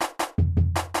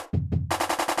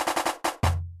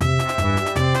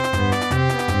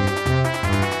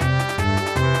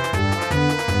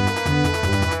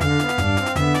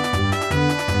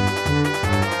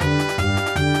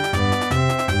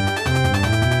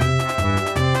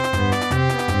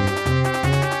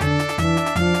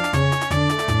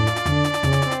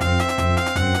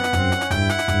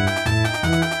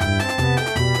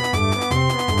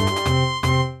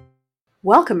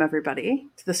Welcome, everybody,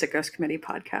 to the Sick Ghost Committee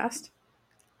podcast.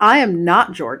 I am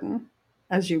not Jordan,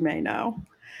 as you may know,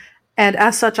 and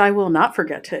as such, I will not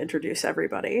forget to introduce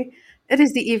everybody. It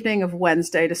is the evening of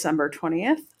Wednesday, December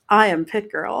 20th. I am Pitt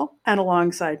Girl, and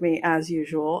alongside me, as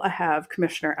usual, I have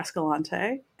Commissioner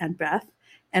Escalante and Beth,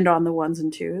 and on the ones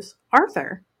and twos,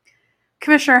 Arthur.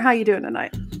 Commissioner, how you doing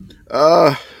tonight?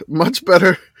 Much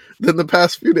better than the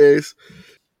past few days.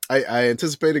 I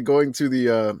anticipated going to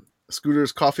the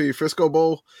Scooter's Coffee Frisco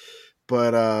Bowl,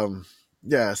 but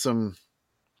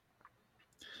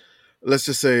let's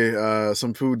just say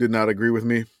some food did not agree with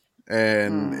me,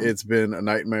 and it's been a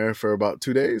nightmare for about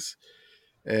 2 days.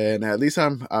 And at least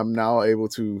I'm now able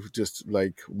to just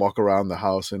like walk around the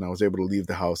house, and I was able to leave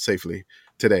the house safely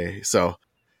today. So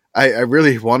I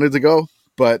really wanted to go,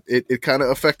 but it kind of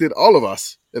affected all of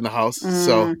us in the house.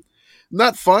 So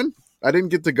not fun. I didn't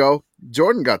get to go.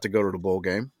 Jordan got to go to the bowl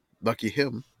game. Lucky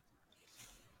him.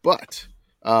 But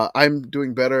I'm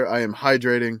doing better. I am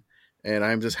hydrating, and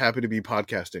I'm just happy to be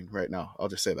podcasting right now. I'll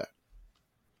just say that.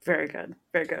 Very good.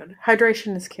 Very good.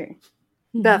 Hydration is key.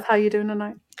 Beth, how you doing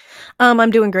tonight? I'm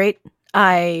doing great.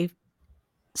 I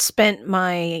spent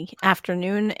my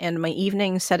afternoon and my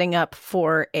evening setting up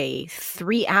for a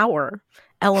 3-hour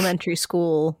elementary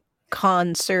school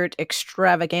concert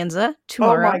extravaganza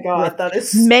tomorrow. Oh my God, that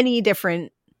is many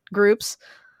different groups.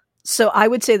 So I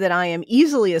would say that I am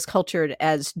easily as cultured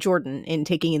as Jordan in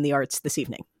taking in the arts this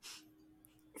evening.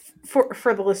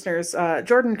 For the listeners,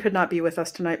 Jordan could not be with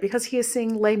us tonight because he is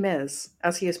seeing Les Mis,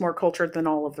 as he is more cultured than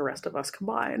all of the rest of us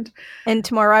combined. And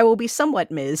tomorrow I will be somewhat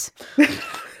Ms.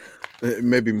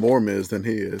 Maybe more Ms than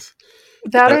he is.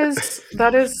 That is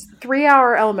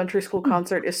 3-hour elementary school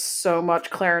concert is so much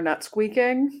clarinet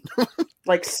squeaking.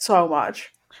 Like so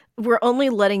much. We're only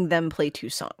letting them play 2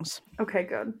 songs. Okay,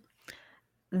 good.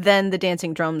 Then the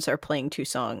dancing drums are playing 2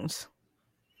 songs.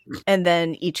 And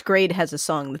then each grade has a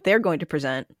song that they're going to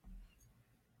present.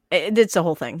 It's a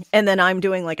whole thing. And then I'm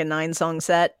doing like a 9-song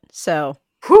set. So,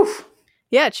 whew.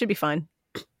 Yeah, it should be fine.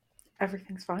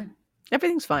 Everything's fine.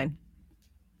 Everything's fine.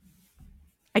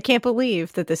 I can't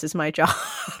believe that this is my job.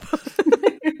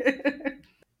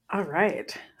 All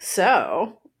right.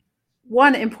 So,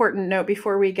 one important note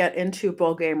before we get into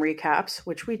bowl game recaps,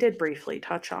 which we did briefly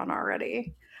touch on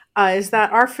already, is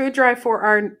that our food drive for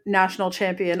our national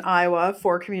champion, Iowa,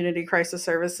 for Community Crisis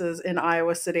Services in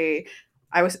Iowa City,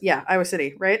 Iowa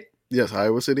City, right? Yes,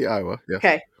 Iowa City, Iowa. Yes.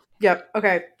 Okay. Yep.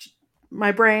 Okay.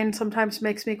 My brain sometimes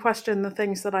makes me question the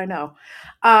things that I know.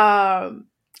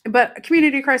 But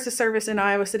Community Crisis Service in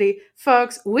Iowa City,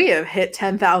 folks, we have hit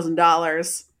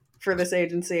 $10,000 for this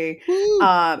agency.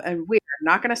 And we are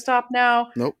not going to stop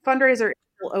now. Nope. Fundraiser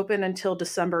will open until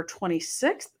December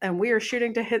 26th, and we are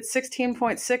shooting to hit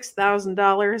 $16.6 thousand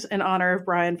in honor of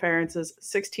Brian Ferentz's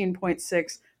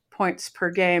 16.6 points per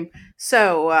game.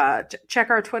 So check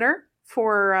our Twitter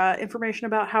for information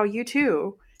about how you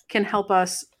too can help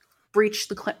us breach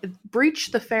the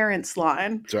Ferentz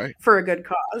line for a good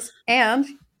cause. And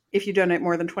if you donate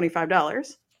more than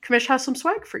 $25, Commish has some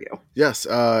swag for you. Yes,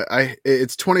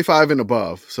 it's 25 and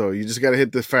above, so you just got to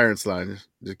hit the Ferentz line.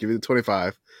 Just give you the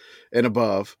 25 and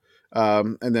above.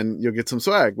 And then you'll get some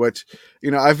swag, which,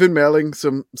 I've been mailing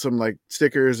some like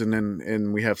stickers,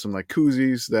 and we have some like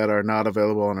koozies that are not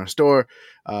available in our store.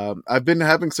 I've been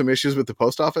having some issues with the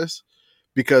post office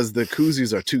because the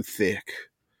koozies are too thick.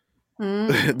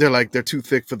 They're too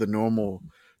thick for the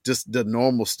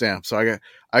normal stamp. So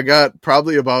I got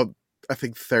probably about, I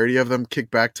think 30 of them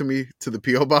kicked back to me to the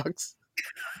P.O. box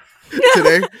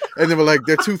today. And they were like,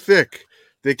 they're too thick.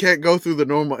 They can't go through the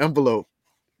normal envelope.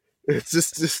 It's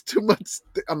just too much.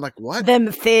 I'm like, what?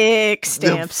 Them thick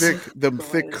stamps. Them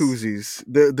thick koozies.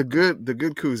 The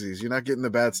good koozies. You're not getting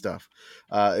the bad stuff.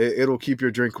 It'll keep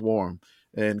your drink warm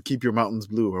and keep your mountains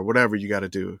blue or whatever you got to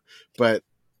do. But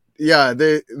yeah,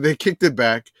 they kicked it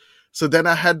back. So then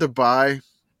I had to buy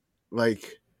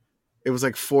it was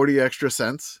like 40 extra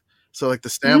cents. So like the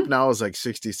stamp now is like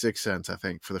 66 cents, I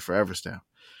think, for the forever stamp.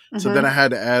 So then I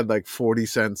had to add like 40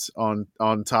 cents on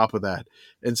top of that.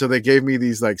 And so they gave me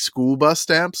these like school bus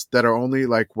stamps that are only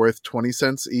like worth 20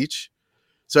 cents each.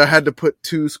 So I had to put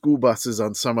 2 school buses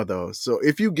on some of those. So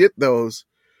if you get those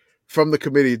from the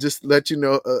committee, just let you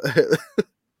know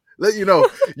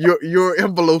your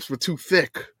envelopes were too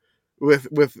thick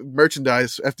with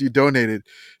merchandise after you donated.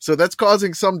 So that's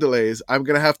causing some delays. I'm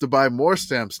going to have to buy more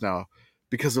stamps now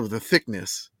because of the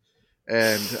thickness.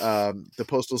 And the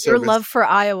Postal Service... Your love for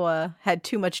Iowa had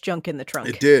too much junk in the trunk.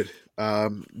 It did.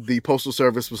 The Postal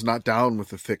Service was not down with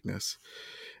the thickness.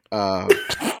 Oh,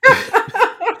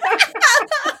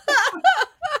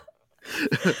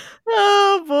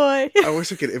 boy. I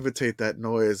wish I could imitate that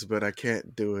noise, but I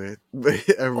can't do it. But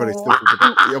everybody's still thinking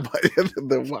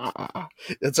that.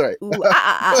 That's right. Ooh, ah,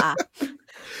 ah, ah.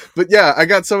 But yeah, I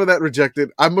got some of that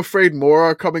rejected. I'm afraid more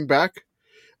are coming back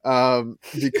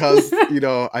because,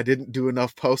 I didn't do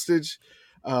enough postage.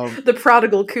 The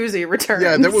prodigal koozie returns.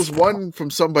 Yeah, there was one from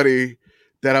somebody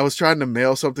that I was trying to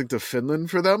mail something to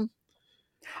Finland for them.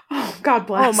 Oh, God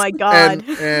bless. Oh my God.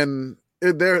 And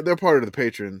they're part of the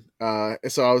patron.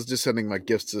 So I was just sending my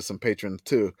gifts to some patrons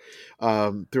too,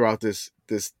 throughout this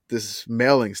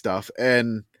mailing stuff.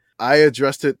 And I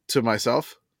addressed it to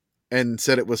myself and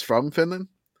said it was from Finland.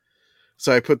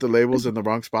 So I put the labels in the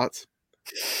wrong spots.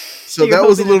 So that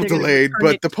was a little delayed,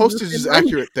 but the postage is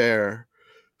accurate there.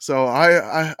 So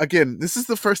I again, this is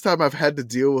the first time I've had to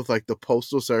deal with like the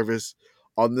postal service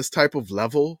on this type of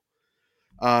level.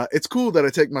 It's cool that I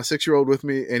take my 6-year-old with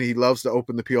me, and he loves to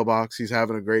open the P.O. box. He's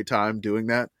having a great time doing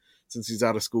that since he's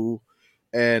out of school.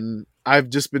 And I've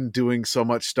just been doing so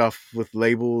much stuff with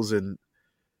labels, and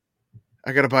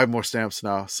I got to buy more stamps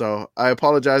now. So I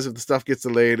apologize if the stuff gets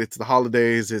delayed. It's the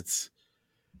holidays. It's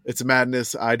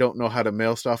madness. I don't know how to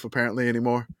mail stuff apparently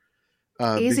anymore.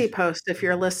 Easy Post, if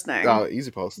you're listening. Oh, Easy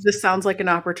Post. This sounds like an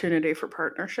opportunity for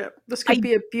partnership. This could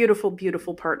be a beautiful,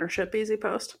 beautiful partnership, Easy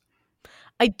Post.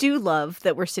 I do love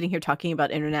that we're sitting here talking about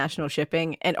international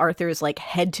shipping, and Arthur is like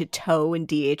head to toe in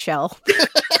DHL.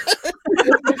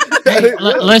 Hey,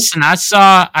 listen, I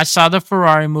saw the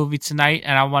Ferrari movie tonight,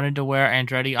 and I wanted to wear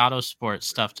Andretti Autosport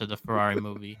stuff to the Ferrari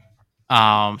movie.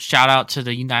 Shout out to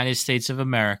the United States of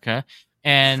America,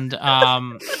 and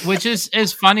which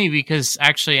is funny because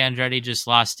actually Andretti just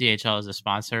lost DHL as a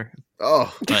sponsor.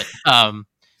 Oh, but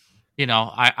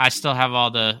I still have all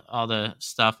the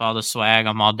stuff, all the swag.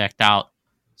 I'm all decked out.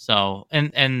 So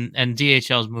and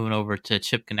DHL is moving over to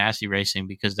Chip Ganassi Racing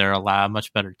because they're a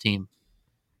much better team.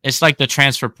 It's like the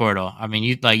transfer portal. I mean,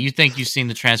 you think you've seen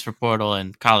the transfer portal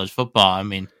in college football. I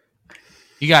mean,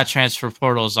 you got transfer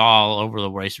portals all over the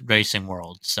racing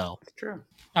world. So it's true.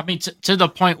 I mean, to the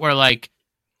point where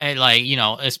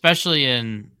especially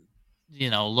in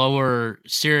lower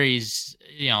series,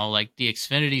 like the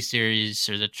Xfinity series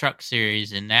or the Truck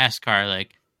series in NASCAR,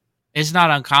 like it's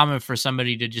not uncommon for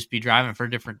somebody to just be driving for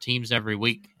different teams every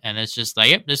week, and it's just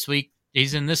like, yep, this week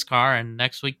he's in this car, and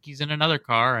next week he's in another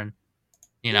car, and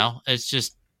it's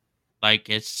just like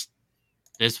it's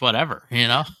whatever,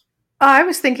 I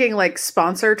was thinking like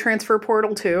sponsor transfer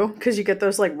portal too, because you get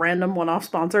those like random one-off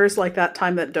sponsors, like that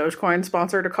time that Dogecoin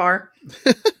sponsored a car.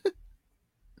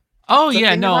 Oh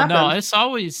yeah, no, it's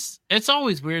always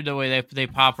weird the way they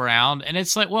pop around, and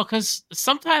it's like, well, because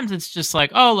sometimes it's just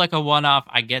like, oh, like a one-off.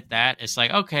 I get that. It's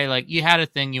like, okay, like you had a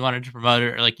thing you wanted to promote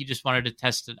it, or like you just wanted to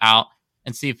test it out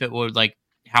and see if it would like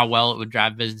how well it would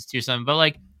drive business to you or something. But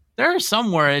like there are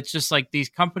some where it's just like these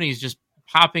companies just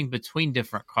popping between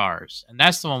different cars, and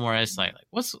that's the one where it's like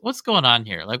what's going on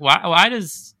here? Like why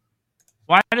does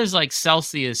like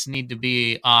Celsius need to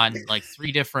be on like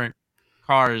 3 different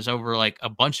cars over like a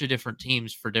bunch of different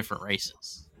teams for different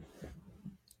races?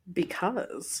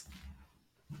 Because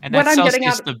and that's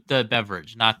Celsius, the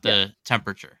beverage, not the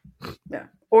temperature. Yeah,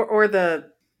 or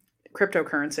the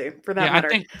cryptocurrency for that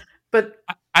matter.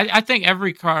 I think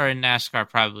every car in NASCAR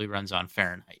probably runs on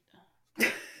Fahrenheit.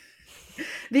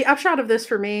 The upshot of this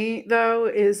for me, though,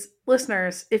 is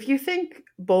listeners, if you think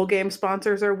bowl game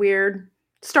sponsors are weird,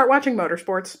 start watching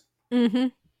motorsports. Mm-hmm.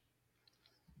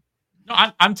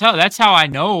 No, I'm telling. That's how I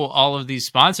know all of these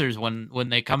sponsors when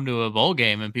they come to a bowl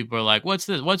game and people are like, "What's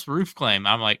this? What's Roof Claim?"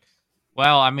 I'm like,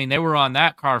 "Well, I mean, they were on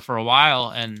that car for a while,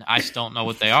 and I just don't know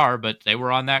what they are, but they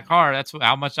were on that car. That's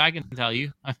how much I can tell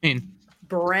you. I mean."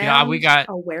 Brand we got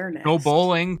awareness. Go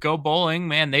bowling,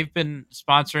 man. They've been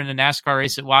sponsoring the NASCAR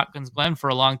race at Watkins Glen for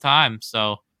a long time.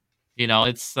 So,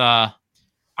 it's I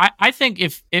think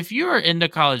if you're into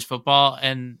college football,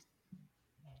 and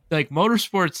like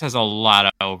motorsports has a lot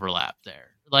of overlap there,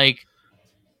 like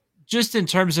just in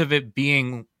terms of it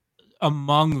being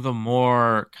among the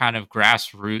more kind of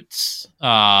grassroots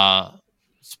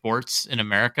sports in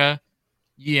America.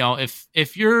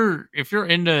 If you're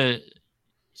into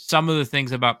some of the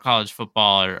things about college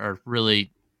football are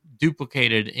really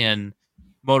duplicated in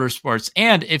motorsports.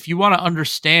 And if you want to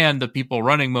understand the people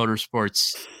running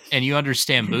motorsports and you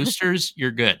understand boosters,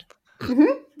 you're good.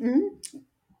 Mm-hmm. Mm-hmm.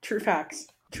 True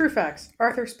facts.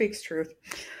 Arthur speaks truth.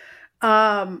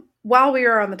 While we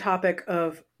are on the topic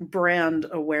of brand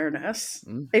awareness,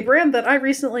 a brand that I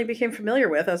recently became familiar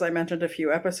with, as I mentioned a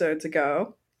few episodes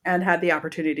ago, and had the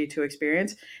opportunity to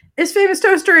experience, is Famous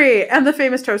Toastery. And the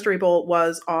Famous Toastery Bowl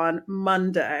was on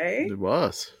Monday. It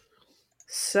was.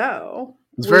 So,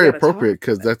 It's We very gotta talk appropriate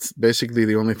because about it. that's basically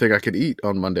the only thing I could eat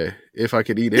on Monday, if I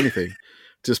could eat anything.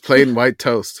 Just plain white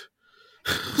toast.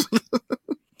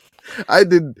 I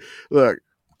did look.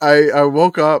 I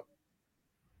woke up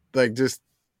like just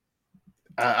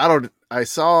I don't. I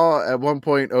saw at one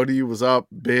point ODU was up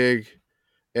big,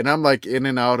 and I'm like in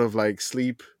and out of like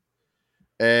sleep,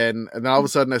 and all of a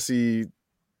sudden I see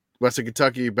Western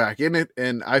Kentucky back in it,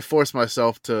 and I forced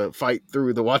myself to fight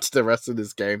through to watch the rest of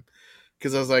this game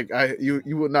because I was like, you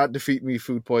will not defeat me,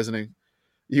 food poisoning.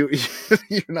 You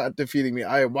you're not defeating me.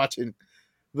 I am watching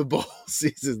the bowl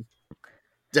season.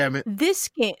 Damn it.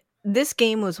 This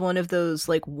game was one of those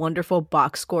like wonderful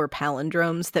box score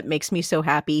palindromes that makes me so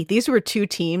happy. These were two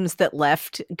teams that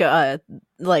left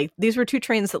these were two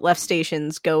trains that left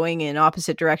stations going in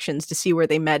opposite directions to see where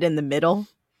they met in the middle.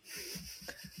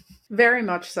 Very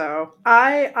much so.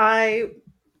 I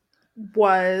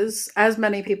was, as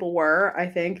many people were, I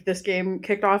think this game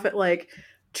kicked off at like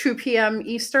 2 p.m.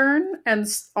 Eastern and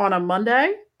on a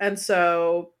Monday. And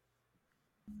so,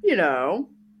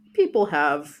 people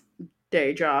have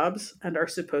day jobs and are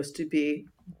supposed to be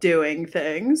doing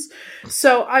things.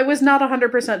 So I was not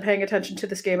 100% paying attention to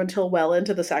this game until well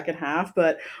into the second half,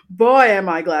 but boy, am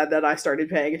I glad that I started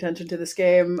paying attention to this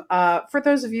game. For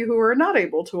those of you who were not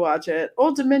able to watch it,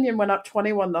 Old Dominion went up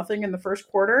 21-0 in the first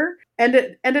quarter, and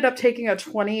it ended up taking a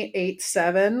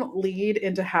 28-7 lead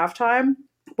into halftime.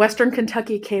 Western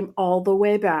Kentucky came all the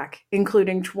way back,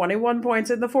 including 21 points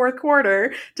in the fourth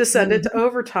quarter to send it to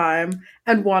overtime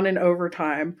and won in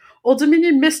overtime. Old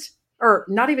Dominion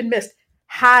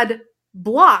had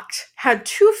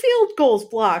two field goals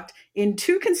blocked in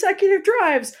two consecutive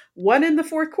drives, one in the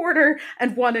fourth quarter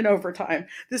and one in overtime.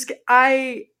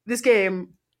 This game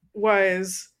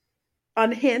was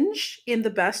unhinged in the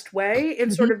best way, in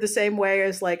sort of the same way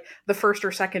as like the first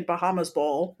or second Bahamas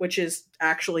Bowl, which is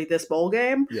actually this bowl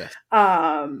game. Yes.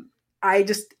 I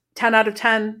just 10 out of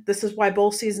 10. This is why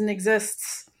bowl season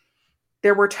exists.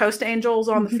 There were toast angels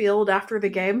on the field after the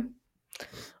game.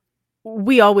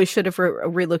 We always should have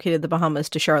relocated the Bahamas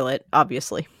to Charlotte,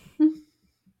 obviously.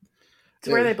 It's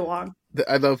where they belong.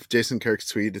 I love Jason Kirk's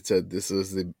tweet. It said this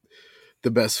is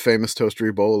the best famous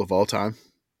Toastery bowl of all time.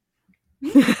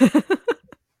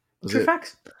 True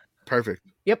facts. Perfect.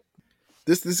 Yep.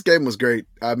 This game was great.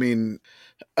 I mean,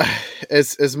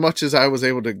 as much as I was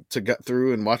able to get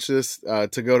through and watch this,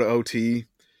 to go to OT,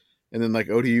 and then like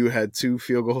ODU had two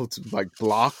field goals like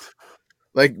blocked,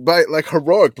 like by like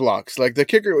heroic blocks. Like the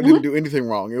kicker didn't do anything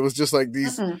wrong. It was just like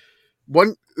these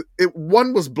one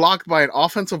was blocked by an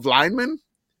offensive lineman.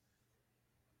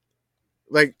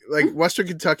 Like Western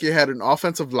Kentucky had an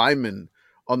offensive lineman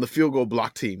on the field goal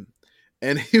block team.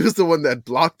 And he was the one that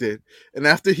blocked it. And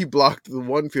after he blocked the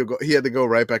one field goal, he had to go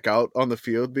right back out on the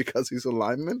field because he's a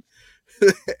lineman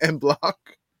and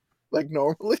block like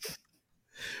normally,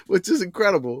 which is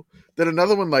incredible. Then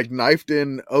another one like knifed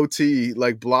in OT,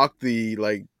 like blocked the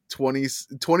like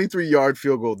 23-yard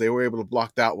field goal. They were able to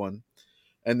block that one.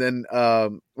 And then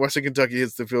Western Kentucky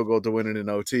hits the field goal to win it in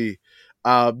OT.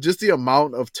 Just the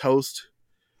amount of toast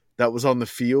that was on the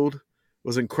field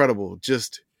was incredible.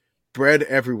 Just bread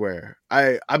everywhere.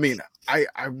 I mean, I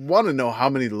want to know how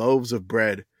many loaves of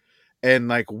bread and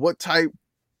like what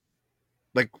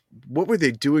were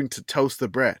they doing to toast the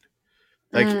bread?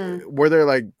 Like, were there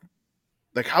like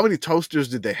how many toasters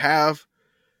did they have?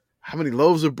 How many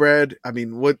loaves of bread? I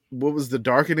mean, what was the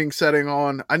darkening setting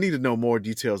on? I need to know more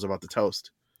details about the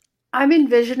toast. I'm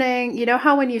envisioning, you know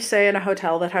how when you stay in a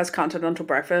hotel that has continental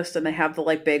breakfast and they have the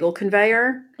like bagel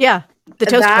conveyor? Yeah, the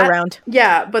toast go around.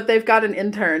 Yeah, but they've got an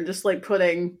intern just like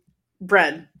putting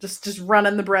bread, just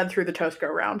running the bread through the toast go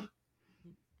round.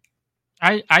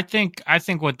 I think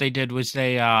what they did was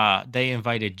they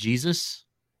invited Jesus.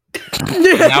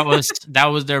 that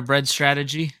was their bread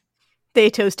strategy. They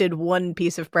toasted one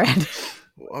piece of bread.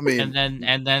 I mean,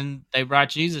 and then they brought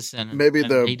Jesus in. Maybe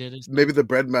the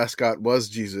bread mascot was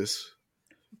Jesus.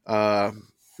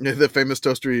 The famous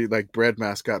Toastery like bread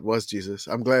mascot was Jesus.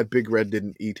 I'm glad Big Red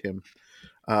didn't eat him.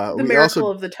 The miracle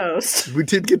of the toast. We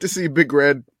did get to see Big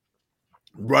Red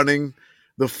running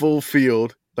the full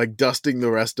field, like dusting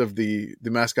the rest of the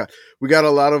mascot. We got a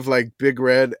lot of like Big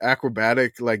Red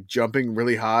acrobatic, like jumping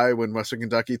really high when Western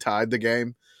Kentucky tied the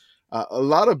game. A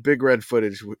lot of Big Red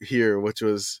footage here, which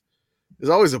is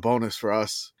always a bonus for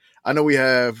us. I know we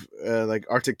have like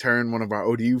Arctic Turn, one of our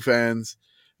ODU fans,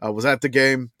 was at the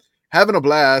game having a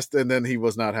blast, and then he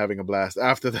was not having a blast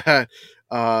after that,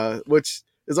 which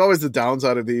is always the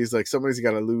downside of these. Like somebody's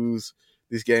got to lose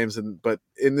these games, but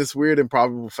in this weird,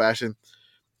 improbable fashion,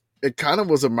 it kind of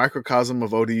was a microcosm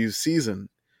of ODU's season.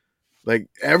 Like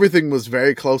everything was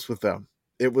very close with them.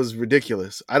 it was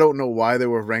ridiculous. I don't know why they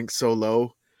were ranked so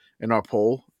low in our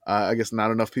poll. I guess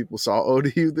not enough people saw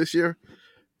ODU this year,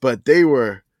 but they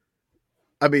were.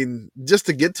 I mean, just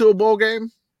to get to a bowl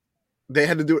game, they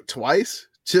had to do it twice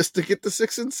just to get the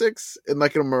 6-6, and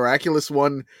like a miraculous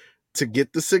one to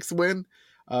get the 6th win,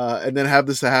 and then have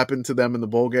this happen to them in the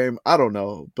bowl game. I don't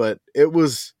know, but it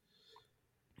was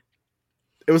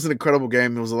an incredible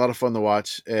game. It was a lot of fun to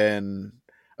watch, and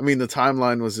I mean the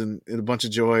timeline was in a bunch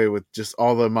of joy with just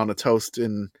all the amount of toast.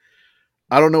 And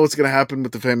I don't know what's going to happen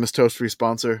with the famous Toastery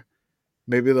sponsor.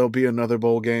 Maybe there'll be another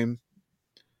bowl game,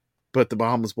 but the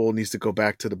Bahamas Bowl needs to go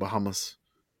back to the Bahamas.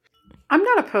 I'm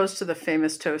not opposed to the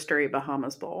famous Toastery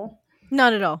Bahamas Bowl.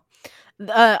 Not at all.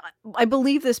 I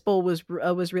believe this bowl was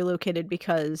relocated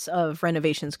because of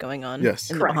renovations going on in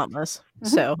the Bahamas. Mm-hmm.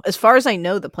 So, as far as I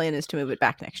know, the plan is to move it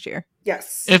back next year.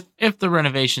 Yes, if the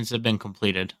renovations have been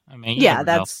completed. I mean, yeah,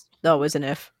 that's always an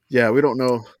if. Yeah, we don't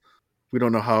know. We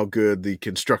don't know how good the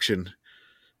construction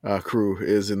crew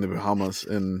is in the Bahamas,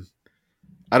 and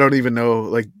I don't even know.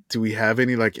 Like, do we have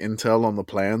any like intel on the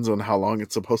plans on how long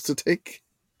it's supposed to take?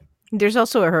 There's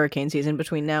also a hurricane season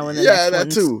between now and the next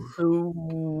that too.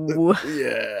 Ooh.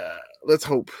 Yeah, let's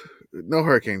hope no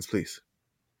hurricanes, please.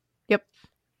 Yep.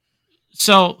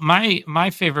 So my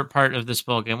favorite part of this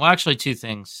bowl game, well, actually two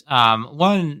things.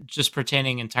 One, just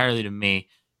pertaining entirely to me,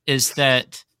 is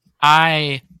that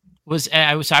I went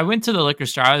to the liquor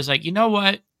store. I was like, you know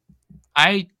what?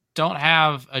 I don't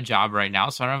have a job right now,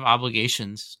 so I don't have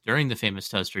obligations during the famous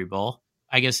Toastery Bowl.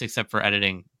 I guess except for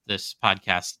editing this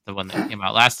podcast, the one that came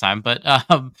out last time. But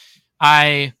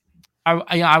I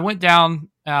went down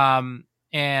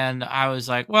and I was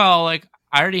like, well, like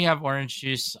I already have orange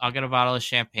juice. I'll get a bottle of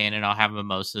champagne and I'll have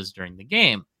mimosas during the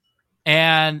game.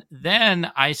 And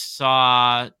then I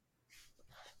saw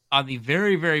on the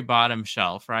very, very bottom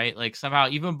shelf, right? Like somehow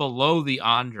even below the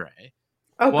Andre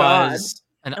was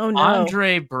an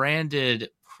Andre branded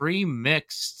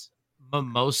pre-mixed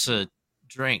mimosa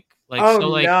drink. Like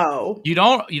you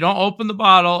don't open the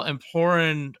bottle and pour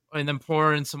in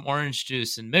some orange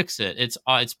juice and mix it. It's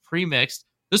pre-mixed.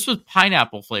 This was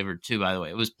pineapple flavored too, by the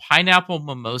way. It was pineapple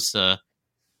mimosa,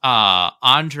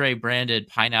 Andre branded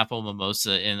pineapple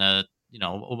mimosa in a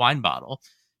wine bottle.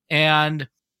 And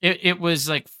it was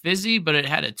like fizzy, but it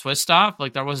had a twist off.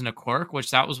 Like there wasn't a cork,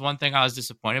 which that was one thing I was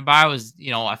disappointed by.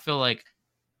 I feel like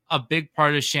a big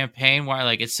part of champagne why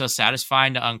like it's so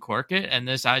satisfying to uncork it, and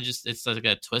this it's like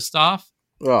a twist off.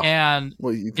 Oh, and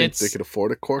well, you think they could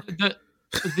afford a cork? The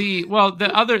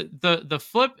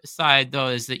flip side though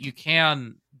is that you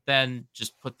can then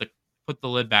just put the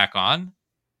lid back on,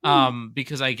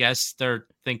 because I guess they're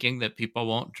thinking that people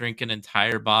won't drink an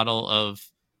entire bottle of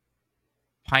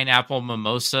pineapple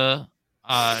mimosa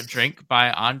drink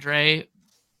by Andre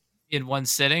in one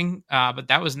sitting, but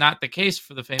that was not the case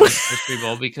for the famous Toastery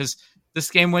Bowl, because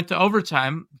this game went to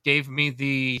overtime, gave me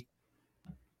the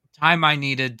time I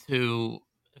needed to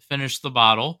finish the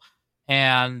bottle,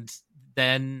 and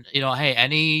then hey,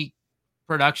 any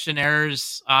production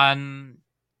errors on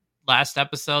last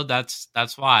episode, that's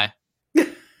why.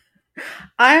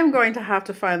 I am going to have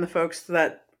to find the folks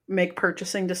that make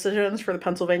purchasing decisions for the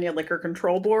Pennsylvania Liquor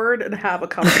Control Board and have a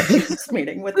conference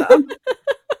meeting with them.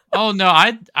 Oh no,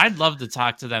 I'd love to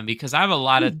talk to them because I have a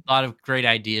lot of great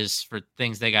ideas for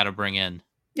things they got to bring in.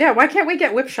 Yeah, why can't we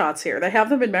get whip shots here? They have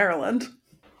them in Maryland.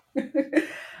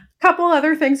 Couple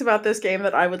other things about this game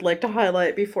that I would like to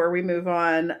highlight before we move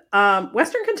on.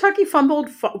 Western Kentucky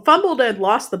fumbled and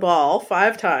lost the ball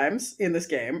 5 times in this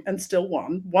game and still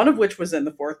won, one of which was in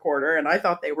the fourth quarter, and I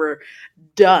thought they were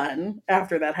done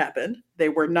after that happened. They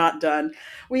were not done.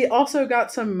 We also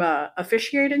got some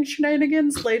officiating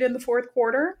shenanigans late in the fourth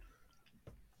quarter,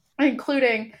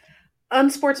 including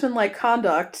unsportsmanlike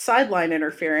conduct, sideline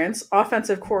interference,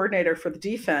 offensive coordinator for the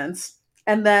defense,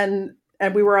 and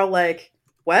we were all like,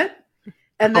 what?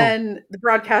 And then the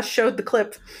broadcast showed the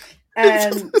clip,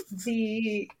 and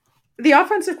the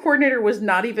offensive coordinator was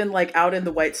not even like out in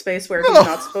the white space where he's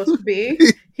not supposed to be.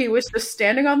 He was just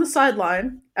standing on the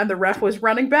sideline, and the ref was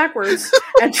running backwards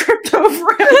and tripped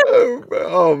over him.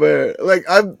 Oh man!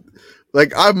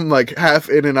 I'm like half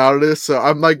in and out of this, so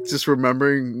I'm like just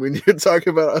remembering when you're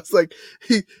talking about it, I was like,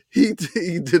 he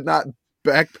did not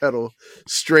backpedal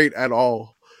straight at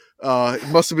all. He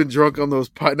must have been drunk on those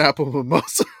pineapple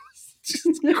mimosas.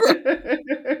 Jesus Christ.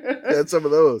 Had some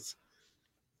of those.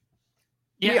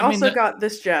 Yeah, we also got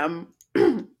this gem.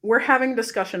 We're having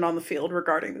discussion on the field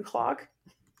regarding the clock.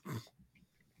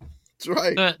 That's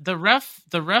right. The ref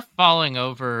falling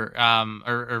over,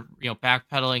 or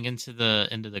backpedaling into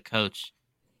the coach.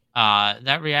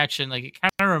 That reaction, like, it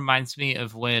kind of reminds me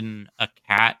of when a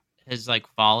cat has like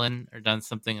fallen or done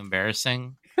something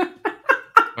embarrassing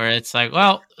where it's like,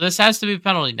 well, this has to be a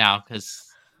penalty now because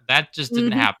that just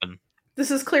didn't happen.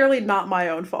 This is clearly not my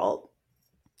own fault.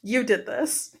 You did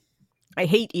this. I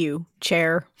hate you,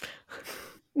 chair.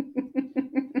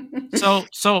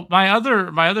 So my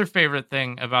other favorite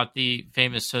thing about the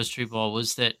famous Toastery Bowl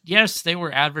was that yes, they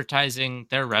were advertising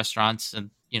their restaurants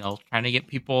and trying to get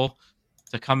people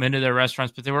to come into their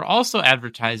restaurants, but they were also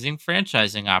advertising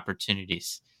franchising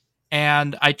opportunities.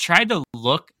 And I tried to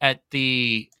look at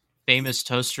the famous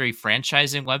Toastery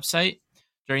franchising website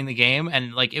during the game,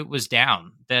 and like it was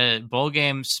down. The bowl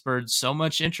game spurred so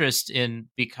much interest in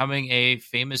becoming a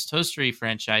famous Toastery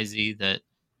franchisee that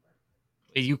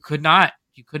you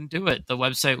couldn't do it. The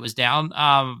website was down.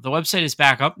 The website is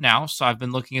back up now, so I've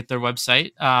been looking at their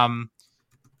website.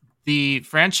 The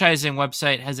franchising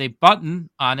website has a button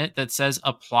on it that says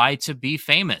apply to be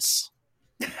famous,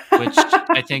 which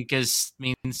I think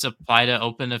means apply to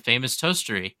open a famous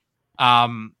toastery.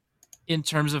 In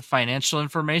terms of financial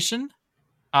information,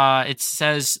 it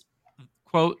says,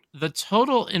 quote, the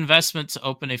total investment to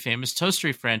open a famous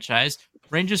toastery franchise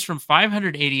ranges from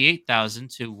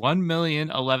 $588,000 to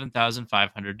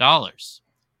 $1,011,500.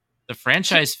 The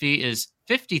franchise fee is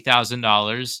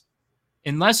 $50,000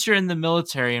 unless you're in the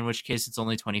military, in which case it's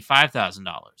only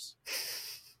 $25,000.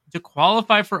 To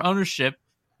qualify for ownership,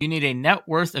 you need a net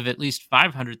worth of at least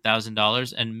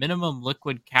 $500,000 and minimum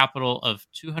liquid capital of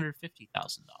 $250,000.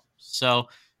 So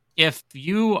if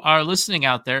you are listening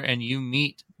out there and you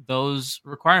meet those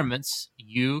requirements,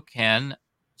 you can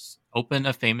open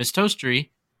a famous toastery.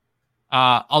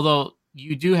 Although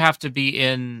you do have to be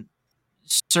in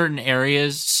certain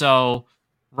areas. So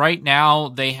right now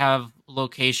they have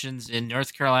locations in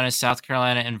North Carolina, South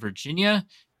Carolina, and Virginia.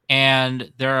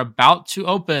 And they're about to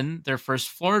open their first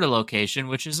Florida location,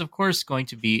 which is, of course, going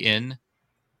to be in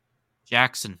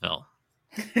Jacksonville.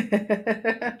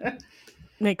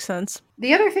 Makes sense.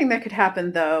 The other thing that could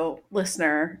happen, though,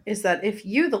 listener, is that if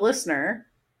you, the listener,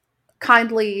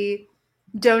 kindly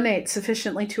donate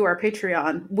sufficiently to our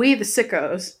Patreon, we, the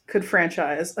sickos, could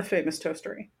franchise a famous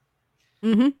toastery.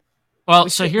 Mm-hmm. Well,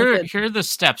 so here are the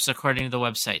steps according to the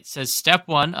website. It says step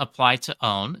 1, apply to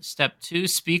own. Step 2,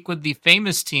 speak with the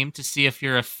famous team to see if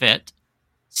you're a fit.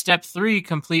 Step 3,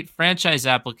 complete franchise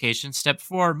application. Step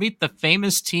 4, meet the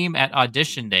famous team at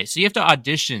audition day. So you have to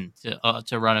audition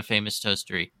to run a famous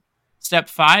toastery. Step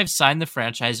 5, sign the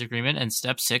franchise agreement. And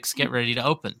step 6, get ready to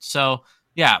open. So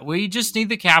yeah, we just need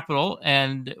the capital.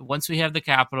 And once we have the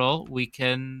capital, we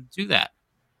can do that.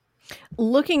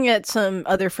 Looking at some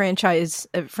other franchises,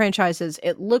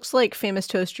 it looks like Famous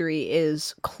Toastery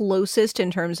is closest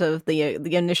in terms of the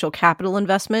initial capital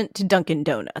investment to Dunkin'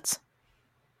 Donuts,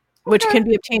 which can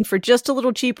be obtained for just a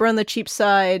little cheaper on the cheap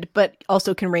side, but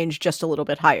also can range just a little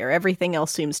bit higher. Everything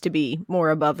else seems to be more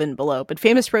above and below, but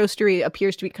Famous Toastery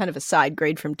appears to be kind of a side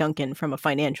grade from Dunkin' from a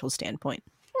financial standpoint.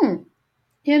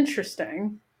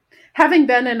 Interesting. Having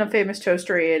been in a famous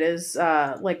toastery, it is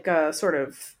like a sort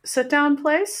of sit-down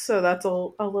place, so that's a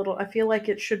little. I feel like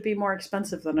it should be more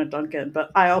expensive than a Dunkin',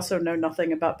 but I also know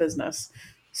nothing about business.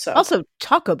 So also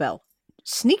Taco Bell,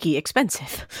 sneaky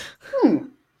expensive.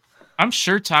 I'm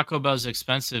sure Taco Bell's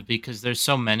expensive because there's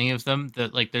so many of them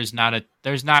that like there's not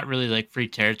really like free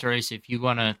territory. So if you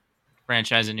want to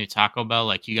franchise a new Taco Bell,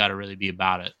 like you got to really be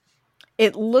about it.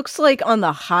 It looks like on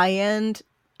the high end.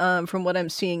 From what I'm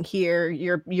seeing here,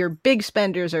 your big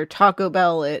spenders are Taco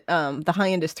Bell at the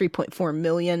high end is $3.4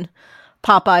 million,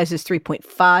 Popeyes is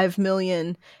 $3.5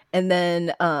 million, and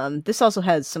then this also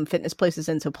has some fitness places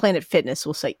in. So Planet Fitness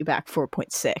will set you back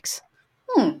 $4.6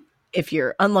 if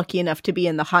you're unlucky enough to be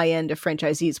in the high end of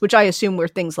franchisees, which I assume were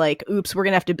things like, "Oops, we're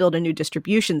gonna have to build a new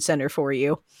distribution center for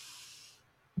you."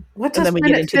 What does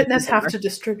Planet Fitness have to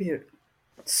distribute?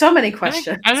 So many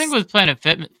questions. I think with Planet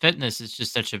Fitness, it's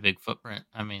just such a big footprint.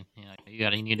 I mean, you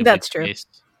need a That's big true. space.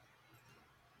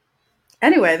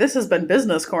 Anyway, this has been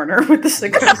Business Corner with the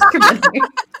Sickos Committee.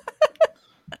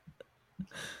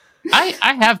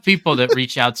 I have people that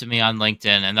reach out to me on LinkedIn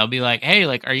and they'll be like, "Hey,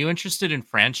 like, are you interested in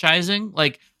franchising?"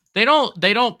 Like, they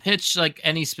don't pitch like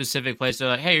any specific place. They're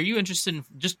like, "Hey, are you interested in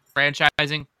just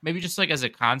franchising? Maybe just like as a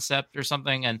concept or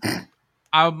something?" And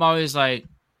I'm always like,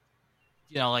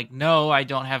 like, no, I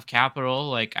don't have capital.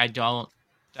 Like, I don't.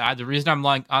 The reason I'm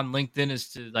like on LinkedIn is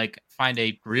to like find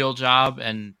a real job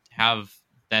and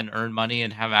then earn money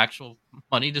and have actual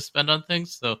money to spend on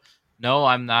things. So no,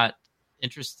 I'm not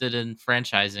interested in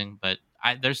franchising. But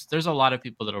there's a lot of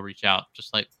people that'll reach out,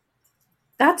 just like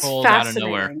that's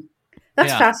fascinating.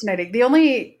 That's fascinating. The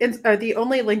only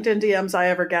LinkedIn DMs I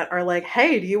ever get are like,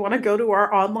 "Hey, do you want to go to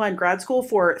our online grad school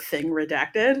for thing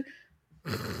redacted?"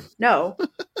 No,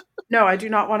 no, I do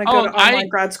not want to go Oh, to online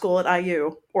grad school at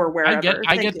IU or I wherever.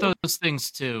 get those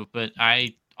things too, but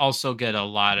I also get a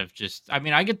lot of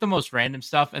I get the most random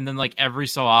stuff, and then like every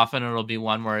so often it'll be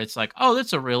one where it's like, oh,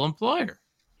 that's a real employer.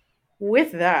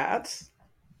 With that,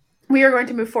 we are going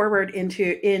to move forward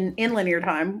in linear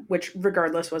time, which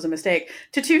regardless was a mistake,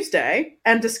 to Tuesday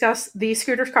and discuss the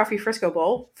Scooters Coffee Frisco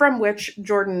Bowl, from which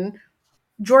Jordan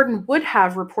would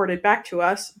have reported back to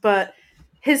us, but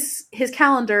his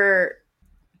calendar,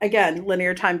 again,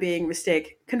 linear time being a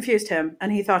mistake, confused him,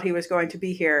 and he thought he was going to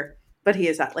be here, but he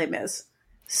is at Les Mis.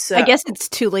 So I guess it's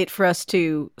too late for us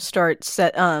to start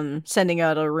sending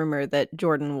out a rumor that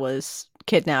Jordan was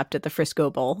kidnapped at the Frisco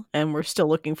Bowl, and we're still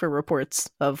looking for reports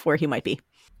of where he might be.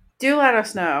 do let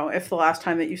us know if the last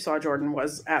time that you saw Jordan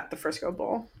was at the Frisco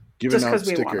Bowl. Giving out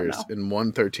stickers in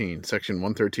 113, section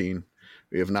 113.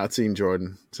 We have not seen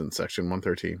Jordan since section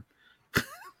 113.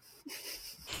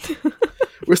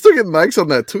 We're still getting likes on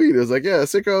that tweet. It was like, yeah,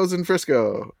 Sicko's in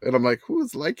Frisco. And I'm like, who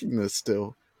is liking this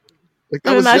still? Like,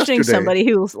 that I'm was imagining yesterday. Somebody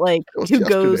who's like,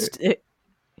 yesterday.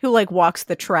 who like walks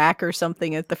the track or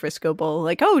something at the Frisco Bowl.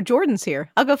 Like, oh, Jordan's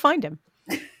here. I'll go find him.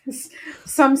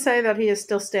 Some say that he is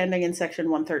still standing in section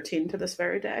 113 to this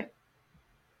very day.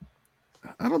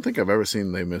 I don't think I've ever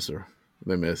seen Les Mis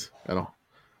at all.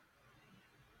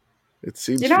 It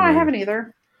seems familiar. I haven't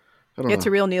either. It's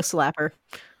a real knee slapper.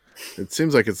 It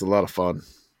seems like it's a lot of fun.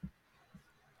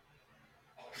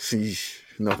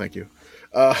 No, thank you.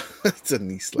 It's a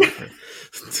knee slapper.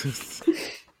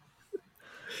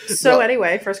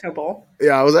 Anyway, Frisco Bowl.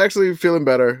 Yeah, I was actually feeling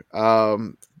better.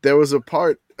 There was a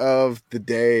part of the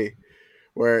day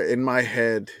where in my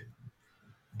head,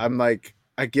 I'm like,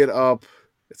 I get up,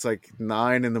 it's like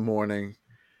 9 a.m.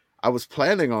 I was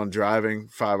planning on driving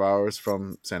 5 hours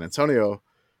from San Antonio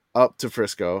up to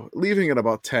Frisco, leaving at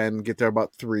about 10, get there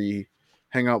about 3,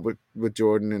 hang out with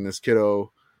Jordan and his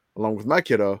kiddo, along with my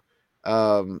kiddo,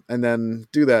 and then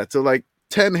do that. So like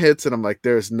 10 hits, and I'm like,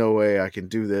 there's no way I can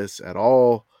do this at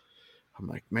all. I'm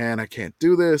like, man, I can't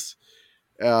do this.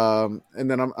 And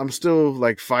then I'm still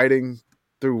like fighting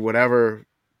through whatever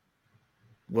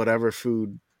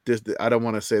food. I don't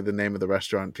want to say the name of the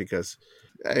restaurant because,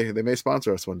 hey, they may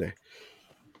sponsor us one day.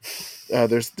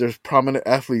 There's prominent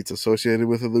athletes associated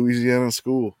with a Louisiana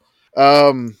school.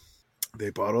 They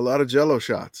bought a lot of Jello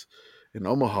shots in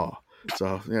Omaha.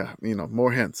 So yeah,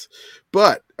 more hints.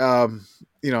 But I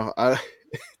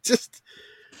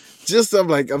just I'm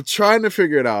like, I'm trying to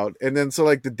figure it out. And then so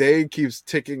like the day keeps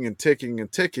ticking and ticking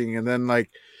and ticking, and then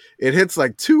like it hits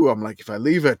like 2. I'm like, if I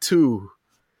leave at 2,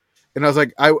 and I was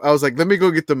like, I was like, let me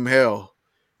go get the mail.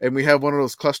 And we have one of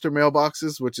those cluster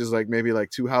mailboxes, which is like maybe like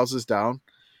 2 houses down.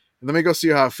 And let me go see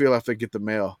how I feel after I get the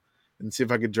mail and see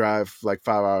if I could drive like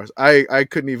 5 hours. I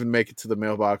couldn't even make it to the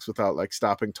mailbox without like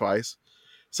stopping twice.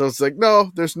 So it's like,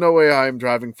 no, there's no way I'm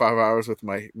driving 5 hours with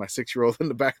my 6-year-old in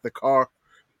the back of the car.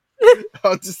 I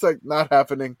was just like, not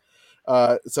happening.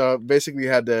 So I basically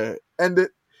had to end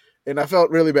it. And I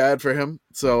felt really bad for him.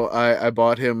 So I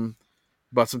bought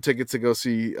some tickets to go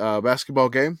see a basketball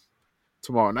game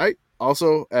tomorrow night.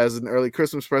 Also, as an early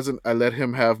Christmas present, I let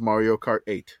him have Mario Kart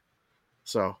 8.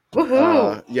 So,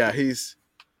 yeah, he's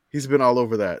been all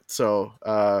over that. So,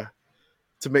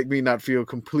 to make me not feel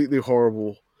completely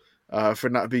horrible for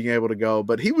not being able to go,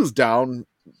 but he was down,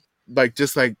 like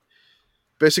just like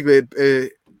basically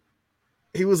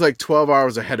he was like 12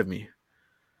 hours ahead of me.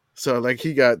 So, like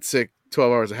he got sick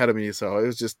 12 hours ahead of me. So it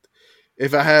was just,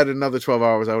 if I had another 12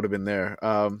 hours, I would have been there.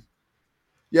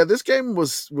 Yeah, this game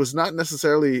was not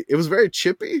necessarily, it was very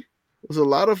chippy. It was a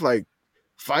lot of like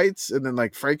fights, and then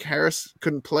like Frank Harris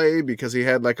couldn't play because he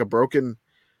had like a broken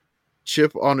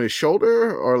chip on his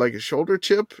shoulder, or like a shoulder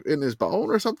chip in his bone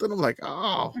or something. I'm like,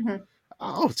 oh,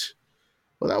 ouch.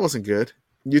 Well, that wasn't good.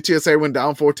 UTSA went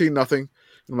down 14-0.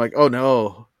 I'm like, oh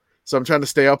no. So I'm trying to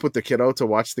stay up with the kiddo to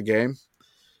watch the game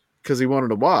because he wanted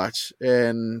to watch.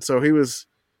 And so he was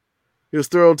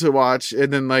thrilled to watch.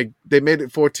 And then like they made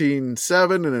it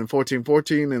 14-7 and then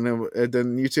 14-14. And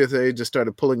then UTSA just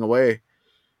started pulling away,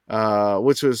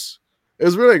 which was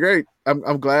really great.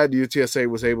 I'm glad UTSA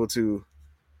was able to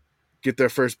get their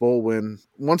first bowl win.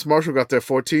 Once Marshall got their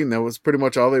 14, that was pretty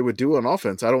much all they would do on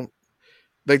offense.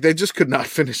 They just could not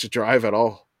finish a drive at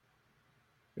all.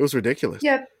 It was ridiculous.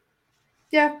 Yeah.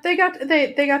 Yeah, they got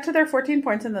to their 14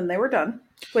 points and then they were done,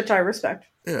 which I respect.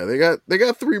 Yeah, they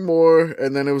got 3 more,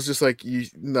 and then it was just like,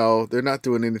 no, they're not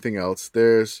doing anything else.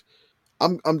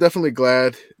 I'm definitely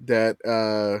glad that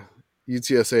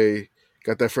UTSA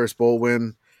got that first bowl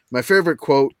win. My favorite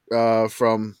quote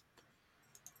from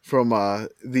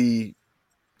the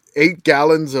 8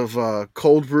 gallons of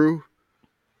cold brew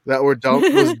that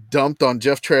was dumped on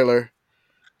Jeff Trailer,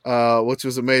 which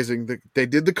was amazing. They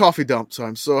did the coffee dump, so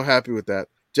I'm so happy with that.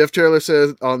 Jeff Trailer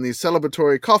says on the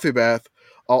celebratory coffee bath,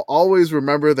 I'll always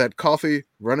remember that coffee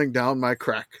running down my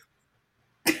crack.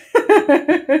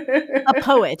 A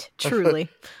poet, truly.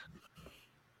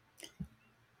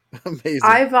 Amazing.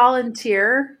 I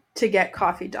volunteer to get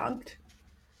coffee dunked.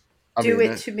 Do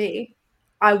it to me.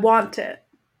 I want it.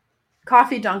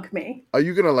 Coffee dunk me. Are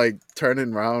you gonna like turn it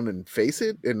around and face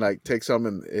it and like take some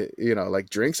and like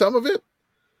drink some of it?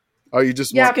 Or you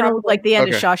just it's gonna look like the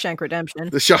end of Shawshank Redemption.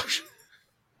 The Shawshank.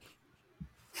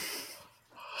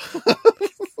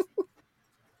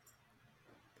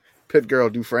 Pitt Girl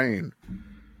Dufresne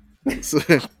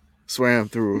swam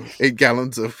through 8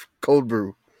 gallons of cold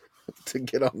brew to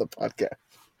get on the podcast.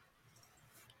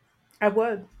 I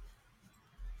would.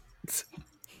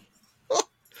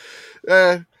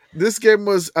 This game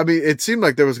was, it seemed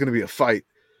like there was going to be a fight.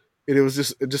 And it was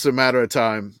just a matter of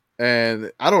time.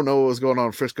 And I don't know what was going on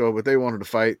in Frisco, but they wanted to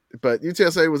fight. But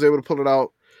UTSA was able to pull it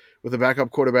out with a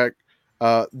backup quarterback,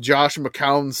 Josh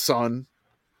McCown's son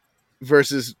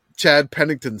versus Chad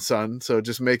Pennington's son. So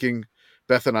just making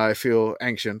Beth and I feel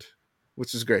ancient,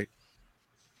 which is great.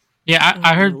 Yeah,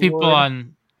 I heard people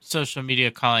on social media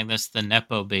calling this the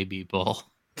Nepo Baby Bowl.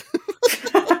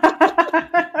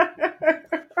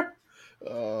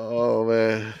 Oh,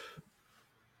 man.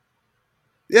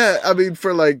 Yeah,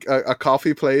 for like a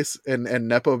coffee place and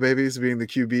Nepo babies being the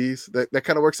QBs, that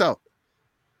kind of works out.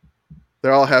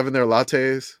 They're all having their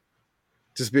lattes,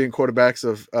 just being quarterbacks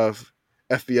of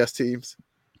FBS teams.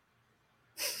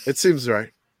 It seems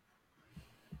right.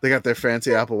 They got their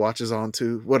fancy Apple Watches on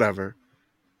too. Whatever.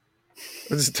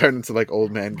 I just turned into like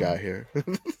old man guy here.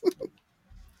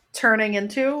 Turning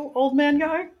into old man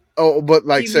guy? Oh, but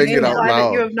like saying it out loud.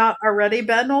 That you have not already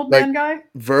been old man guy?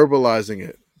 Verbalizing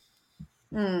it.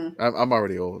 I'm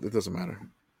already old. It doesn't matter.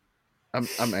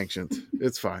 I'm ancient.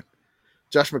 It's fine.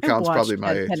 Josh McCown's probably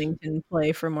my age. Pennington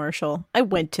play for Marshall. I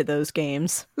went to those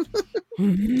games.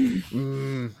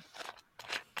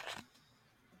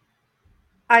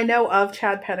 I know of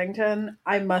Chad Pennington.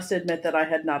 I must admit that I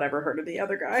had not ever heard of the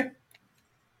other guy.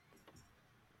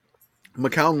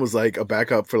 McCown was like a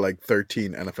backup for like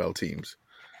 13 NFL teams.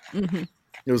 Mm-hmm.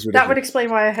 It was ridiculous. That would explain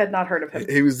why I had not heard of him.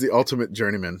 He was the ultimate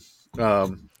journeyman.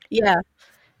 Yeah.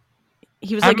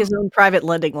 He was like his own private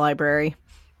lending library.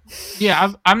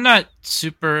 Yeah, I'm not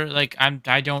super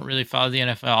I don't really follow the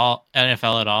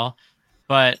NFL at all,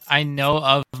 but I know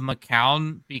of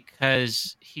McCown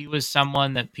because he was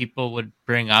someone that people would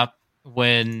bring up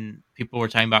when people were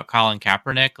talking about Colin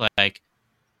Kaepernick,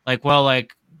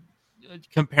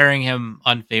 comparing him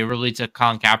unfavorably to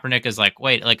Colin Kaepernick is like,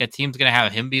 wait, like a team's gonna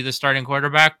have him be the starting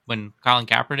quarterback when Colin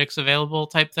Kaepernick's available,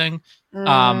 type thing.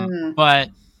 But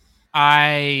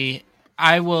I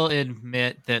will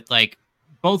admit that like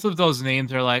both of those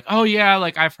names are like, oh yeah,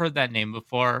 like I've heard that name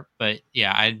before, but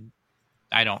yeah,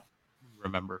 I don't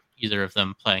remember either of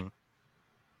them playing.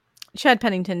 Chad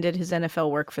Pennington did his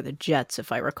NFL work for the Jets,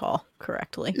 if I recall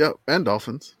correctly. Yep, and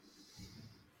Dolphins.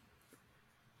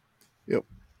 Yep.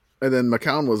 And then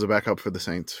McCown was a backup for the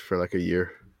Saints for like a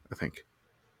year, I think.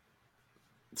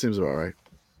 It seems about right.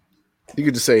 You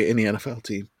could just say any NFL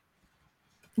team.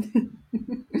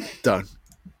 Done.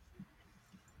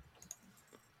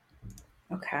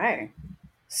 Okay.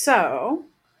 So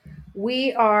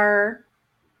we are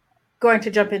going to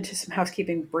jump into some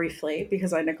housekeeping briefly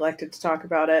because I neglected to talk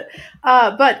about it.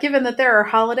 But given that there are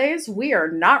holidays, we are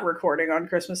not recording on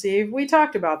Christmas Eve. We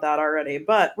talked about that already.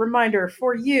 But reminder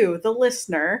for you, the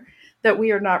listener, that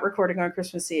we are not recording on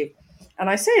Christmas Eve. And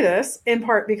I say this in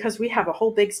part because we have a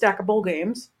whole big stack of bowl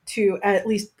games to at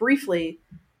least briefly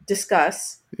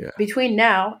discuss between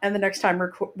now and the next time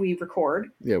we record.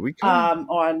 Yeah, we can.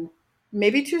 On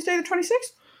maybe Tuesday the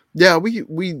 26th? Yeah,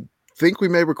 we think we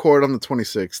may record on the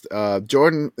 26th.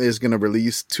 Jordan is going to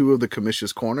release 2 of the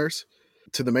Commish's Corners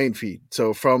to the main feed.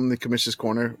 So from the Commish's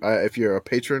Corner, if you're a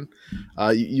patron,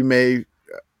 you may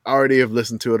already have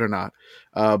listened to it or not.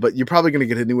 But you're probably going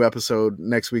to get a new episode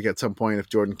next week at some point if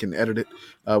Jordan can edit it.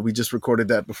 We just recorded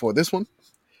that before this one.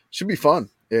 Should be fun.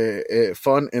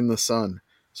 Fun in the sun,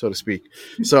 so to speak.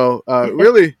 So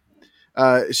really...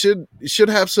 should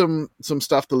have some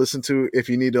stuff to listen to if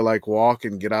you need to like walk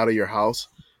and get out of your house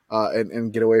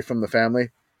and get away from the family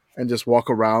and just walk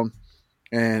around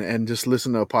and just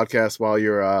listen to a podcast while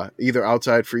you're either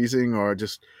outside freezing or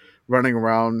just running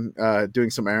around doing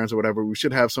some errands or whatever. We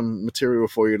should have some material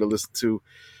for you to listen to.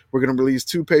 We're going to release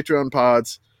 2 Patreon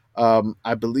pods.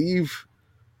 I believe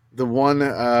the one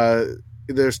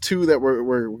there's 2 that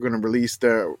we're going to release.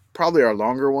 They're probably our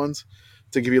longer ones.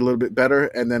 to give you a little bit better.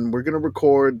 And then we're going to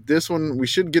record this one. We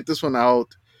should get this one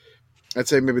out, I'd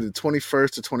say maybe the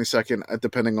 21st or 22nd,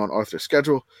 depending on Arthur's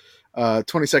schedule.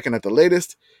 22nd at the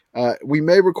latest. We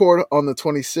may record on the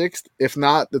 26th, if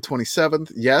not the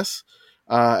 27th, yes.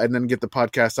 And then get the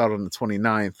podcast out on the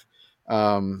 29th.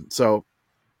 So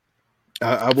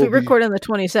I If will we record on the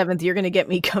 27th, you're going to get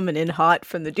me coming in hot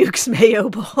from the Duke's Mayo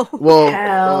Bowl. Well,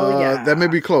 Hell yeah. that may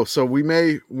be close. So we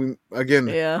again,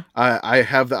 Yeah. I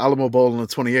have the Alamo Bowl on the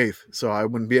 28th, so I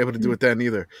wouldn't be able to do it then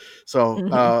either.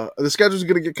 So the schedule's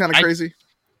going to get kind of crazy.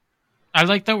 I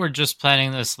like that we're just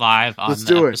planning this live on Let's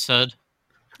the do it. episode.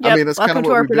 Yep. I mean, that's kind Welcome of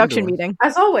to our we've been production doing. meeting.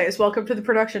 As always, welcome to the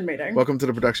production meeting. Welcome to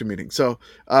the production meeting. So,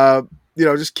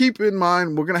 just keep in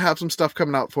mind, we're going to have some stuff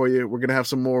coming out for you. We're going to have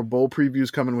some more bowl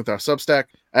previews coming with our Substack.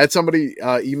 I had somebody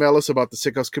email us about the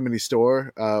Sickos Committee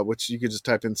Store, which you could just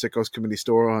type in Sickos Committee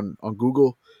Store on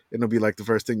Google. It'll be like the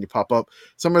first thing you pop up.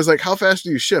 Somebody's like, how fast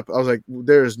do you ship? I was like,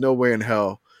 there is no way in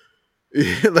hell.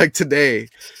 Like today,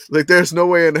 like there's no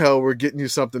way in hell we're getting you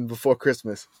something before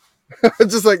Christmas.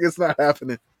 Just like, it's not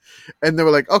happening. And they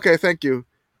were like, okay, thank you.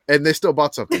 And they still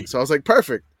bought something. So I was like,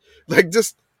 perfect. Like,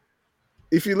 just,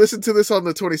 if you listen to this on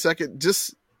the 22nd,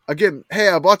 just, again, hey,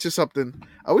 I bought you something.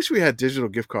 I wish we had digital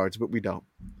gift cards, but we don't.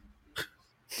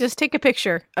 Just take a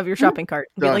picture of your shopping cart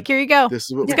and be Done. like, here you go. This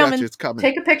is what It's we got coming. you. It's coming.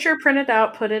 Take a picture, print it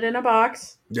out, put it in a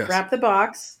box, Yes. wrap the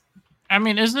box. I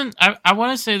mean, I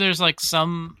want to say there's like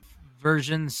some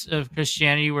versions of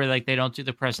Christianity where like they don't do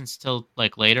the presents till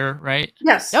like later, right?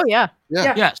 Yes. Oh, yeah.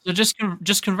 Yeah. Yeah. So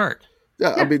just convert.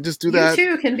 Yeah. I mean, just do that.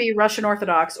 You too can be Russian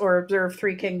Orthodox or observe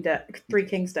Three Kings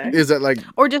Day. Is that like,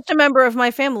 Or just a member of my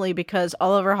family because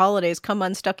all of our holidays come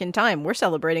unstuck in time. We're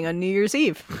celebrating on New Year's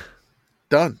Eve.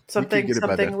 done? Something You can get it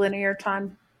by then. linear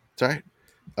time. That's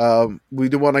right. We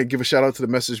do want to give a shout out to the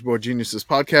Message Board Geniuses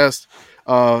podcast.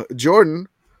 Jordan,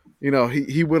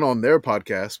 he went on their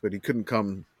podcast, but he couldn't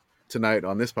come tonight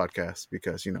on this podcast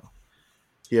because,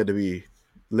 he had to be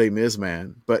Les Mis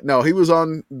man. But no, he was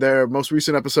on their most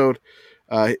recent episode.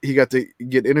 He got to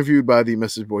get interviewed by the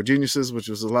Message Board Geniuses, which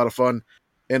was a lot of fun.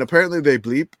 And apparently they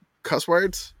bleep cuss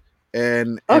words.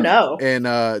 And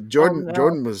Jordan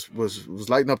Jordan was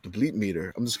lighting up the bleep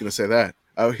meter. I'm just gonna say that.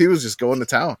 He was just going to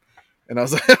town. And I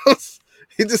was like,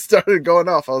 he just started going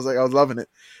off. I was loving it.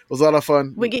 It was a lot of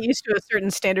fun. We get used to a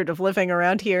certain standard of living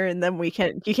around here, and then you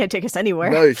can't take us anywhere.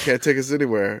 No, you can't take us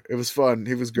anywhere. It was fun.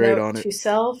 He was great on it. To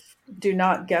self, do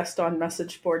not guest on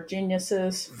Message Board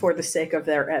Geniuses for the sake of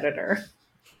their editor.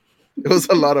 It was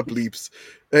a lot of bleeps.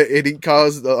 And he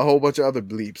caused a whole bunch of other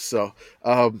bleeps. So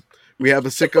we have a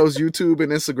Sickos YouTube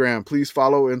and Instagram. Please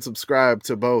follow and subscribe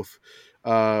to both.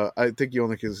 I think you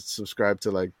only can subscribe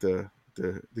to like the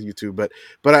YouTube,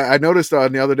 but I noticed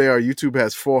the other day our YouTube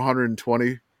has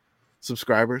 420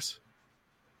 subscribers.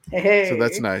 Hey. So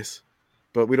that's nice.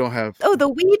 But we don't have the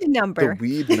weed number. the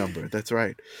weed number. That's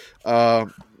right.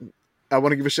 I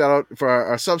want to give a shout out for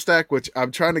our Substack, which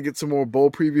I'm trying to get some more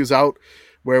bowl previews out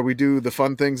where we do the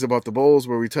fun things about the bowls,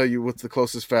 where we tell you what's the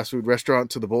closest fast food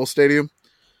restaurant to the bowl stadium,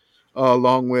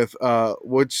 along with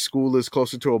which school is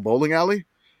closer to a bowling alley.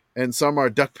 And some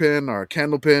are duck pin or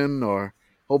candle pin or a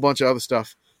whole bunch of other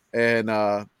stuff. And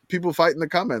people fight in the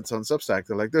comments on Substack.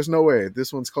 They're like, there's no way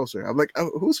this one's closer. I'm like,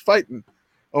 oh, who's fighting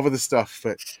over this stuff?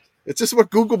 But it's just what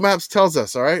Google Maps tells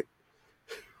us, all right?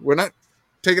 We're not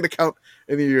taking account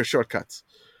any of your shortcuts.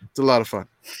 It's a lot of fun.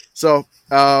 So,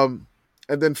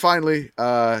 and then finally,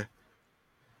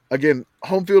 again,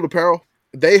 Home Field Apparel,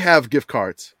 they have gift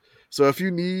cards. So if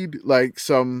you need like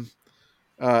some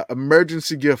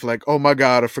emergency gift, like, oh my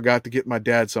God, I forgot to get my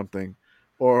dad something.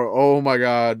 Or, oh my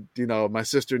God, my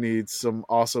sister needs some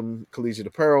awesome collegiate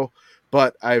apparel,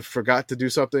 but I forgot to do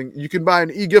something. You can buy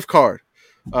an e-gift card,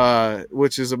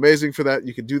 which is amazing for that.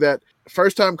 You can do that.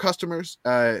 First-time customers,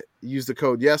 use the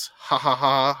code YES. Ha, ha,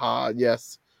 ha, ha,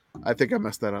 yes. I think I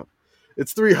messed that up.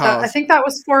 It's 3 ha's. I think that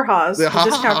was 4 ha's. The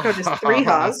discount code is 3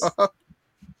 ha's.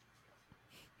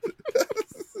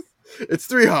 It's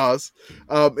 3 ha's.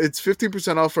 It's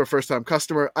 15% off for a first-time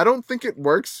customer. I don't think it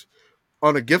works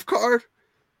on a gift card,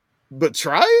 but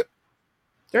try it.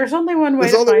 There's only one way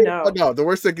to find out. No, the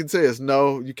worst they can say is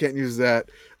no, you can't use that.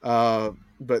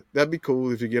 But that'd be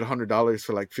cool if you get $100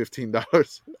 for like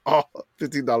 $15 off,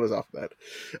 $15 off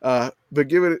that. But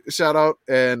give it a shout out,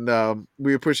 and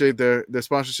we appreciate their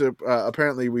sponsorship.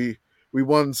 Apparently, we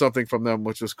won something from them,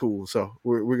 which was cool. So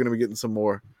we're going to be getting some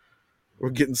more.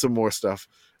 We're getting some more stuff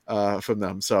from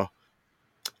them. So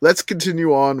let's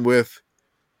continue on with,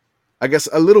 I guess,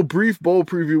 a little brief bowl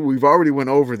preview. We've already went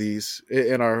over these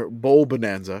in our bowl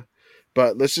bonanza,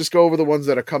 but let's just go over the ones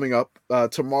that are coming up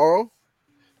tomorrow.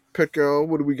 Pit Girl,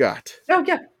 what do we got? Oh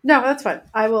yeah, no, that's fine.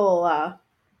 I will.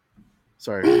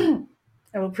 Sorry.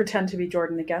 I will pretend to be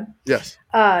Jordan again. Yes.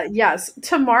 Yes,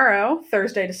 tomorrow,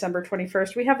 Thursday, December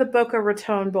 21st, we have the Boca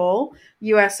Raton Bowl,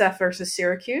 USF versus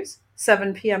Syracuse,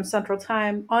 7 p.m. Central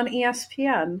Time on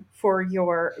ESPN for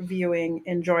your viewing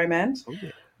enjoyment. Oh, yeah.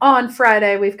 On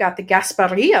Friday, we've got the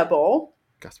Gasparilla Bowl,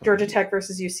 Gasparilla. Georgia Tech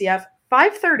versus UCF,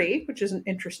 5:30, which is an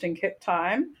interesting kick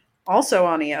time, also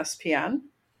on ESPN.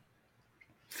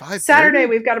 5:30? Saturday,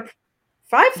 we've got a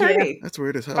 5:30. Yeah, that's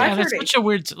weird as hell. Yeah, that's such a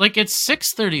weird. Like it's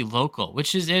 6:30 local,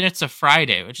 and it's a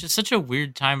Friday, which is such a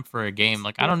weird time for a game.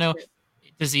 Like I don't know.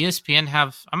 Does ESPN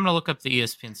have? I'm gonna look up the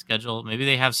ESPN schedule. Maybe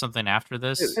they have something after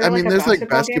this. I mean, there's like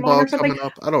basketball game on coming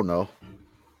up. I don't know.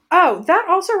 Oh, that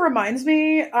also reminds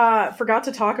me. Forgot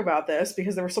to talk about this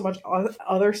because there was so much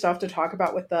other stuff to talk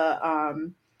about with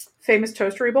the famous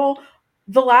Toastery Bowl.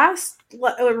 The last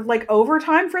like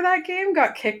overtime for that game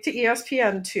got kicked to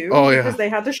ESPN too because they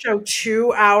had to show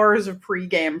 2 hours of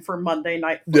pregame for Monday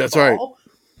Night Football. That's right.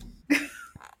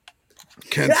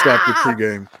 Can't stop the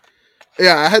pregame.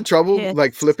 Yeah, I had trouble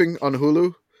like flipping on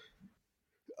Hulu.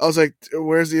 I was like,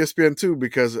 "Where's ESPN 2?"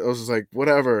 Because I was like,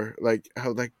 "Whatever." Like,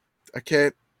 I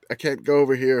can't go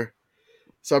over here.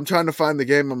 So I'm trying to find the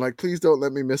game. I'm like, "Please don't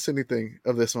let me miss anything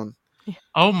of this one."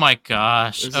 Oh my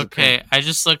gosh. Okay, I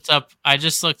just looked up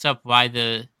why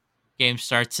the game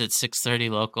starts at 6:30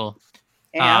 local.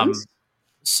 And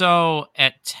so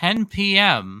at 10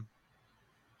 p.m.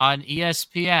 on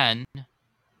ESPN,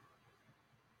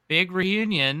 big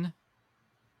reunion.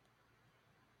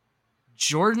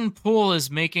 Jordan Poole is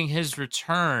making his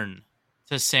return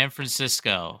to San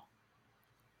Francisco.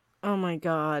 Oh my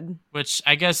God. Which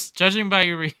I guess, judging by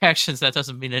your reactions, that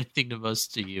doesn't mean anything to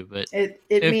most of you, but it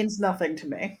means nothing to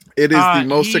me. It is the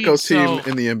most sicko team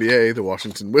in the NBA, the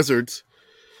Washington Wizards.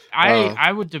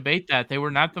 I would debate that. They were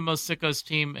not the most sickos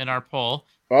team in our poll.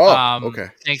 Okay.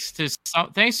 Thanks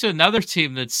to another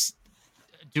team that's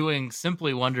doing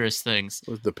simply wondrous things.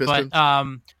 Was the Pistons?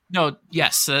 But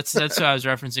yes, that's what I was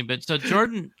referencing. But so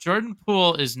Jordan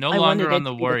Poole is no longer on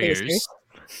the Warriors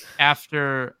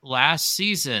after last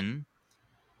season.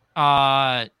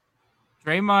 Draymond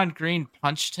Green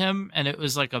punched him, and it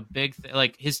was like a big thing.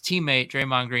 Like his teammate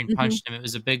Draymond Green punched him. It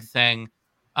was a big thing.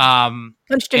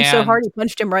 Punched him so hard he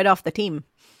punched him right off the team.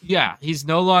 Yeah, he's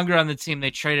no longer on the team.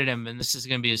 They traded him, and this is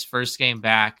going to be his first game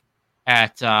back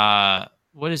at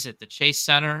what is it? The Chase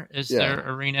Center is their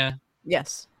arena.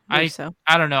 Yes, I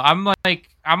don't know.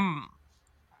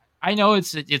 I know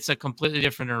it's a completely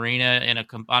different arena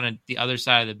on the other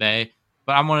side of the bay,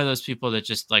 but I'm one of those people that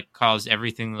just like calls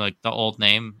everything like the old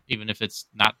name, even if it's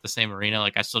not the same arena.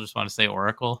 Like I still just want to say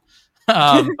Oracle.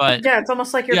 But yeah, it's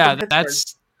almost like you're from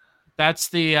Pittsburgh. That's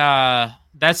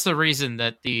the reason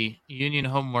that the Union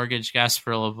Home Mortgage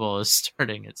Gasparilla Bowl is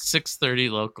starting at 6:30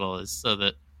 local, is so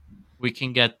that we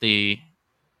can get the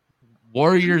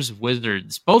Warriors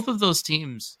Wizards. Both of those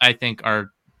teams, I think,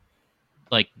 are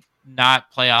like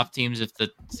not playoff teams if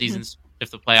the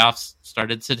playoffs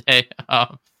started today.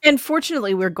 And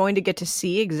fortunately, we're going to get to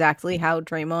see exactly how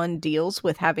Draymond deals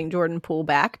with having Jordan Poole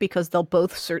back, because they'll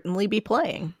both certainly be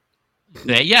playing.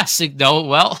 No,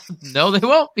 they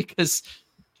won't, because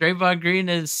Draymond Green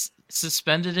is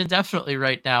suspended indefinitely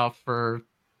right now for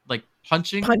like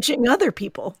punching other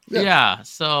people. Yeah,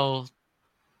 so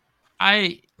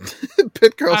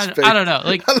Pitt Girl's face. I don't know.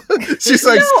 Like she's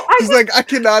like, I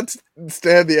cannot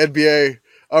stand the NBA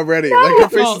already. No, like her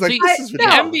face is like, this is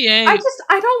ridiculous. NBA.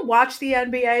 I don't watch the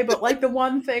NBA, but like the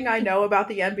one thing I know about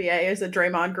the NBA is that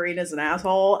Draymond Green is an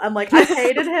asshole, and like I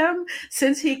hated him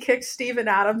since he kicked Steven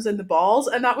Adams in the balls,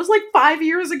 and that was like 5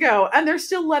 years ago, and they're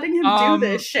still letting him do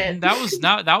this shit. That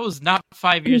was not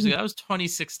 5 years ago. That was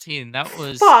 2016. That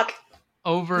was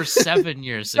over 7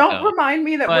 years ago. Don't remind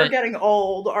me that we're getting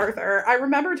old, Arthur. I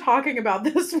remember talking about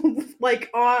this like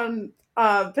on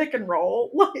pick and roll.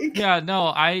 Like, yeah, no,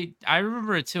 I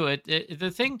remember it too.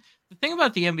 The thing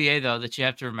about the NBA though that you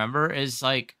have to remember is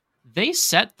like they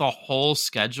set the whole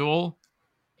schedule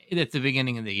at the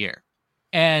beginning of the year,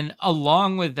 and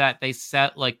along with that, they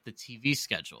set like the TV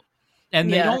schedule,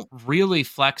 and they don't really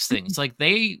flex things. Like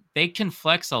they can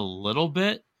flex a little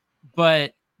bit,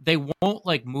 but they won't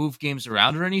like move games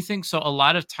around or anything. So a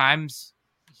lot of times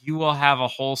you will have a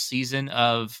whole season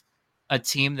of a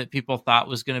team that people thought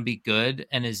was going to be good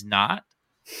and is not,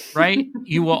 right?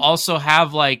 You will also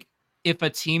have like, if a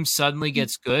team suddenly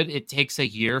gets good, it takes a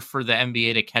year for the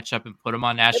NBA to catch up and put them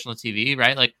on national TV,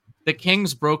 right? Like the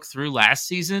Kings broke through last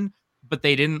season, but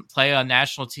they didn't play on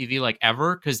national TV like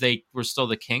ever because they were still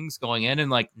the Kings going in. And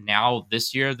like now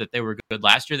this year that they were good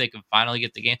last year, they can finally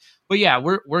get the game. But yeah,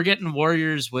 we're getting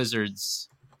Warriors Wizards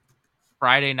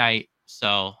Friday night.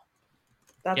 So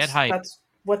get hype. That's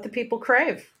what the people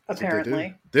crave,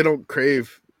 apparently. They don't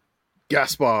crave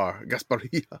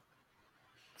Gasparia.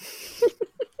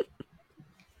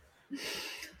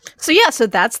 So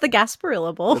that's the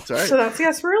Gasparilla Bowl. That's right. So that's the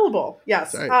Gasparilla Bowl.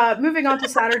 Yes. Right. Moving on to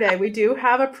Saturday, we do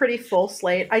have a pretty full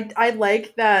slate. I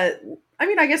like that. I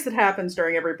mean, I guess it happens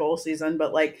during every bowl season,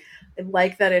 but I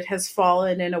like that it has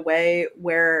fallen in a way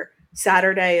where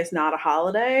Saturday is not a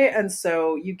holiday, and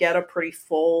so you get a pretty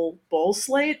full bowl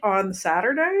slate on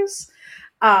Saturdays.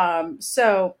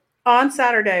 So on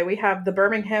Saturday, we have the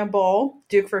Birmingham Bowl,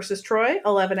 Duke versus Troy,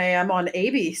 11 a.m. on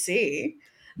ABC.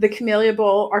 The Camellia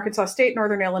Bowl, Arkansas State,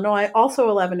 Northern Illinois, also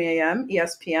 11 a.m.,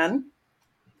 ESPN.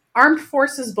 Armed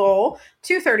Forces Bowl,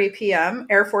 2:30 p.m.,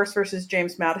 Air Force versus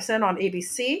James Madison on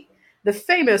ABC. The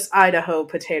famous Idaho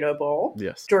Potato Bowl,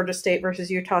 Yes. Georgia State versus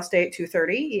Utah State,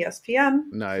 2:30,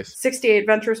 ESPN. Nice. 68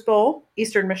 Ventures Bowl,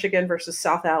 Eastern Michigan versus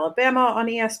South Alabama on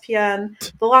ESPN.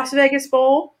 The Las Vegas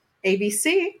Bowl,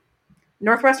 ABC.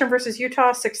 Northwestern versus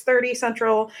Utah, 6:30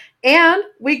 Central. And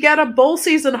we get a bowl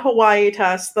season Hawaii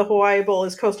test. The Hawaii Bowl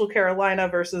is Coastal Carolina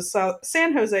versus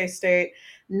San Jose State,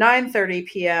 9:30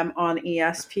 p.m. on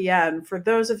ESPN. For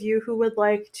those of you who would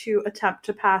like to attempt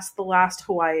to pass the last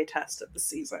Hawaii test of the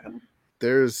season.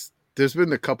 There's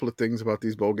been a couple of things about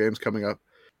these bowl games coming up.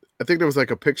 I think there was a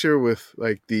picture with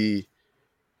the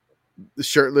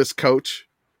shirtless coach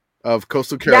of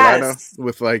Coastal Carolina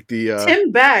with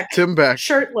Tim Beck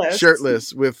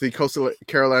shirtless with the Coastal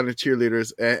Carolina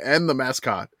cheerleaders and the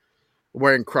mascot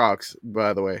wearing Crocs,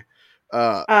 by the way.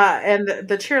 And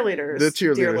the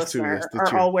cheerleaders, dear listener,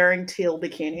 are all wearing teal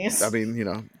bikinis. I mean,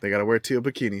 they got to wear teal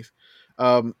bikinis.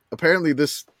 Apparently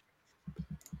this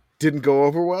didn't go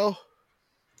over well.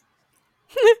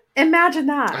 Imagine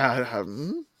that.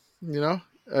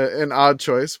 An odd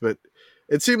choice, but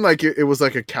it seemed like it was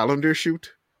like a calendar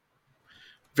shoot.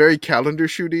 Very calendar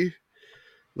shooty.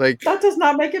 That does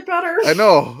not make it better. I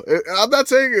know. I'm not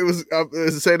saying it was. I'm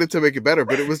saying it to make it better,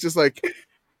 but it was just like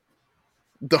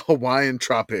the Hawaiian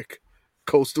tropic,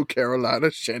 Coastal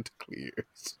Carolina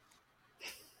Chanticleers.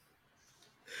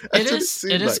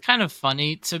 It is kind of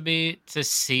funny to me to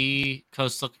see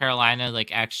Coastal Carolina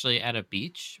actually at a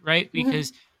beach, right?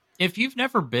 Because if you've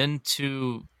never been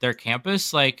to their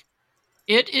campus,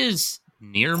 it is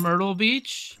near Myrtle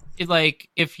Beach.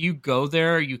 If you go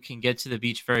there, you can get to the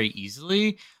beach very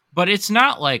easily, but it's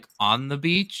not on the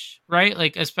beach, right?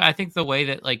 I think the way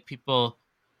that people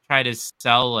try to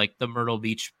sell the Myrtle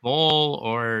Beach Bowl,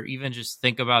 or even just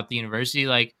think about the university,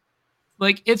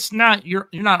 it's not, you're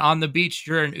not on the beach,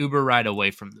 you're an Uber ride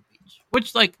away from the beach,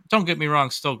 which don't get me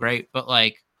wrong, still great, but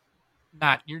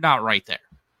you're not right there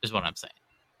is what I'm saying.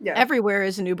 Yeah. Everywhere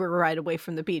is an Uber ride away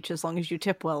from the beach as long as you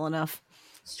tip well enough.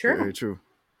 It's true. Very true.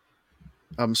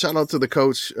 Shout out to the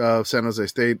coach of San Jose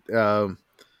State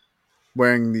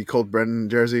wearing the Colt Brennan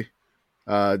jersey.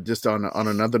 Just on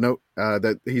another note,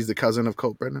 that he's the cousin of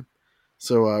Colt Brennan.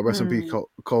 So rest in peace,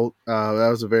 Colt. That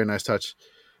was a very nice touch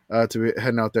to be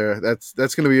heading out there. That's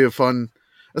going to be a fun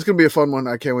one.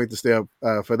 I can't wait to stay up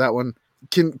for that one.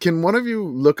 Can one of you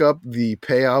look up the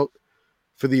payout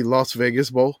for the Las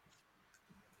Vegas Bowl?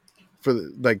 For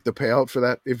the payout for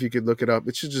that, if you could look it up,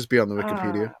 it should just be on the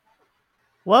Wikipedia.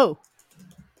 Whoa.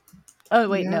 Oh,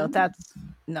 wait, no, that's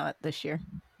not this year.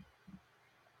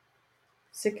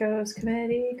 Sickos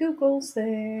Committee Googles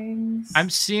things. I'm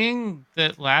seeing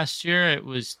that last year it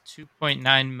was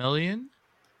 2.9 million.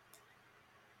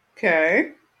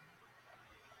 Okay.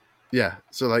 Yeah,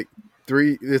 so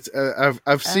three. It's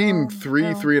I've seen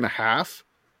 3.5.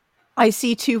 I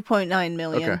see 2.9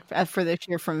 million for this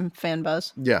year from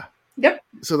FanBuzz. Yeah. Yep.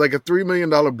 So a $3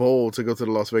 million bowl to go to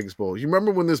the Las Vegas Bowl. You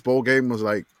remember when this bowl game was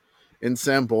in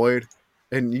Sam Boyd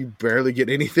and you barely get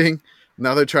anything?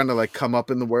 Now they're trying to come up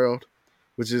in the world,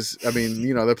 which is,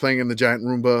 they're playing in the giant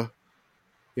Roomba.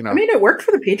 It worked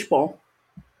for the Peach Bowl.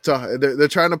 So they're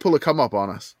trying to pull a come up on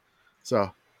us.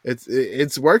 So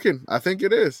it's working. I think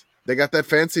it is. They got that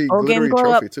fancy glittery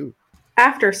trophy too.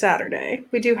 After Saturday,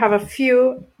 we do have a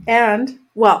few,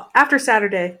 after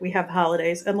Saturday we have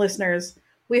holidays, and listeners,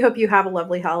 we hope you have a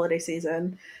lovely holiday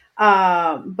season.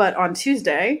 But on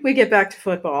Tuesday, we get back to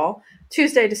football.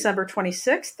 Tuesday, December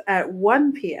 26th at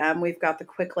 1 p.m., we've got the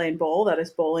Quick Lane Bowl. That is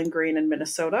Bowling Green in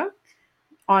Minnesota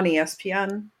on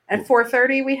ESPN. At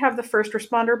 4:30, we have the First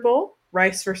Responder Bowl,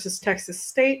 Rice versus Texas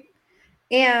State.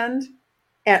 And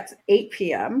at 8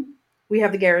 p.m., we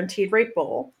have the Guaranteed Rate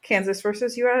Bowl, Kansas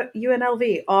versus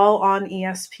UNLV, all on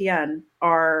ESPN,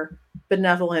 our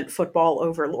benevolent football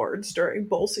overlords during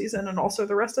bowl season and also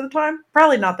the rest of the time.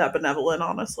 Probably not that benevolent,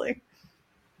 honestly.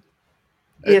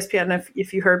 ESPN,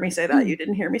 if you heard me say that, you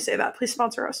didn't hear me say that. Please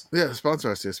sponsor us. Yeah,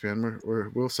 sponsor us,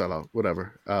 ESPN. We'll sell out,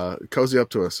 whatever. Cozy up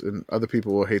to us, and other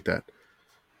people will hate that.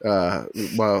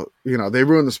 Well, they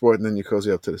ruin the sport, and then you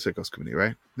cozy up to the Sickos committee,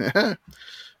 right?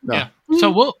 No. Yeah.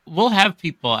 So we'll have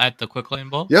people at the Quick Lane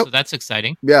Bowl. Yep. So that's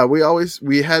exciting. Yeah,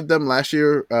 we had them last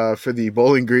year for the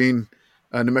Bowling Green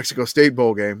New Mexico State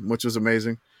Bowl game, which was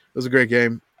amazing. It was a great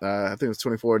game. I think it was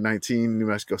 24-19. New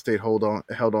Mexico State held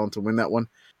on to win that one.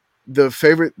 The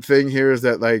favorite thing here is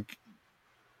that like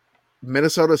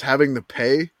Minnesota's having to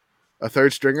pay a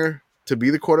third stringer to be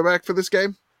the quarterback for this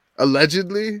game,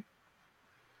 allegedly.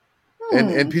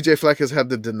 And PJ Fleck has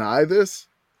had to deny this,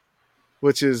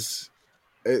 which is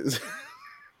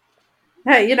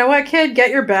hey, you know what, kid? Get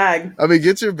your bag. I mean,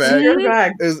 get your bag. Get your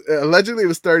bag. Allegedly, it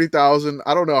was $30,000.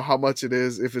 I don't know how much it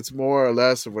is, if it's more or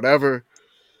less or whatever.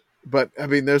 But I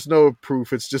mean, there's no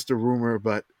proof. It's just a rumor.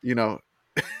 But I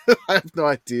have no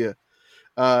idea.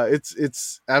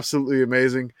 It's absolutely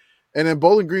amazing. And then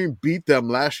Bowling Green beat them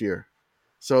last year,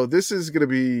 so this is going to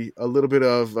be a little bit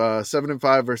of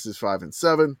 7-5 versus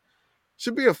 5-7.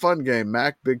 Should be a fun game.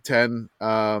 MAC, Big Ten,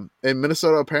 and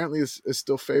Minnesota apparently is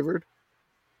still favored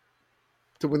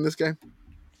to win this game.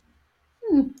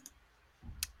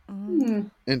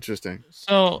 Interesting.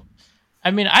 So, I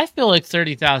mean, I feel like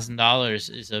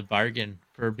 $30,000 is a bargain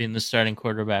for being the starting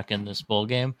quarterback in this bowl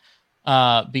game,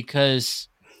 because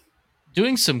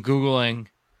doing some Googling,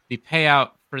 the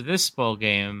payout for this bowl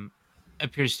game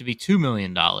appears to be $2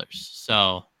 million.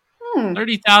 So,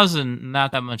 $30,000,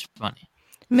 not that much money.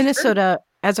 Minnesota,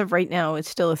 as of right now, is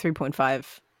still a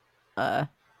 3.5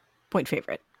 point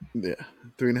favorite. Yeah,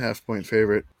 3.5 point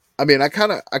favorite. I mean, I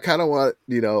kind of want,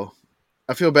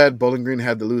 I feel bad Bowling Green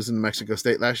had to lose in New Mexico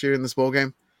State last year in this bowl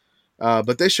game.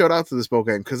 But they showed out to this bowl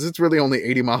game because it's really only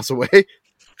 80 miles away.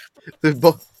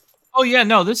 Oh yeah,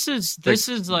 no, this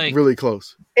is like really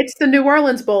close. It's the New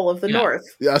Orleans Bowl of the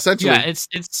North. Yeah, essentially. Yeah, it's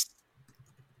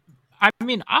I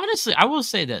mean, honestly, I will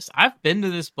say this. I've been to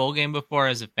this bowl game before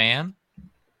as a fan.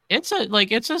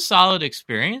 It's a solid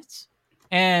experience.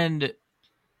 And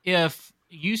if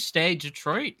you stay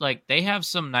Detroit, like they have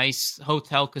some nice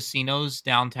hotel casinos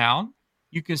downtown.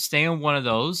 You can stay in one of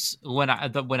those. When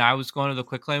I was going to the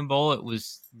Quick Lane Bowl, it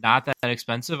was not that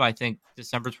expensive. I think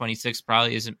December 26th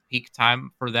probably isn't peak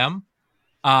time for them.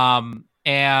 And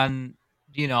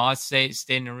I'd stay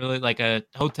in a really like a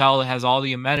hotel that has all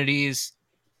the amenities.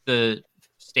 The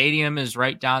stadium is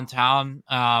right downtown.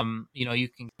 You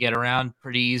can get around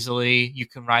pretty easily. You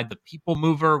can ride the People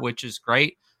Mover, which is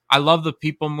great. I love the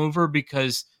People Mover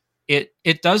because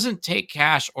it doesn't take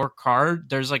cash or card.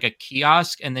 There's like a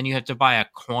kiosk, and then you have to buy a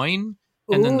coin,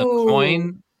 and then the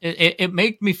coin. It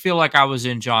made me feel like I was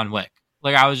in John Wick.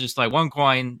 Like I was just like one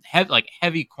coin,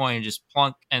 heavy coin, just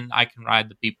plunk, and I can ride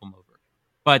the People Mover.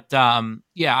 But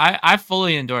I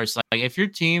fully endorse. Like if your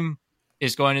team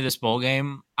is going to this bowl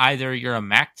game, either you're a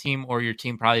MAC team or your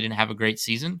team probably didn't have a great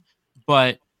season.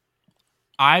 But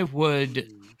I would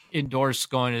endorse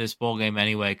going to this bowl game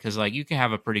anyway, because like you can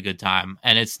have a pretty good time,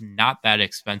 and it's not that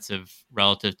expensive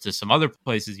relative to some other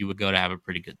places you would go to have a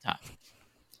pretty good time.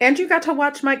 And you got to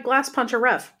watch Mike Glass punch a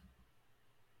ref.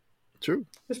 True.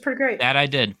 It was pretty great. That I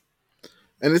did.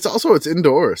 And it's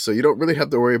indoors, so you don't really have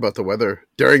to worry about the weather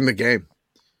during the game.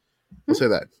 I'll say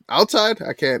that. Outside,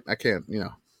 I can't,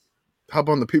 hop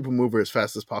on the People Mover as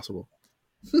fast as possible.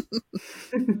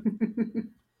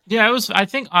 Yeah, I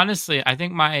think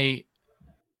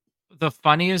the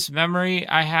funniest memory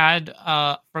I had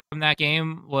from that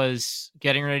game was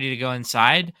getting ready to go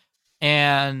inside.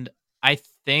 And I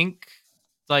think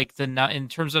like in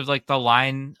terms of like the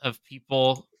line of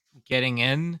people getting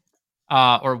in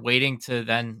or waiting to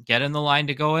then get in the line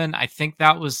to go in, I think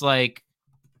that was like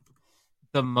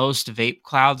the most vape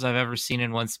clouds I've ever seen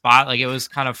in one spot. Like it was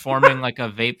kind of forming like a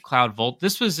vape cloud volt.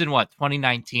 This was in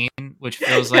 2019, which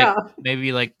feels like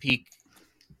maybe like peak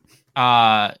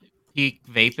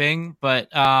vaping. But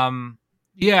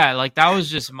like that was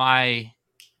just my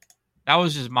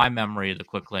memory of the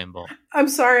Quick Lane Bowl. I'm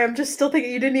sorry, I'm just still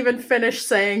thinking you didn't even finish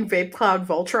saying Vape Cloud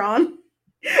Voltron.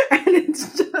 And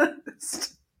it's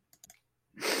just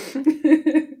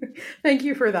thank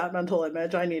you for that mental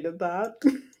image. I needed that.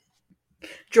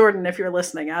 Jordan, if you're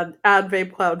listening, add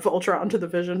Vape Cloud Voltron to the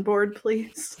vision board,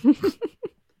 please.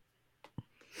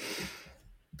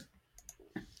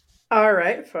 All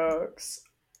right, folks.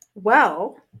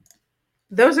 Well,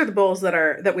 those are the bowls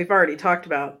that we've already talked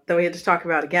about, that we had to talk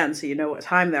about again, so you know what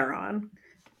time they're on.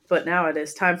 But now it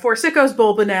is time for Sicko's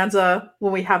Bowl Bonanza,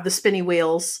 when we have the spinny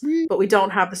wheels, but we don't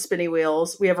have the spinny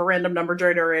wheels. We have a random number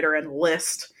generator and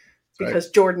list. because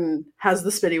Jordan has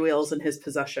the spinny wheels in his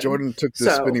possession. Jordan took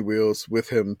the spinny wheels with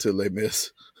him to Les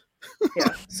Mis.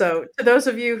 Yeah. So to those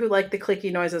of you who like the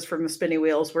clicky noises from the spinny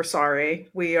wheels, we're sorry.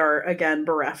 We are again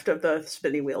bereft of the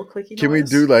spinny wheel clicky noise. Can we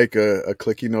do like a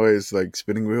clicky noise like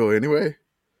spinning wheel anyway?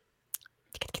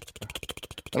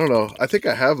 I don't know. I think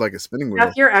I have like a spinning wheel.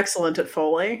 Beth, you're excellent at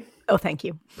Foley. Oh, thank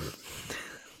you.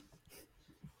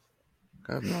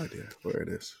 I have no idea where it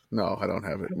is. No, I don't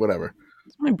have it. Whatever.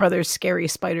 It's my brother's scary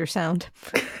spider sound.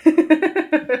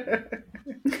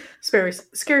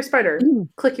 Scary spider,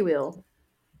 clicky wheel.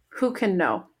 Who can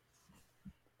know?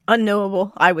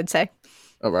 Unknowable, I would say.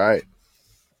 All right.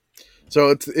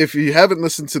 So if you haven't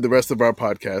listened to the rest of our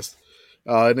podcast,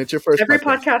 and it's your first Every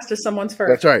podcast is someone's first.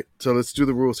 That's right. So let's do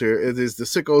the rules here. It is the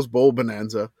Sickos Bowl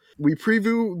Bonanza. We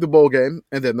preview the bowl game,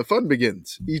 and then the fun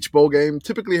begins. Each bowl game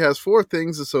typically has 4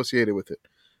 things associated with it.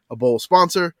 A bowl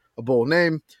sponsor, a bowl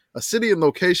name, a city and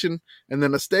location, and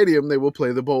then a stadium they will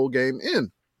play the bowl game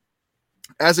in.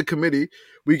 As a committee,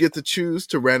 we get to choose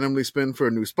to randomly spin for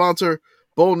a new sponsor,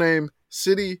 bowl name,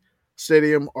 city,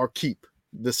 stadium, or keep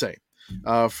the same.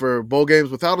 For bowl games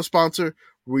without a sponsor,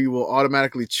 we will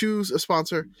automatically choose a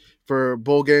sponsor. For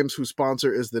bowl games whose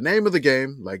sponsor is the name of the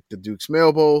game, like the Duke's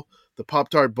Mail Bowl, the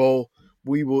Pop-Tart Bowl,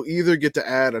 we will either get to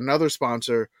add another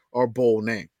sponsor or bowl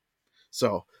name.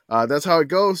 So that's how it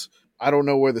goes. I don't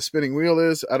know where the spinning wheel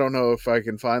is. I don't know if I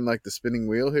can find like the spinning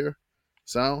wheel here.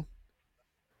 Sound?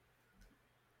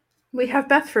 We have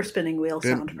Beth for spinning wheel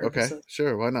sound purposes. Okay,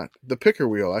 sure, why not? The picker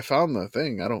wheel. I found the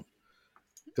thing. Do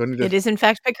I need to... It is in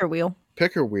fact picker wheel.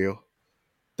 Picker wheel.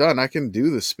 Done. I can do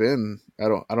the spin. I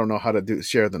don't know how to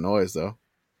share the noise though.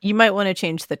 You might want to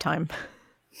change the time.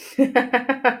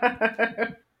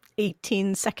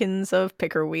 18 seconds of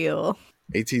picker wheel.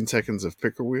 18 seconds of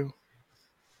picker wheel?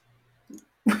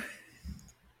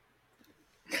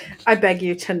 I beg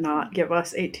you to not give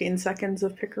us 18 seconds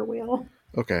of picker wheel.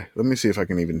 Okay, let me see if I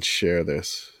can even share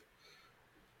this.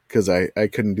 Because I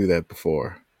couldn't do that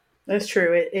before. That's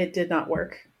true. It did not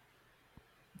work.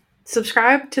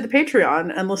 Subscribe to the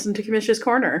Patreon and listen to Commish's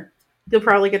Corner. You'll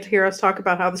probably get to hear us talk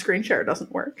about how the screen share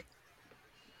doesn't work.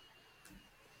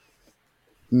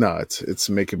 No, it's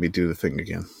making me do the thing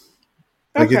again.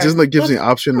 Like okay. It just like gives me an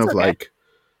option of like,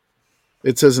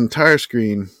 it says entire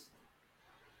screen.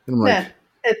 And I'm like,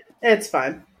 it's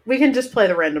fine. We can just play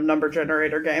the random number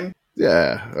generator game.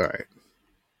 Yeah, all right.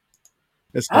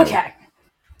 Okay.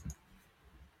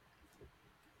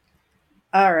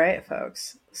 All right,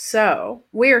 folks. So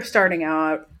we are starting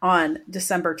out on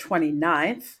December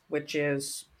 29th, which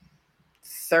is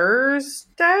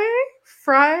Thursday?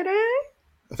 Friday?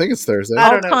 I think it's Thursday.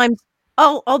 I don't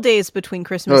know. All days between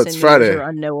Christmas and Friday. New Year's are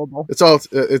unknowable. It's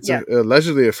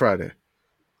allegedly a Friday.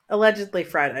 Allegedly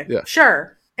Friday. Yeah.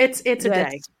 Sure. It's a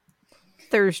day.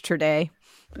 Thursday.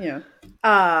 Yeah.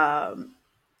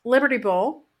 Liberty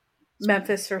Bowl,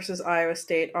 Memphis versus Iowa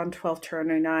State on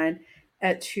 12/29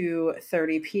 at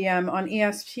 2:30 p.m. on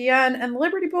ESPN. And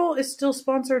Liberty Bowl is still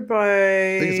sponsored by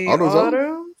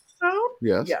AutoZone?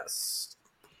 Yes. Yes.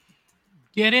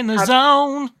 Get in the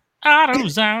zone.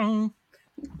 AutoZone.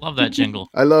 Love that jingle.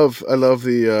 I love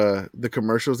the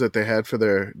commercials that they had for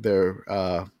their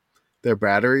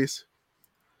batteries.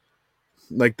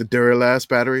 Like the Duralast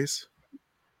batteries.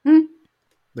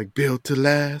 Like built to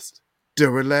last,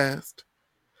 Duralast.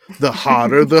 The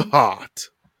hotter the hot.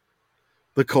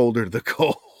 The colder the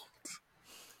cold.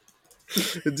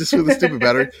 It's just really stupid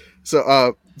battery.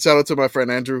 So shout out to my friend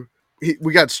Andrew.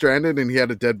 We got stranded and he had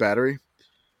a dead battery.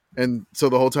 And so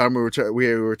the whole time we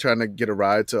were trying to get a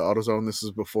ride to AutoZone. This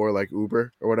is before like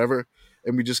Uber or whatever.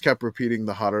 And we just kept repeating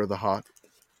the hotter the hot,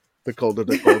 the colder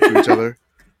the cold to each other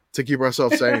to keep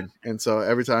ourselves sane. And so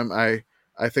every time I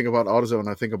think about AutoZone,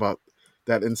 I think about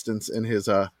that instance in his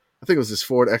I think it was his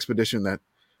Ford Expedition that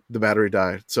the battery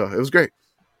died. So it was great.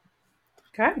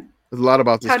 Okay. There's a lot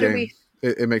about this game.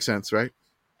 It makes sense, right?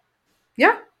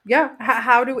 Yeah. Yeah.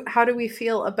 How do we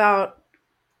feel about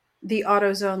the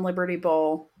AutoZone Liberty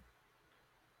Bowl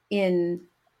in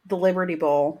the Liberty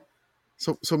Bowl?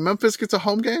 So Memphis gets a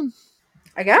home game?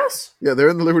 I guess. Yeah, they're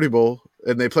in the Liberty Bowl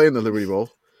and they play in the Liberty Bowl.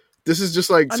 This is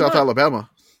just like South Alabama.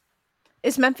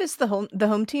 Is Memphis the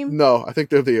home team? No, I think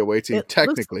they're the away team,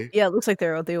 technically. It looks like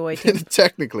they're the away team.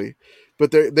 Technically. But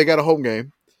they got a home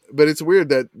game. But it's weird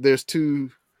that there's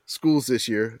 2 schools this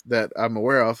year that I'm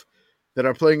aware of that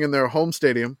are playing in their home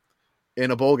stadium in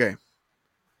a bowl game,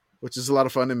 which is a lot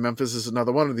of fun. And Memphis is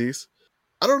another one of these.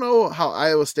 I don't know how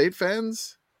Iowa State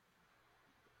fans.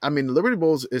 I mean, Liberty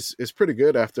Bowls is pretty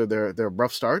good after their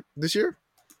rough start this year,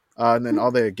 and then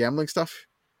all the gambling stuff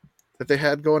that they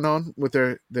had going on with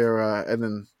their and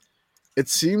then it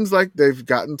seems like they've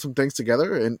gotten some things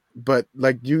together, but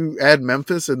like you add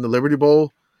Memphis and the Liberty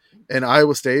Bowl and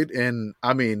Iowa State, and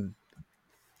I mean,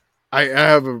 I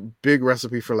have a big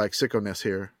recipe for like sickoness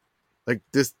here. Like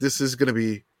this is going to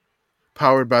be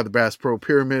powered by the Bass Pro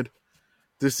Pyramid.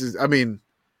 I mean,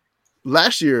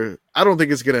 last year, I don't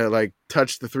think it's going to like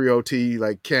touch the 3OT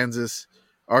like Kansas,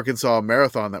 Arkansas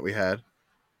marathon that we had.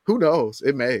 Who knows?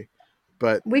 It may.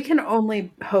 But we can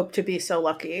only hope to be so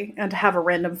lucky and to have a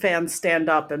random fan stand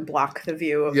up and block the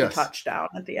view of the touchdown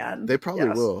at the end. They probably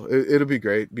will. It'll be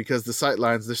great because the sight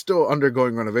lines, they're still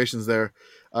undergoing renovations there.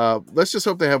 Let's just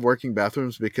hope they have working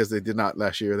bathrooms because they did not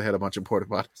last year. They had a bunch of porta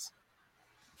potties.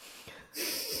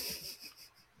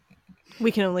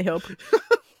 We can only hope.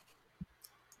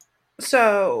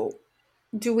 So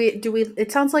do we,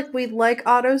 it sounds like we like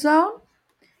AutoZone.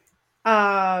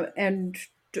 And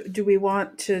do we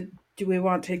want to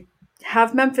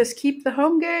have Memphis keep the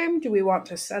home game? Do we want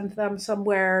to send them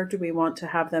somewhere? Do we want to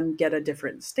have them get a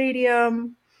different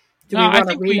stadium? Do we want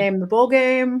to rename the bowl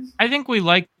game? I think we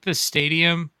like the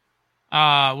stadium.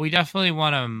 We definitely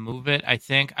want to move it, I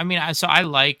think. I mean, so I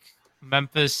like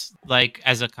Memphis, like,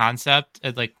 as a concept,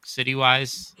 like,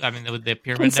 city-wise. I mean, with the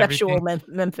pyramid conceptual and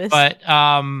everything. Memphis. But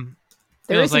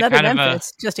there is another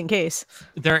Memphis, just in case.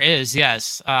 There is,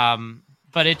 yes.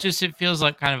 But it feels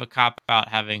like kind of a cop-out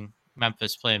having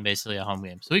Memphis playing basically a home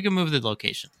game. So we can move the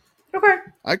location. Okay.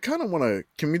 I kind of want to,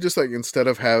 can we just like, instead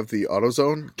of have the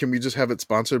AutoZone, can we just have it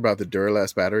sponsored by the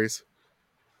Duralast batteries?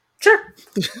 Sure.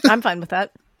 I'm fine with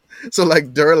that. So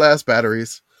like Duralast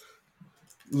batteries.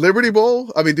 Liberty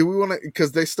Bowl? I mean, do we want to,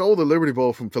 because they stole the Liberty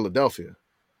Bowl from Philadelphia.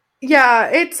 Yeah,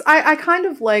 I kind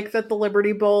of like that the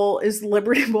Liberty Bowl is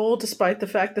Liberty Bowl despite the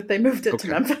fact that they moved it to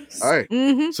Memphis. All right.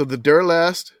 Mm-hmm. So the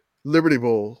Duralast Liberty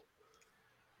Bowl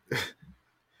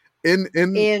in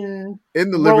the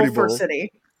Liberty Bowl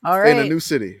City. All right. In a new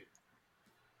city.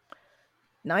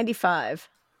 95.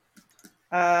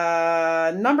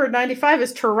 Number 95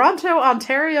 is Toronto,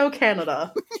 Ontario,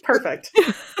 Canada. Perfect.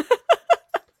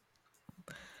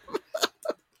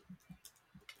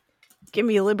 Give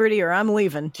me Liberty or I'm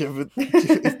leaving. Give it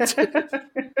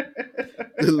the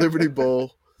Liberty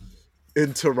Bowl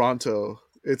in Toronto.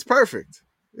 It's perfect.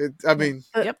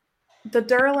 Yep. The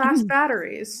Duralast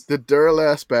batteries. The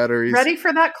Duralast batteries. Ready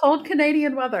for that cold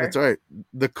Canadian weather. That's right.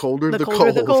 The colder the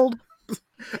cold.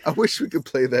 I wish we could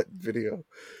play that video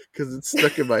because it's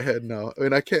stuck in my head now. I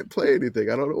mean, I can't play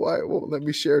anything. I don't know why it won't let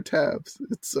me share tabs.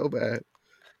 It's so bad.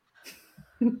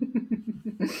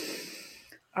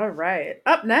 All right.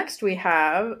 Up next, we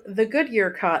have the Goodyear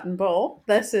Cotton Bowl.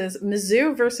 This is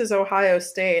Mizzou versus Ohio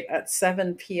State at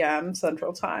 7 p.m.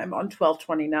 Central Time on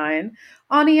 12/29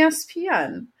 on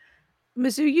ESPN.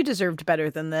 Mizzou, you deserved better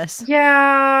than this.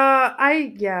 Yeah.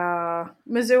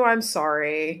 Mizzou, I'm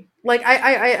sorry. Like,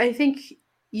 I think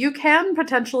you can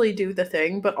potentially do the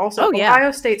thing, but also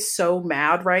Ohio State's so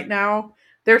mad right now.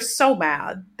 They're so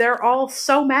mad. They're all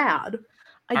so mad.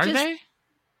 Are they?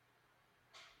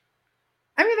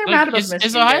 I mean, they're mad about Michigan.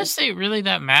 Is Ohio State really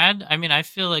that mad? I mean, I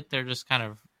feel like they're just kind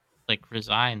of like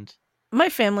resigned. My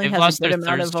family has a good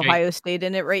amount of Ohio State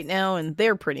in it right now, and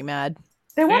they're pretty mad.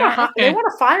 They want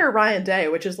to fire Ryan Day,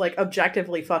 which is like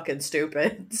objectively fucking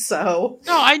stupid. So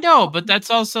no, I know, but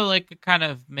that's also like a kind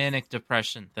of manic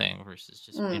depression thing versus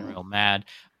just being real mad.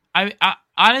 I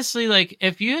honestly, like,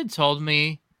 if you had told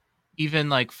me even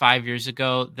like 5 years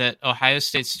ago that Ohio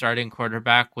State's starting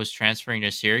quarterback was transferring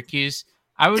to Syracuse,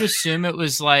 I would assume it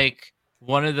was like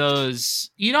one of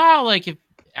those, you know how like if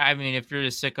you're a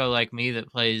sicko like me that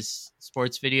plays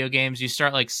sports video games, you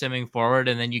start like simming forward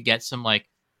and then you get some like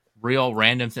real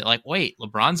random thing like, wait,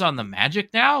 LeBron's on the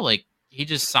Magic now? Like he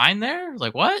just signed there?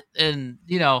 Like what? And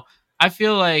you know, I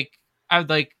feel like I'd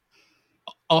like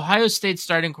Ohio State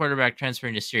starting quarterback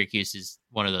transferring to Syracuse is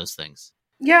one of those things.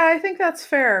 Yeah, I think that's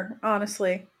fair,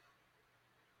 honestly.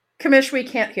 Commish, we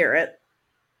can't hear it.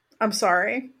 I'm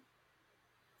sorry.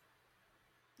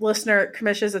 Listener,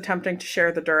 Commish is attempting to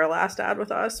share the Duralast ad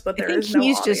with us, but there is no audio.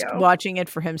 He's just watching it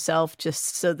for himself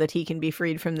just so that he can be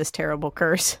freed from this terrible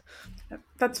curse.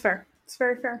 That's fair. It's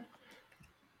very fair.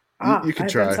 You can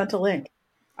try. I've been sent a link.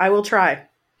 I will try.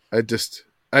 It's just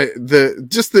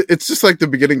like the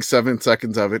beginning 7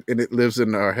 seconds of it, and it lives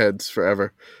in our heads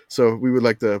forever. So we would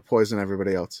like to poison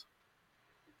everybody else.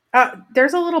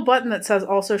 There's a little button that says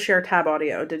also share tab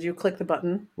audio. Did you click the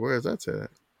button? Where does that say that?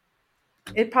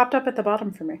 It popped up at the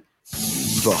bottom for me.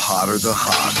 The hotter the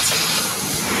hot.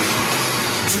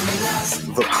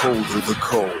 The colder the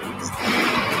cold.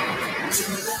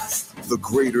 The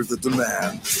greater the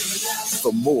demand.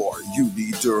 The more you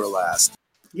need Duralast.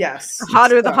 Yes.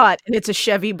 Hotter the So- hot, and it's a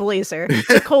Chevy Blazer.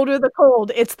 The colder the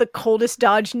cold, it's the coldest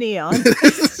Dodge Neon.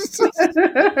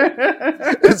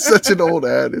 It's such an old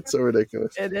ad. It's so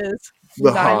ridiculous. It is.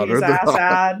 The hotter 90s the ass hot.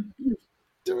 ad.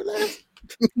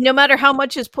 No matter how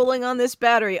much is pulling on this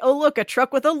battery. Oh, look, a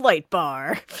truck with a light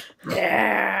bar.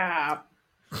 Yeah.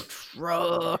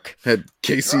 Truck. Had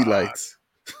KC lights.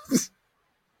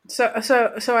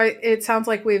 It sounds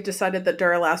like we've decided that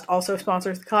Duralast also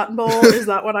sponsors the Cotton Bowl. Is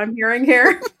that what I'm hearing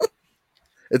here? It's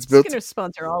It's built going to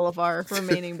sponsor all of our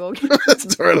remaining bowl games.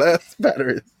 It's our last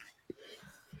batteries. It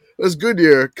was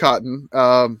Goodyear Cotton.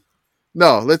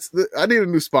 No, I need a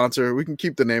new sponsor. We can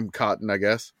keep the name Cotton, I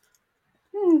guess.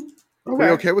 Are we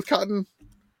okay with Cotton?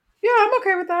 Yeah, I'm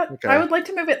okay with that. Okay. I would like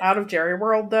to move it out of Jerry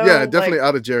World, though. Yeah, definitely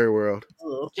out of Jerry World.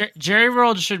 Jerry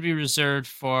World should be reserved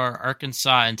for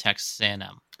Arkansas and Texas A&M.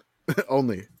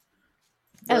 Only.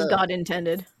 As God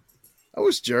intended. I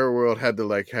wish Jerry World had to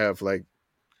have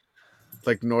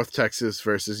North Texas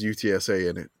versus UTSA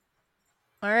in it.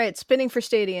 All right, spinning for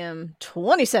stadium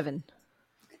 27.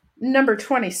 Number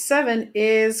 27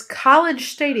 is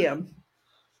College Stadium.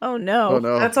 Oh no. Oh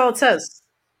no. That's all it says.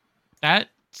 That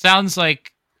sounds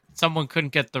like someone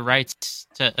couldn't get the rights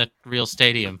to a real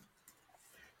stadium.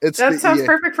 It's That sounds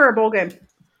perfect for a bowl game.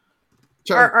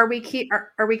 Try, Are we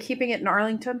keeping it in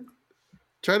Arlington?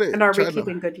 try to, And are we try to-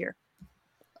 keeping Goodyear?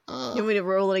 You want me to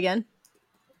roll it again?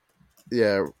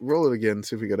 Yeah, roll it again.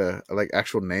 See if we get a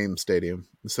actual name stadium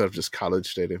instead of just College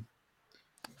Stadium.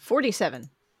 47.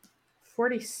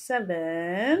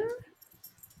 47.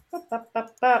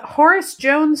 Horace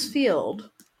Jones Field.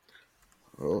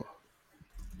 Oh,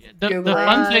 The Google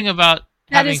fun it. thing about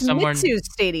That having is someone... Mitsu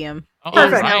Stadium. Oh,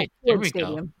 Perfect. right. There Ford we go.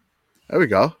 Stadium. there we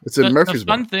go. It's in The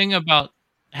Murfreesboro. fun thing about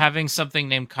having something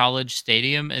named College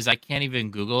Stadium is I can't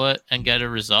even Google it and get a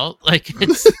result.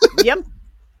 It's Yep.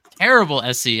 terrible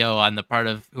SEO on the part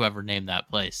of whoever named that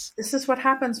place. This is what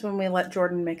happens when we let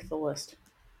Jordan make the list.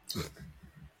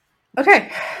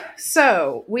 Okay,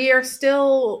 so we are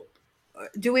still...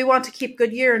 Do we want to keep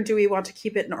Goodyear and do we want to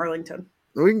keep it in Arlington?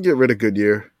 We can get rid of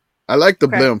Goodyear. I like the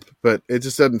Okay. blimp, but it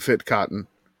just doesn't fit Cotton.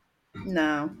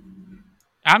 No.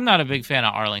 I'm not a big fan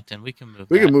of Arlington. We can move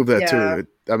We that. can move that Yeah. too.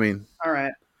 I mean, All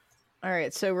right. All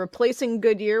right, so replacing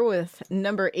Goodyear with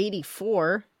number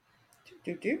 84.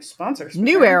 Sponsors.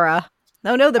 New Era.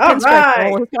 No, the All pinstripe right.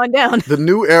 roll has gone down. the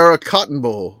new era Cotton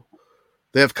Bowl.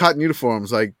 They have cotton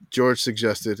uniforms, like George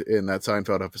suggested in that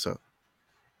Seinfeld episode.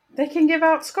 They can give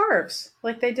out scarves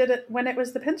like they did it when it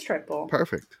was the Pinstripe Bowl.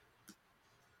 Perfect.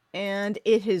 And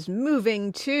it is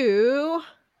moving to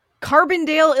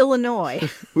Carbondale, Illinois.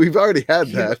 We've already had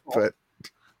that, Beautiful. but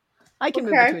I can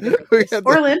Okay. move it to a different we place. had the,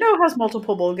 Orlando has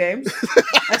multiple bowl games.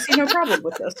 I see no problem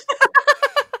with this.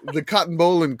 the Cotton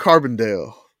Bowl in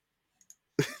Carbondale.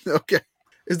 Okay.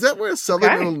 Is that where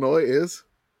Southern Okay. Illinois is?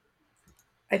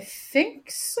 I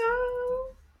think so.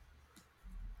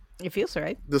 It feels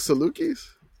right. The Salukis?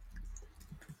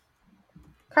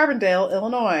 Carbondale,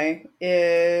 Illinois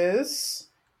is,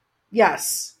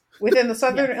 yes, within the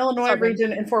Southern Illinois Southern.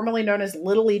 region and formerly known as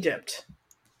Little Egypt.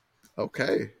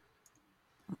 Okay.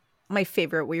 My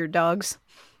favorite weird dogs.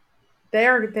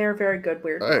 They're very good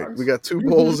weird All right. dogs. We got two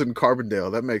bowls in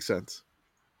Carbondale. That makes sense.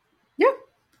 Yeah.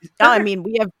 I mean,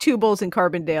 we have 2 bowls in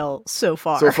Carbondale so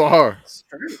far. So far. That's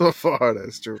true. So far,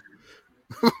 that's true.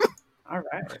 All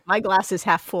right. My glass is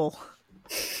half full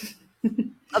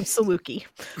of Saluki.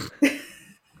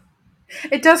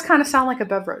 It does kind of sound like a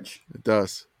beverage. It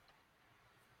does.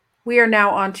 We are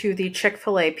now on to the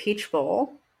Chick-fil-A Peach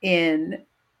Bowl in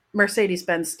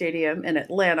Mercedes-Benz Stadium in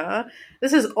Atlanta.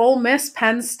 This is Ole Miss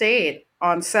Penn State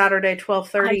on Saturday,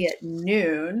 12:30 at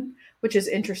noon, which is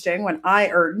interesting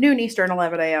noon Eastern,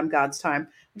 11 a.m. God's time,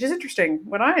 which is interesting.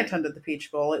 When I attended the Peach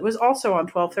Bowl, it was also on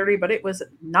 12:30, but it was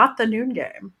not the noon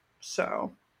game.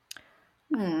 So,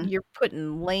 You're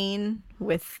putting Lane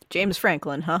with James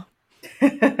Franklin, huh? We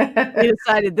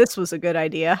decided this was a good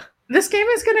idea. This game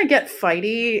is going to get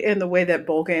fighty in the way that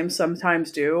bowl games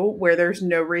sometimes do, where there's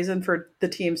no reason for the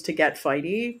teams to get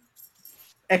fighty,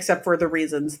 except for the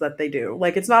reasons that they do.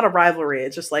 Like, it's not a rivalry.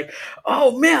 It's just like,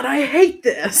 oh man, I hate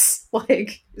this.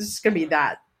 Like, it's just going to be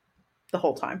that the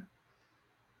whole time.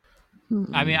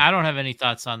 I mean, I don't have any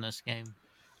thoughts on this game.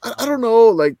 I don't know.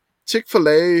 Like,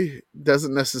 Chick-fil-A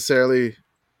doesn't necessarily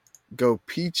go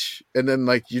peach, and then,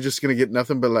 you're just going to get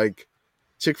nothing but,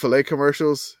 Chick-fil-A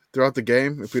commercials throughout the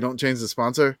game if we don't change the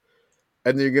sponsor.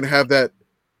 And then you're going to have that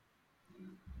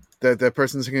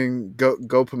person singing,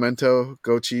 go pimento,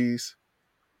 go cheese.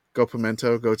 Go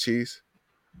pimento, go cheese.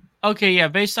 Okay, yeah,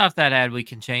 based off that ad, we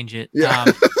can change it. Yeah.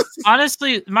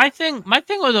 Honestly, my thing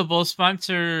with a bowl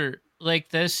sponsor, like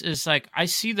this is like I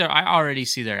already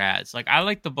see their ads. Like I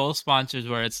like the both sponsors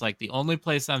where it's like the only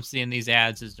place I'm seeing these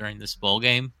ads is during this bowl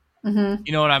game. Mm-hmm.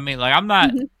 You know what I mean? Like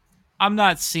I'm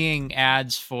not seeing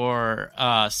ads for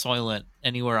Soylent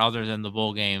anywhere other than the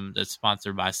bowl game that's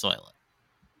sponsored by Soylent.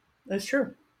 That's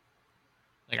true.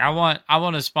 Like I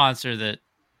want a sponsor that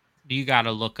you got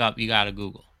to look up, you got to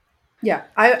Google. Yeah,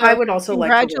 I would also like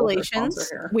to roll their congratulations.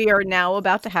 sponsor here. We are now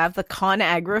about to have the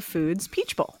ConAgra Foods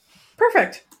Peach Bowl.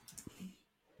 Perfect.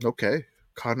 Okay,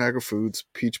 ConAgra Foods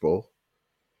Peach Bowl,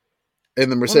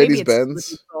 and the Well, maybe it's still the Mercedes-Benz.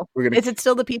 Peach Bowl. We're gonna. Is it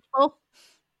still the Peach Bowl?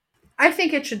 I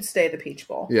think it should stay the Peach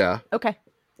Bowl. Yeah, Okay.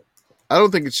 I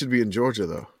don't think it should be in Georgia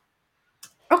though.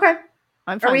 Okay.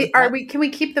 I'm fine. Are we? Can we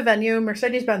keep the venue?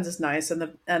 Mercedes-Benz is nice, and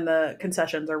the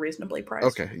concessions are reasonably priced.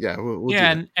 Okay, yeah, we'll do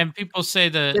Yeah, that. and people say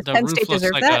the Penn roof State looks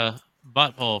deserve like that? a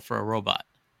butthole for a robot.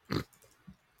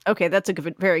 Okay, that's a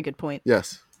very good point.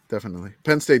 Yes, definitely.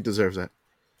 Penn State deserves that.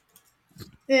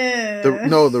 Eh.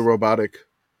 The robotic.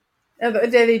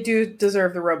 They do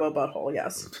deserve the robo butthole.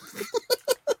 Yes.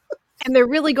 And they're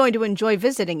really going to enjoy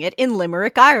visiting it in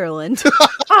Limerick, Ireland.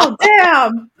 Oh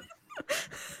damn!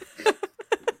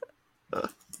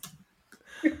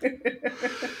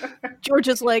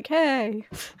 Georgia's like, hey.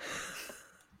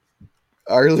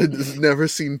 Ireland has never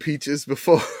seen peaches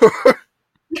before.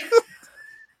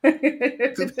 Do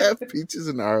they have peaches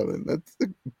in Ireland? That's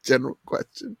the general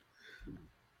question.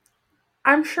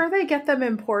 I'm sure they get them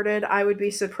imported. I would be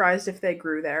surprised if they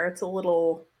grew there. It's a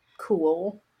little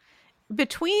cool.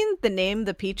 Between the name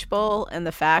The Peach Bowl and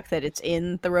the fact that it's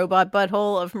in the robot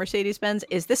butthole of Mercedes-Benz,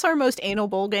 is this our most anal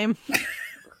bowl game?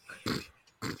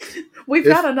 We've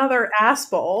got another ass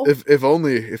bowl. If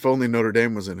only Notre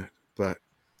Dame was in it, but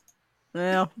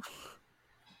Well,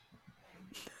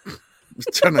 I'm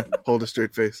trying to hold a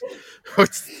straight face.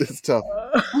 It's tough.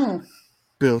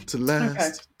 Built to last,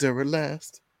 Okay. dare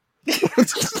last.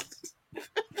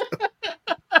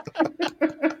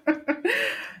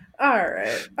 All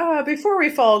right. Before we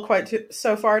fall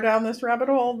so far down this rabbit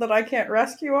hole that I can't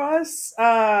rescue us,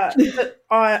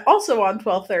 also on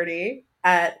 12:30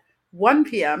 at 1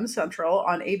 p.m. Central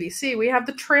on ABC, we have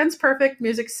the Transperfect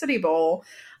Music City Bowl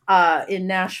in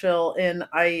Nashville in,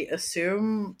 I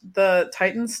assume, the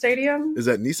Titans Stadium. Is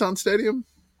that Nissan Stadium?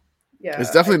 Yeah,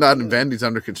 It's definitely not in Vandy's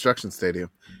under construction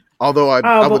stadium. Although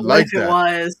I would but like what if that. it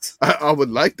was? I would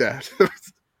like that.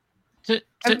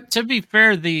 To be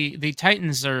fair, the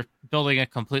Titans are building a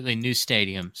completely new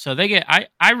stadium, so they get.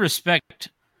 I respect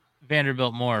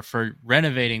Vanderbilt more for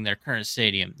renovating their current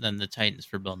stadium than the Titans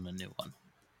for building a new one.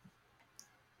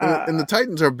 And the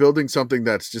Titans are building something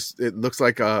that's just, it looks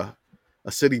like a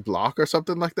city block or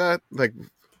something like that. Like,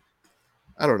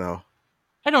 I don't know.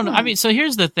 I don't know. I mean, so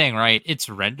here's the thing, right? It's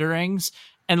renderings,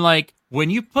 and like when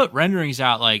you put renderings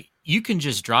out, like you can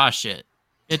just draw shit.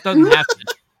 It doesn't have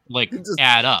to like Just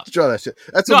add up. Draw that shit.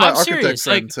 That's No, what my I'm architect serious.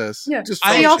 friend Like, says. Yeah. Just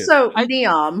See, draw shit. also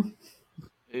Neom.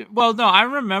 Well, no, I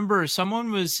remember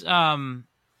someone was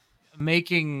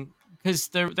making, because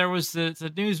there was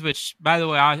the news, which by the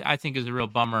way I think is a real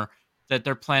bummer, that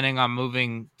they're planning on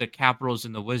moving the Capitals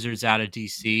and the Wizards out of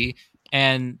DC,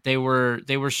 and they were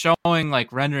showing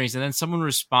like renderings, and then someone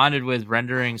responded with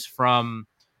renderings from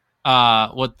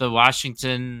what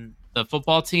the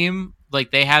football team,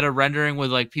 like they had a rendering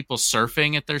with like people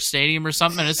surfing at their stadium or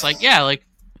something, and it's like, yeah, like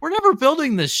we're never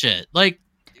building this shit, like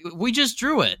we just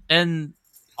drew it. And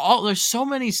there's so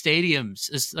many stadiums.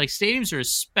 It's like stadiums are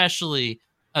especially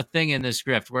a thing in this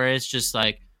grift where it's just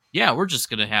like, yeah, we're just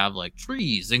gonna have like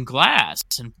trees and glass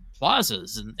and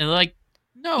plazas and like,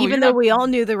 no. even though we all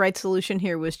knew the right solution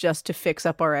here was just to fix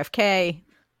up RFK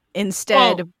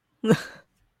instead.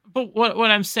 But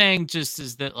what I'm saying just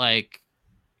is that like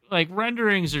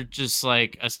renderings are just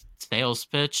like a sales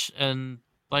pitch, and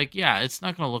like, yeah, it's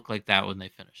not gonna look like that when they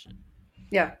finish it.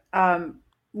 Yeah.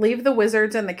 Leave the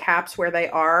Wizards and the Caps where they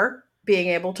are. Being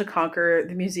able to conquer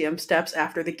the museum steps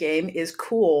after the game is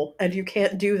cool, and you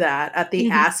can't do that at the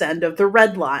ass end of the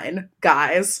red line,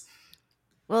 guys.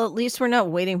 Well, at least we're not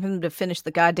waiting for them to finish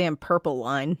the goddamn purple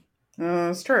line.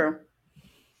 It's true.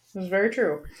 It's very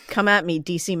true. Come at me,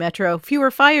 DC Metro.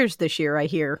 Fewer fires this year, I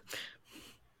hear.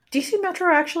 DC Metro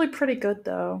are actually pretty good,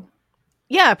 though.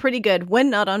 Yeah, pretty good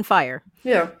when not on fire.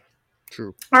 Yeah.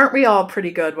 True. Aren't we all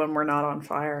pretty good when we're not on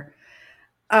fire?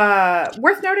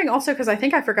 Worth noting also, because I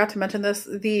think I forgot to mention this,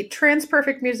 the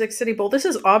Transperfect Music City Bowl. This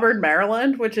is Auburn,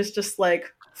 Maryland, which is just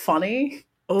like funny.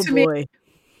 Oh to boy. Me.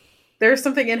 There's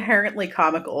something inherently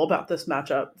comical about this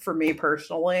matchup for me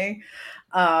personally.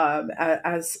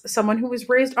 As someone who was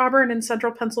raised Auburn in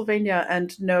central Pennsylvania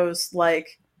and knows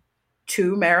like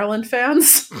 2 Maryland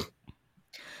fans.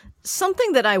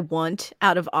 Something that I want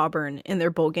out of Auburn in their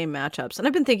bowl game matchups, and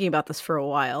I've been thinking about this for a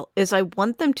while, is I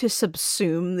want them to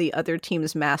subsume the other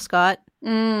team's mascot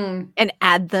and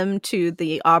add them to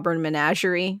the Auburn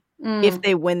menagerie if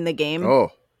they win the game.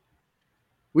 Oh,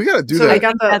 we got to do so that. they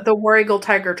got the War Eagle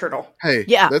Tiger Turtle. Hey,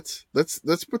 yeah. Let's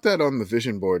put that on the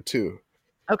vision board too.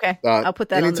 Okay, I'll put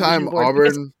that on the vision board.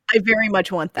 Auburn, I very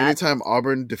much want that. Anytime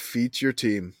Auburn defeats your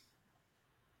team,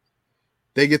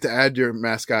 they get to add your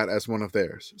mascot as one of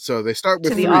theirs. So they start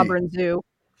with to the 3. Auburn Zoo.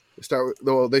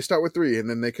 They start with 3, and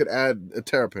then they could add a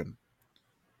Terrapin,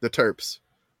 the Terps,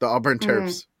 the Auburn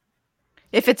Terps.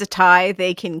 If it's a tie,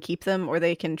 they can keep them or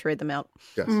they can trade them out.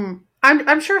 Yes.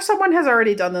 I'm sure someone has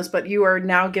already done this, but you are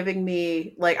now giving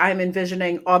me, like, I'm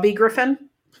envisioning Aubie Griffin.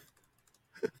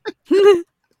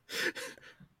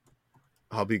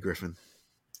 Aubie Griffin.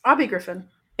 Aubie Griffin.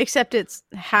 Except it's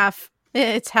half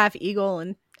eagle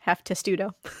and half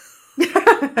testudo.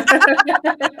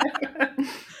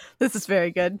 This is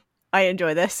very good. I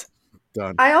enjoy this.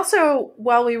 Done. I also,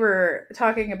 while we were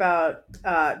talking about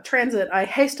transit, I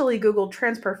hastily Googled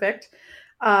Transperfect.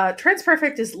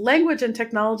 Transperfect is language and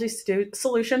technology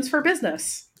solutions for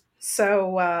business.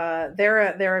 So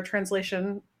they're a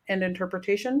translation and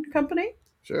interpretation company.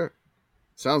 Sure.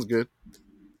 Sounds good.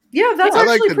 Yeah, that's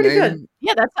actually pretty good.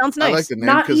 Yeah, that sounds nice. I like the name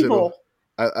Not because evil.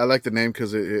 I like the name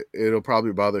because it'll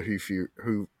probably bother Hugh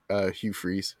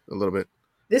Freeze a little bit.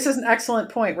 This is an excellent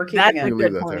point. We're keeping That's it. a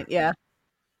good point. Yeah.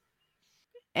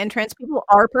 And trans people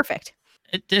are perfect.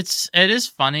 It is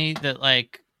funny that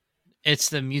like it's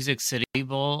the Music City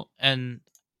Bowl, and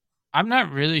I'm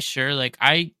not really sure. Like,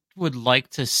 I would like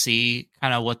to see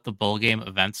kind of what the bowl game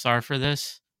events are for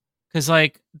this, because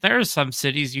like there are some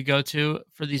cities you go to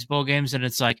for these bowl games, and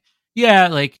it's like, yeah,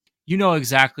 like you know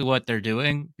exactly what they're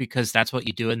doing because that's what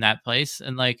you do in that place,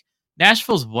 and like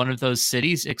Nashville's one of those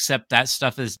cities, except that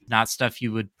stuff is not stuff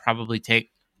you would probably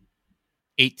take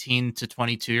 18 to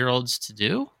 22-year-olds to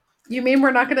do. You mean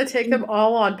we're not going to take them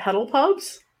all on pedal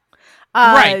pubs?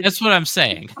 Right, that's what I'm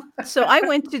saying. So I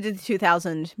went to the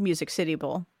 2000 Music City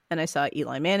Bowl, and I saw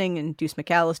Eli Manning and Deuce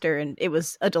McAllister, and it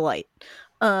was a delight.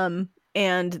 And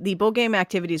the bowl game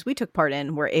activities we took part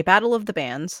in were a battle of the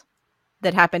bands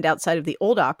that happened outside of the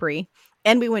old Opry,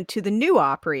 and we went to the new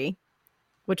Opry,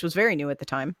 which was very new at the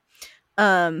time.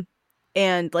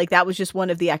 And like that was just one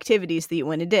of the activities that you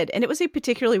went and did. And it was a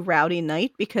particularly rowdy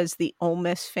night because the Ole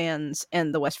Miss fans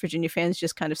and the West Virginia fans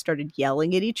just kind of started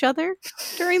yelling at each other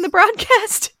during the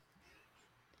broadcast.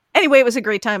 Anyway, it was a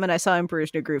great time, and I saw In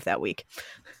Brewers New Groove that week.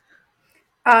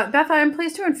 Beth, I am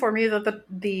pleased to inform you that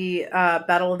the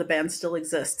Battle of the Bands still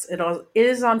exists. It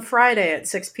is on Friday at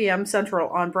 6 p.m. Central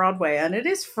on Broadway, and it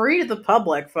is free to the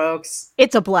public, folks.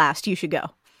 It's a blast. You should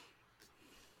go.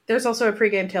 There's also a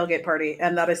pregame tailgate party,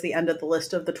 and that is the end of the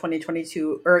list of the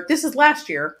 2022. Or this is last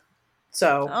year,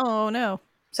 so. Oh no!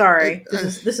 Sorry,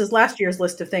 this is last year's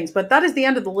list of things, but that is the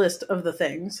end of the list of the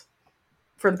things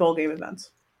for the bowl game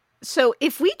events. So,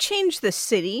 if we change the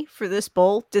city for this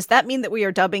bowl, does that mean that we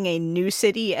are dubbing a new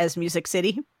city as Music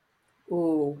City?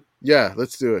 Ooh, yeah,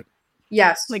 let's do it.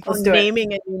 Yes, like let's we're do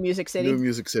naming a new Music City. New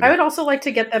Music City. I would also like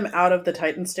to get them out of the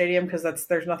Titan Stadium because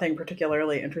there's nothing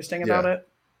particularly interesting about it.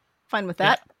 Fine with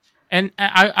that. Yeah. And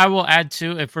I will add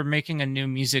too, if we're making a new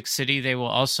Music City, they will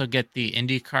also get the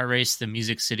IndyCar race, the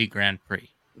Music City Grand Prix.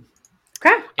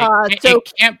 Okay.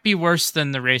 It can't be worse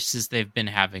than the races they've been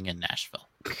having in Nashville.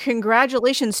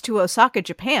 Congratulations to Osaka,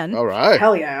 Japan. All right.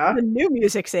 Hell yeah. The new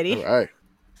Music City. All right.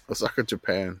 Osaka,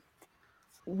 Japan.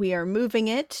 We are moving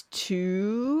it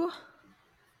to...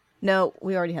 No,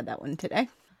 we already had that one today.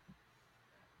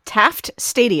 Taft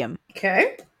Stadium.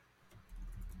 Okay.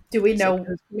 Do we know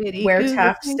where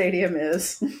Taft Stadium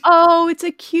is? Oh, it's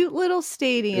a cute little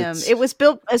stadium. It was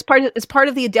built as part of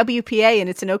the WPA, and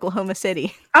it's in Oklahoma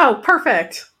City. Oh,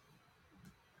 perfect.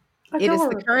 It is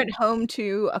the current home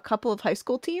to a couple of high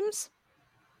school teams.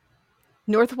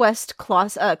 Northwest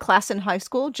Classen High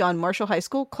School, John Marshall High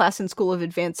School, Classen School of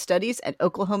Advanced Studies, and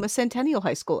Oklahoma Centennial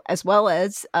High School, as well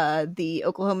as the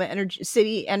Oklahoma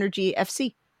City Energy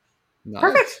FC. Nice.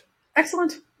 Perfect.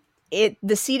 Excellent.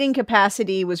 The seating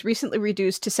capacity was recently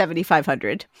reduced to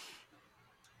 7,500.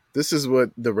 This is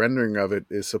what the rendering of it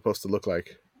is supposed to look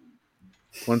like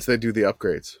once they do the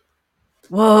upgrades.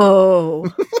 Whoa.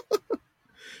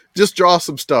 Just draw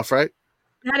some stuff, right?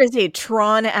 That is a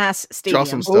Tron-ass stadium. Draw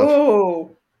some stuff.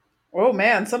 Oh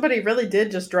man, somebody really did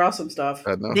just draw some stuff.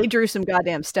 I know. They drew some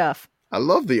goddamn stuff. I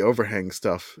love the overhang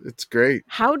stuff. It's great.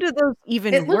 How do those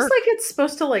even work? It looks like it's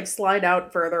supposed to like slide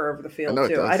out further over the field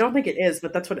too. I don't think it is,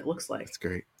 but that's what it looks like. It's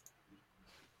great.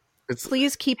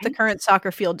 Please keep the current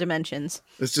soccer field dimensions.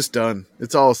 It's just done.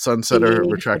 It's all sunsetter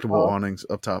retractable awnings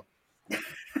up top.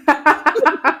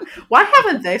 Why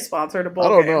haven't they sponsored a bowl I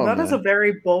don't game? know, That is man. a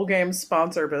very bowl game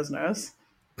sponsor business.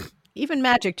 Even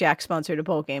Magic Jack sponsored a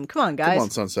bowl game. Come on, Come guys. on,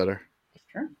 Sunsetter.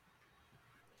 Sure.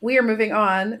 We are moving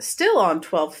on, still on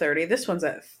 12:30. This one's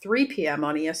at 3 p.m.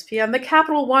 on ESPN. The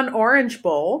Capital One Orange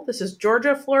Bowl. This is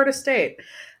Georgia, Florida State.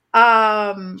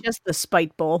 Just the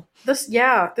Spite Bowl. This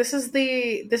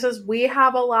is We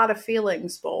Have a Lot of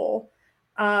Feelings Bowl.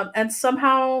 And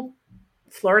somehow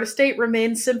Florida State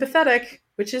remains sympathetic,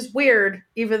 which is weird,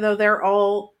 even though they're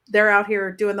out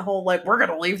here doing the whole, like, we're going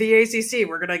to leave the ACC.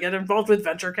 We're going to get involved with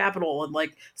venture capital and,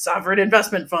 like, sovereign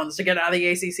investment funds to get out of the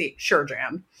ACC. Sure,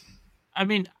 Jan. I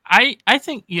mean, I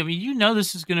think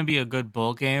this is going to be a good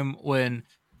bowl game when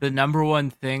the number one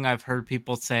thing I've heard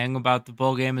people saying about the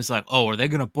bowl game is like, oh, are they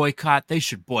going to boycott? They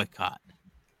should boycott.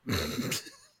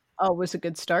 Oh, was a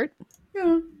good start.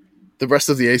 Yeah. The rest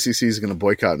of the ACC is going to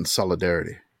boycott in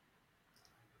solidarity.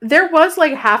 There was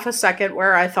like half a second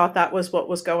where I thought that was what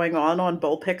was going on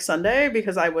Bull Pick Sunday,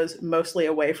 because I was mostly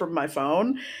away from my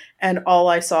phone, and all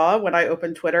I saw when I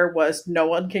opened Twitter was no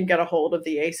one can get a hold of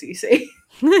the ACC.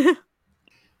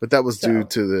 But that was due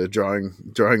to the drawing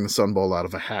the Sun Bowl out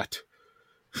of a hat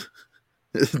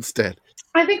instead.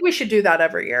 I think we should do that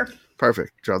every year.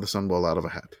 Perfect. Draw the Sun Bowl out of a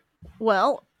hat.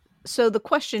 Well, so the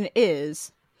question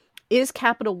is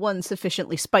Capital One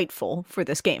sufficiently spiteful for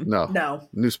this game? No.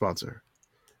 New sponsor.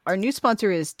 Our new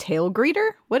sponsor is Tail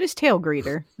Greeter. What is Tail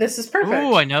Greeter? This is perfect.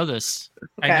 Oh, I know this.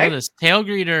 Okay. I know this. Tail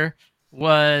Greeter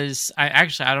was I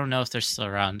don't know if they're still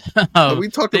around. We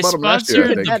talked They about them last year,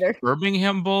 I sponsored think. Better. the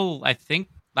Birmingham Bowl, I think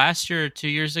last year or 2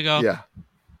 years ago. Yeah.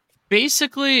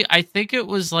 Basically, I think it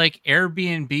was like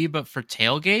Airbnb, but for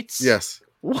tailgates. Yes.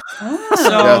 Ah.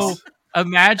 So Yes.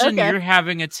 imagine Okay. you're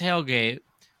having a tailgate.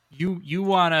 You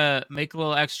want to make a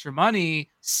little extra money,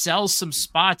 sell some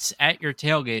spots at your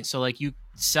tailgate. So like you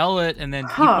sell it, and then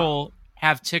people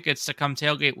have tickets to come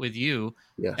tailgate with you.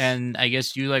 Yes. And I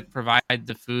guess you like provide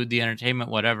the food, the entertainment,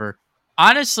 whatever.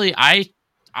 Honestly,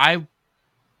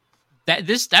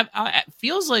 that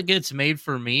feels like it's made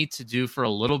for me to do for a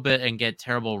little bit and get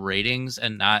terrible ratings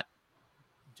and not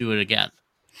do it again.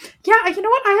 Yeah, you know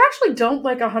what? I actually don't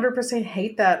 100%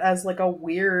 hate that as like a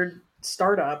weird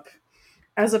startup.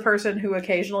 As a person who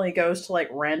occasionally goes to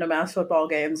random ass football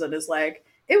games and is like,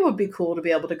 it would be cool to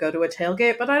be able to go to a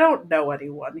tailgate, but I don't know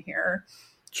anyone here.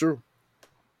 True.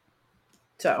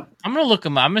 So I'm gonna look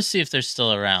them up. I'm gonna see if they're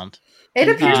still around. it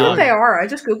appears join. that they are. I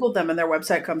just Googled them and their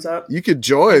website comes up. You could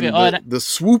join Okay, the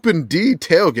Swoopin' D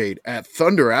tailgate at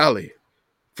Thunder Alley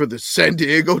for the San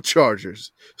Diego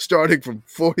Chargers, starting from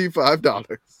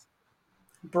 $45.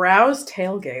 Browse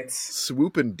tailgates.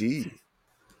 Swoopin' D.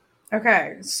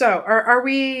 Okay, so are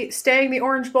we staying the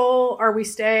Orange Bowl? Are we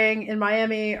staying in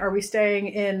Miami? Are we staying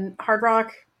in Hard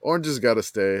Rock? Orange has got to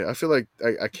stay. I feel like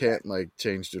I can't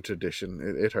change the tradition.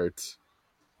 It hurts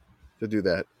to do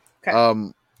that.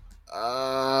 Okay.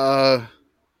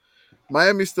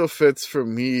 Miami still fits for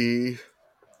me.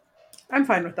 I'm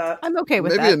fine with that. I'm okay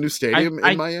with Maybe that. a new stadium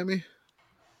I- in Miami.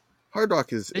 Hard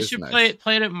Rock is They should nice.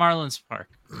 play it at Marlins Park.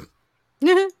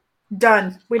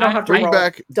 Done. We don't have to Bring roll.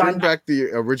 back Done. the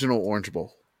original Orange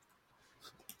Bowl.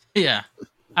 Yeah.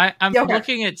 I'm Yeah, okay.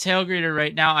 looking at Tailgater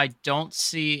right now. I don't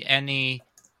see any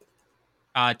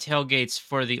tailgates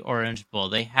for the Orange Bowl.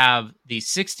 They have the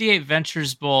 68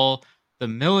 Ventures Bowl, the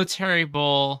Military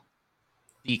Bowl,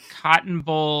 the Cotton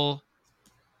Bowl.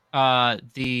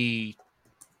 They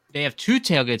have two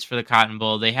tailgates for the Cotton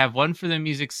Bowl. They have one for the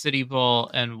Music City Bowl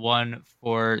and one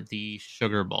for the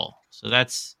Sugar Bowl. So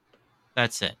that's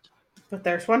it. But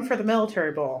there's one for the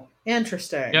Military Bowl.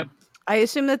 Interesting. Yep. I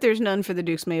assume that there's none for the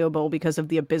Duke's Mayo Bowl because of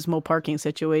the abysmal parking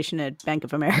situation at Bank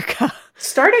of America.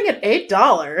 Starting at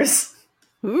 $8.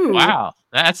 Ooh. Wow,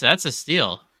 that's a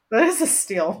steal. That is a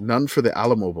steal. None for the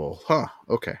Alamo Bowl. Huh.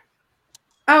 Okay.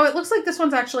 Oh, it looks like this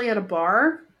one's actually at a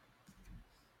bar.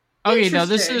 Okay, no,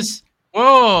 this Interesting. is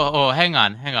whoa, hang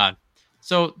on.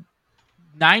 So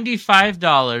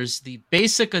 $95. The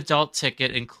basic adult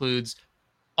ticket includes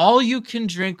all you can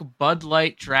drink Bud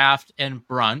Light draft and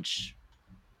brunch.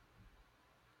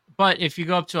 But if you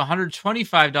go up to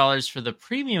 $125 for the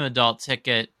premium adult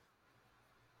ticket,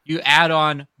 you add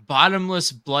on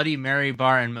bottomless Bloody Mary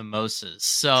bar and mimosas.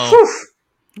 So Oh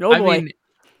boy. I mean,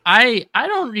 I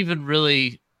don't even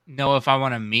really know if I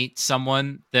want to meet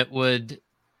someone that would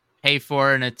pay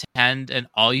for and attend an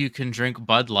all-you-can-drink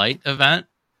Bud Light event.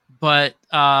 But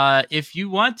if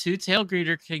you want to,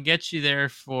 Tailgreeter can get you there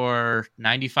for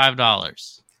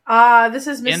 $95. This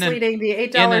is misleading. The $8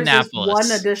 is Annapolis.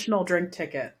 one additional drink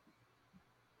ticket.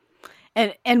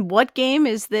 And what game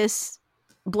is this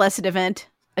blessed event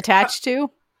attached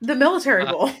to? The Military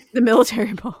Bowl. The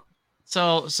Military Bowl.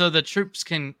 So the troops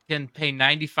can pay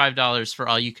 $95 for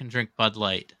all you can drink Bud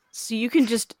Light. So you can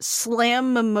just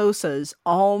slam mimosas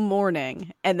all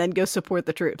morning and then go support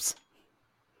the troops.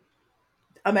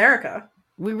 America.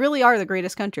 We really are the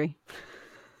greatest country.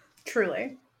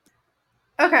 Truly.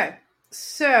 Okay,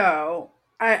 so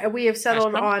we have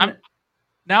settled on...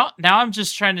 Now I'm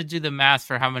just trying to do the math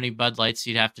for how many Bud Lights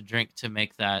you'd have to drink to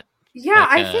make that. Yeah,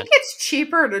 I think it's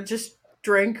cheaper to just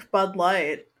drink Bud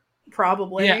Light,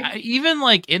 probably. Yeah, even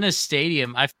like in a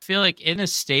stadium, I feel like in a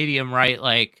stadium, right?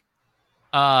 Like,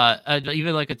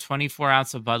 even like a 24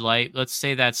 ounce of Bud Light, let's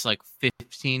say that's like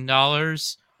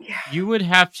 $15. Yeah. You would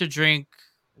have to drink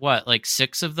what, like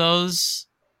 6 of those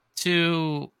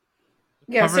to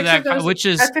cover that, those, which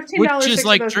is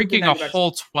like drinking a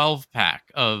whole 12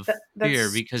 pack of beer,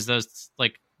 because those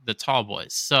like the tall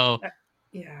boys. So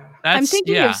yeah, I'm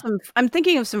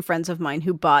thinking of some friends of mine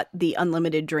who bought the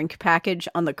unlimited drink package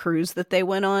on the cruise that they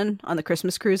went on the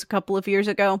Christmas cruise a couple of years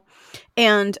ago.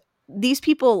 And these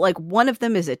people, like, one of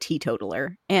them is a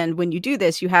teetotaler. And when you do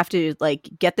this, you have to like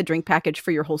get the drink package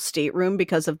for your whole stateroom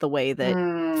because of the way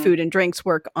that food and drinks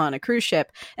work on a cruise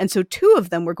ship. And so 2 of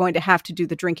them were going to have to do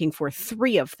the drinking for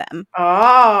 3 of them.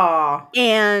 Oh.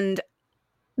 And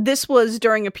this was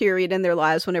during a period in their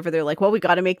lives whenever they're like, well, we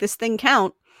got to make this thing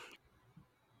count.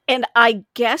 And I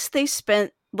guess they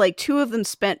spent, like, 2 of them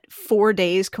spent 4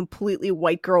 days completely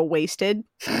white girl wasted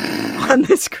on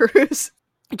this cruise,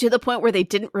 to the point where they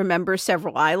didn't remember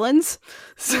several islands.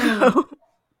 So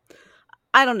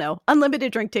I don't know.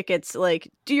 Unlimited drink tickets,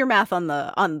 like, do your math on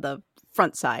the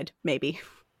front side, maybe.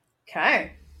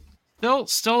 Okay.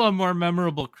 Still a more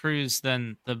memorable cruise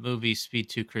than the movie Speed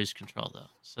 2 Cruise Control, though.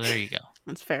 So there you go.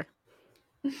 That's fair.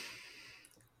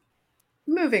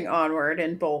 Moving onward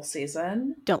in bowl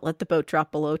season. Don't let the boat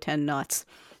drop below 10 knots.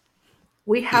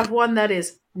 We have one that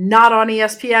is not on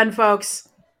ESPN, folks.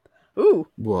 Ooh.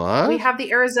 What? We have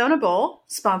the Arizona Bowl,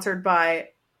 sponsored by,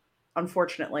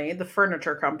 unfortunately, the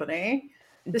furniture company.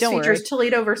 This features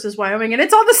Toledo versus Wyoming, and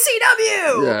it's on the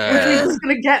CW! Yeah. Which means it's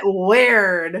going to get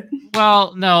weird.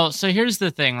 Well, no. So here's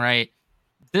the thing, right?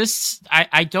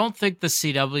 I don't think the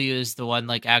CW is the one,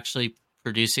 like, actually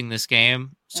producing this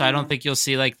game. So I don't think you'll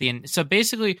see, like, so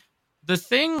basically the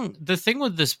thing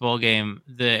with this bowl game,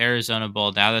 the Arizona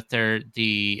Bowl, now that they're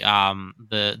the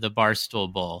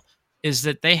Barstool Bowl, is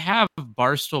that they have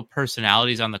Barstool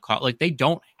personalities on the call. Like, they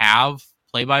don't have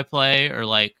play-by-play, or,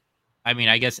 like, I mean,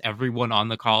 I guess everyone on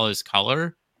the call is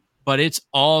color, but it's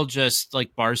all just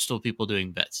like Barstool people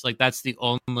doing bits. Like, that's the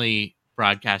only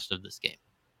broadcast of this game.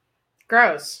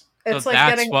 Gross. It's so like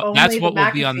that's getting what only that's the what will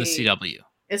McAfee. Be on the CW.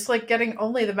 It's like getting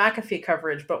only the McAfee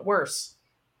coverage, but worse.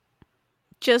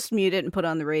 Just mute it and put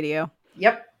on the radio.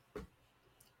 Yep.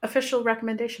 Official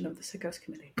recommendation of the Sickos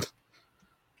Committee.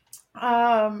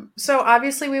 So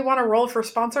obviously we want to roll for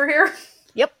sponsor here.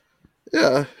 Yep.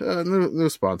 Yeah, new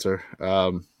sponsor.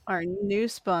 Our new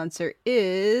sponsor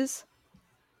is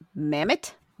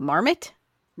Marmot. Marmot.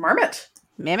 Marmot.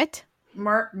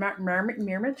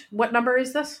 Marmot. What number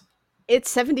is this? It's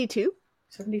 72.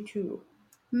 72.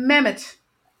 Mammoth.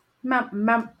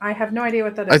 I have no idea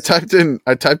what that is.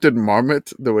 I typed in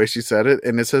Marmot the way she said it,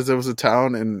 and it says there was a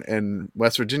town in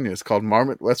West Virginia. It's called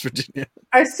Marmot, West Virginia.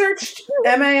 I searched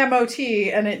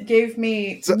MAMOT, and it gave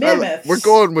me mammoths. We're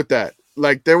going with that.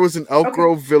 Like, there was an Elk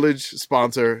Grove Village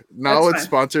sponsor. Now it's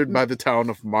sponsored by the town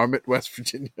of Marmot, West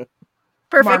Virginia.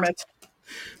 Perfect. Marmot.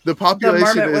 The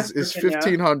population is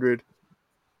 1,500.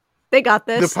 They got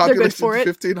this. The population They're good for is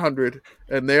it. 1,500,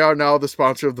 and they are now the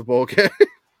sponsor of the bowl game.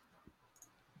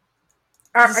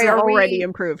 Are already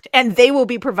improved. And they will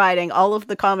be providing all of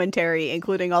the commentary,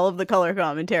 including all of the color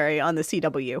commentary on the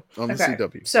CW. On the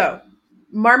CW. So,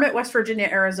 Marmot, West Virginia,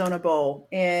 Arizona Bowl.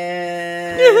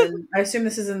 And I assume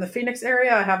this is in the Phoenix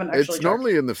area. I haven't actually It's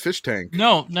normally in the fish tank.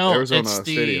 No. Arizona it's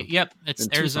Stadium. Yep, it's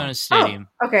In Arizona Tucson. Stadium.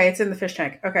 Oh, okay, it's in the fish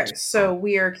tank. Okay, so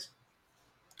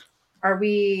are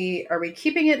we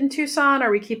keeping it in Tucson?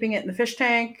 Are we keeping it in the fish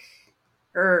tank?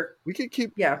 Or we could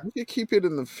keep it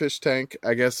in the fish tank,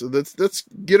 I guess. Let's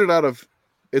get it out of.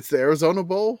 It's the Arizona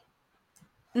Bowl.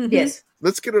 Mm-hmm. Yes.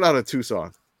 Let's get it out of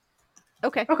Tucson.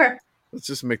 Okay. Let's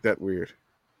just make that weird.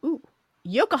 Ooh,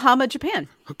 Yokohama, Japan.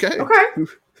 Okay.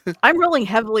 I'm rolling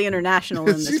heavily international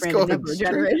in this random number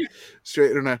generator.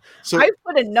 Straight internet. So I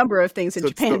put a number of things in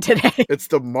Japan today. It's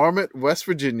the Marmot, West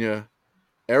Virginia,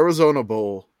 Arizona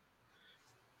Bowl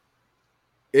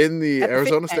in the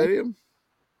Arizona Stadium.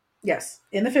 Yes,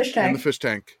 in the fish tank. In the fish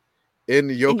tank. In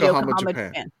Yokohama,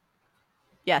 Japan.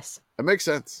 Yes. That makes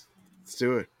sense. Let's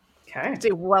do it. Okay. It's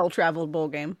a well-traveled bowl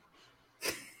game.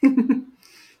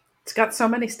 It's got so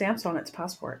many stamps on its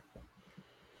passport.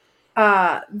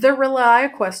 The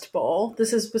ReliaQuest Bowl.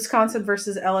 This is Wisconsin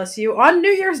versus LSU on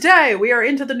New Year's Day. We are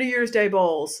into the New Year's Day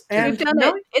bowls, and We've done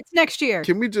it. It's next year.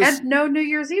 Can we just and no New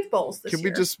Year's Eve bowls this year. can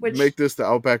we just which, make this the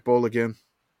Outback Bowl again?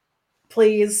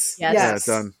 please? Yes. Yes,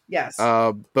 Yeah, done. Yes.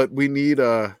 But we need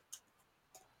a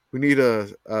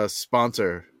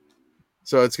sponsor,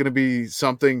 so it's gonna be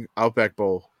something Outback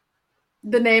Bowl.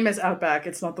 The name is Outback.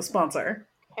 It's not the sponsor,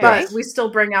 Okay. but we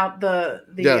still bring out the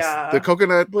Yes, the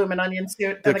coconut, bloomin' onion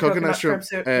suit, the and the coconut shrimp,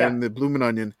 suit. and the bloomin'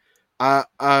 onion.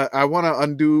 I want to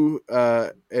undo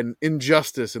an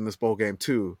injustice in this bowl game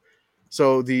too.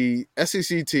 So the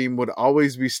SEC team would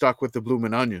always be stuck with the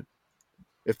bloomin' onion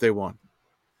if they won,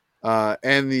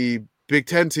 and the Big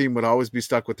Ten team would always be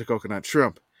stuck with the coconut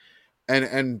shrimp,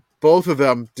 and both of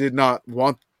them did not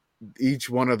want each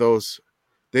one of those.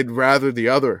 They'd rather the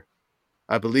other,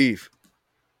 I believe.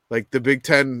 Like the Big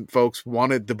Ten folks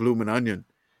wanted the bloomin' onion,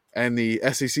 and the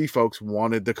SEC folks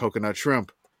wanted the coconut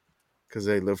shrimp because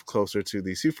they live closer to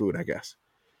the seafood, I guess.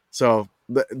 So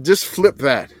just flip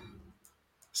that.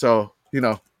 So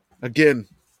again,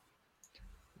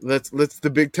 let's the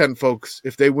Big Ten folks,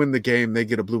 if they win the game, they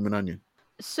get a bloomin' onion.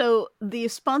 So the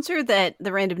sponsor that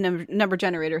the random number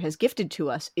generator has gifted to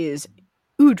us is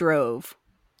Udrove.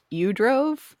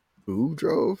 Udrove? Who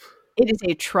drove? It is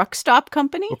a truck stop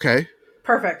company. Okay,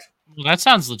 Perfect. Well, that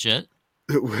sounds legit.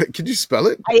 can you spell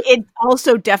it? It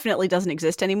also definitely doesn't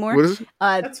exist anymore. What is it?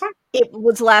 That's fine. It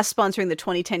was last sponsoring the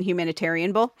 2010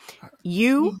 Humanitarian Bowl.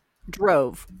 You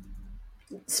drove.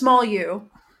 Small U,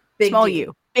 big Small D.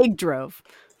 U. Big drove.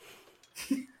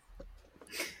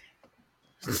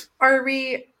 Are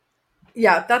we?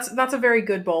 Yeah, that's a very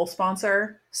good bowl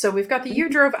sponsor. So we've got the U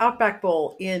Drove Outback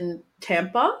Bowl in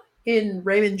Tampa, in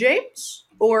Raymond James,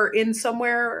 or in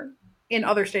somewhere in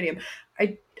other stadium.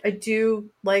 I do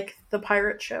like the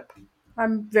pirate ship.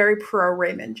 I'm very pro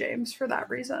Raymond James for that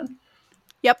reason.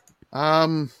 Yep. I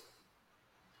don't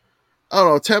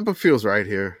know. Tampa feels right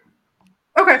here.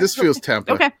 Okay. This feels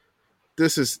Tampa. Okay.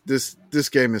 This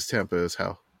game is Tampa as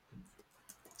hell.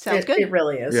 Sounds good. It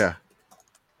really is. Yeah.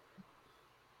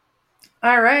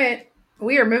 All right.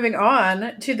 We are moving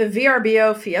on to the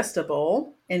VRBO Fiesta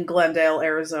Bowl in Glendale,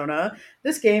 Arizona.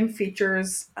 This game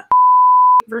features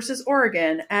versus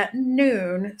Oregon at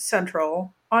noon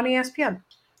Central on ESPN.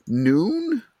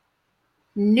 Noon?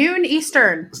 Noon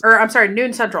Eastern. Or, I'm sorry,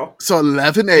 noon Central. So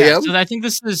 11 Yeah, a.m.? so I think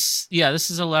this is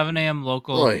 11 a.m.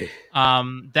 local. Oy.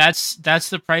 That's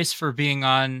the price for being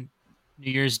on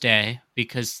New Year's Day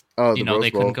because Oh, the Rose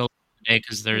they Bowl. couldn't go today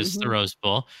because there's the Rose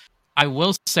Bowl. I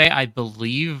will say I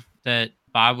believe that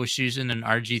Bob Wischusen and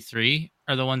RG3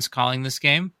 are the ones calling this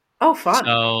game. Oh, fun.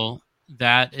 So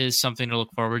that is something to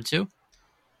look forward to.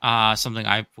 Something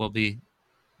I will be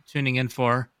tuning in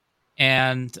for.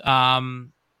 And I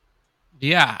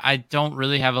don't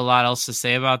really have a lot else to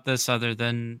say about this other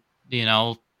than,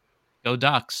 go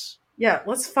Ducks. Yeah,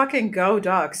 let's fucking go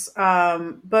Ducks.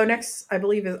 Bo Nix, I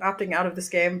believe, is opting out of this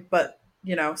game, but,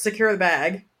 secure the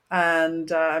bag.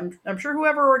 And I'm sure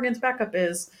whoever Oregon's backup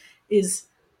is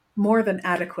more than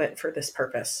adequate for this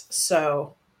purpose.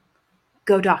 So,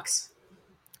 go Ducks.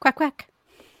 Quack, quack.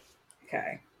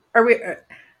 Okay. Are we?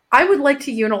 I would like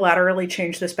to unilaterally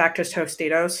change this back to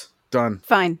Tostitos. Done.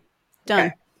 Fine. Done.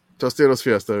 Okay. Tostitos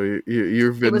Fiesta.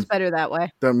 You've It been was better that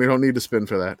way. done. We don't need to spin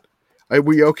for that. Are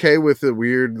we okay with the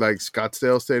weird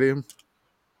Scottsdale Stadium?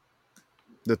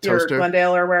 The Your toaster?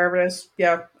 Glendale or wherever it is.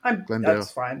 Yeah, Glendale.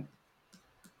 that's fine.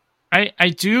 I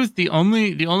do. The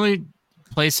only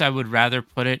place I would rather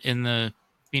put it in the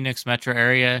Phoenix metro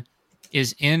area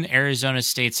is in Arizona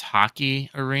State's hockey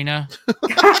arena.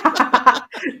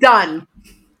 Done.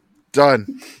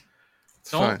 Done.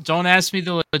 It's fine. Don't ask me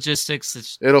the logistics.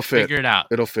 Just It'll fit. figure it out.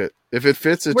 It'll fit. If it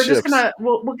fits, it We're ships. just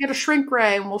we'll get a shrink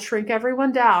ray and we'll shrink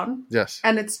everyone down, Yes.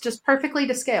 and it's just perfectly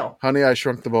to scale. Honey, I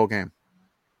Shrunk the Bowl game.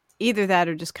 Either that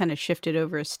or just kind of shift it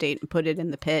over a state and put it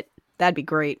in the pit. That'd be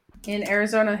great. In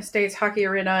Arizona State's hockey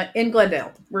arena in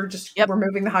Glendale. We're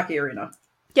moving the hockey arena.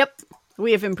 Yep.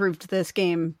 We have improved this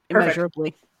game Perfect.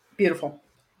 immeasurably. Beautiful.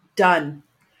 Done.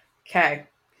 Okay.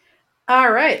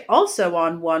 All right. Also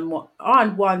on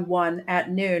 1/1 at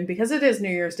noon, because it is New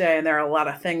Year's Day and there are a lot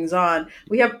of things on,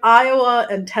 we have Iowa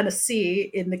and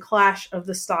Tennessee in the Clash of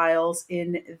the Styles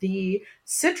in the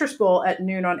Citrus Bowl at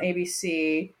noon on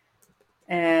ABC.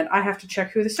 And I have to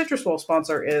check who the Citrus Bowl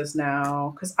sponsor is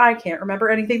now because I can't remember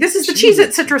anything. This is the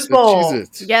Cheez-It Citrus Bowl.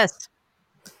 Cheez-It. Yes.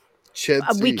 We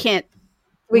Chedsy. can't.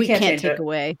 We We can't can't change take it.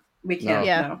 away. We can't. No.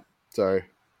 Yeah. No. Sorry.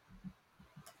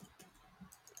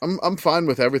 I'm fine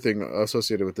with everything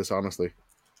associated with this, honestly.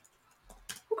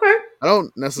 Okay. I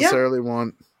don't necessarily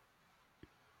want.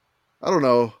 I don't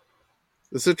know.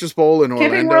 The Citrus Bowl in Camping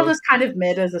Orlando. World is kind of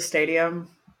mid as a stadium.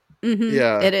 Mm-hmm.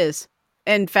 Yeah. It is.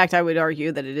 In fact, I would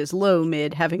argue that it is low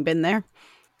mid, having been there.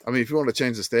 I mean, if you want to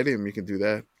change the stadium, you can do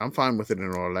that. I'm fine with it in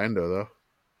Orlando, though.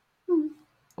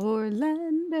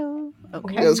 Orlando.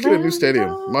 Okay. Yeah, let's get a new stadium.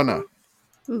 Why not?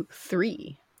 Ooh,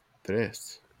 3.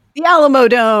 Tres. The Alamo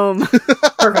Dome.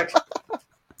 Perfect.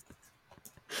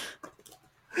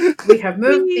 We have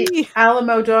moved the Whee!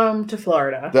 Alamo Dome to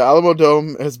Florida. The Alamo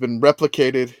Dome has been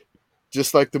replicated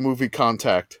just like the movie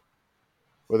Contact,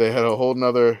 where they had a whole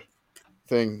nother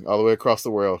thing all the way across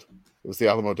the world. It was the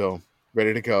Alamo Dome,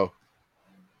 ready to go.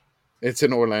 It's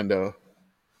in Orlando.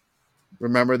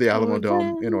 Remember the Alamo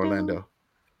Dome in Orlando.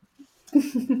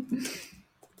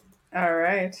 All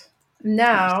right. Just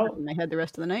Now, stuck in my head the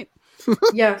rest of the night.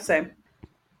 yeah, same.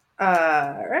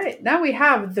 All right. Now we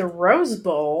have the Rose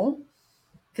Bowl.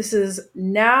 This is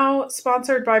now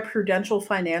sponsored by Prudential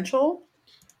Financial.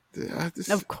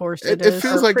 Of course It is.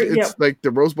 feels Or like pre- it's yeah, like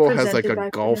the Rose Bowl has like presented a by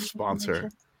golf Prudential sponsor.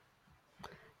 Financial.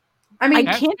 I mean,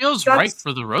 I That can't- feels that's- right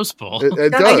for the Roast Bowl. It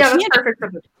that's, does. yeah, that's perfect for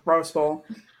the Rose Bowl.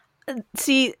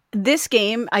 See, this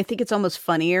game, I think it's almost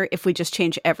funnier if we just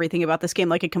change everything about this game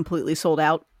like it completely sold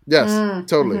out. Yes, Mm,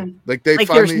 totally. mhm. Like they Like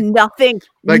there's finally, nothing,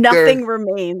 like nothing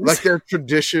remains. like their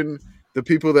tradition. The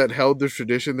people that held their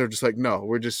tradition, they're just like, no,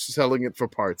 we're just selling it for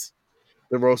parts.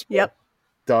 The Rose Bowl, Yep.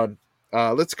 done.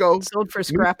 Let's go. Sold for New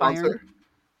scrap sponsor.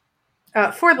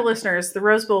 iron. For the listeners, the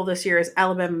Rose Bowl this year is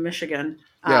Alabama, Michigan,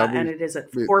 Yeah, and it is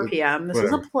at 4 p.m. This is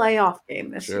a whatever. playoff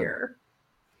game this Sure. year.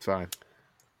 Fine.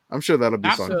 I'm sure that'll be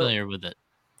Not fun. familiar with it.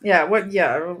 Yeah, what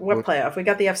What- playoff? We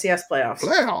got the FCS playoffs.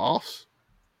 Playoffs.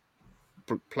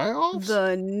 Playoffs.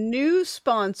 The new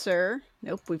sponsor,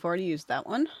 nope, we've already used that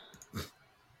one,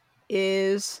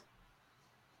 is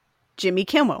Jimmy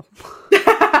Kimmel.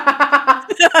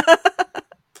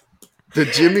 The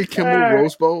Jimmy Kimmel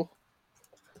Rose Bowl.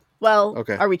 Well,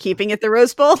 Okay. are we keeping it the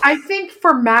Rose Bowl? I think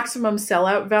for maximum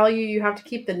sellout value, you have to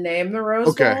keep the name the Rose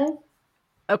Okay. Bowl.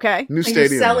 Okay. New And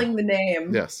stadium. you're selling the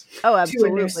name Yes. Oh, to a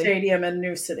absolutely. new stadium and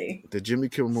new city. The Jimmy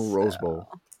Kimmel Rose Bowl.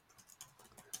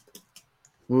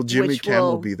 Will Jimmy Which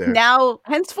Kimmel will be there? now,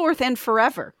 henceforth and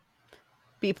forever,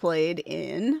 be played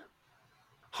in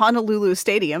Honolulu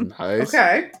Stadium, Nice.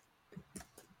 Okay.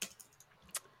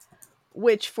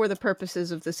 which, for the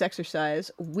purposes of this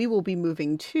exercise, we will be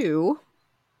moving to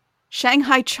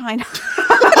Shanghai, China.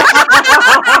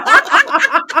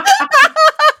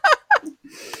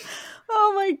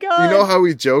 Oh my god! You know how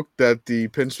we joked that the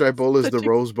Pinstripe Bowl is Such the a-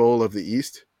 Rose Bowl of the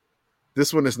East?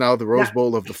 This one is now the Rose Yeah.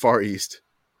 Bowl of the Far East.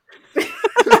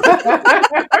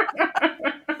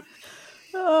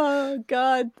 Oh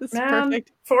god, this is Man,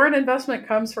 perfect. foreign investment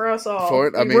comes for us all.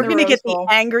 Foreign- I We mean- We're win gonna Rose get Bowl.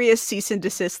 the angriest cease and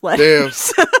desist They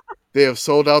letters. They have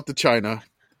sold out to China.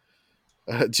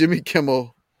 Jimmy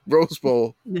Kimmel Rose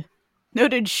Bowl.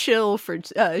 Noted shill for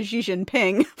Xi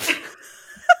Jinping.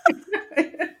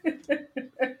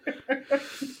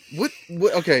 What?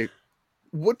 Okay.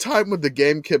 What time would the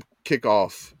game kick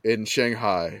off in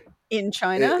Shanghai? In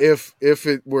China, If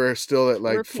it were still at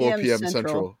like 4 4 p.m.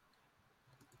 Central.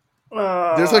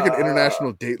 Central. There's like an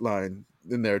international dateline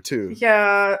in there too.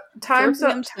 Yeah, 4 times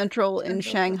up. p.m. Central in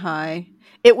Shanghai.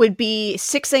 It would be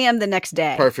 6 a.m. the next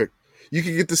day. Perfect. You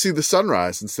can get to see the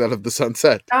sunrise instead of the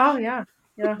sunset. Oh yeah,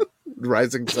 yeah.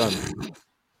 Rising sun.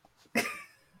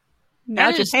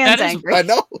 Now That is- Japan's that is- angry. I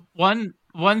know.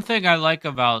 One thing I like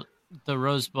about the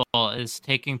Rose Bowl is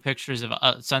taking pictures of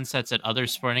sunsets at other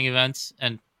sporting events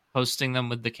and posting them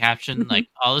with the caption like,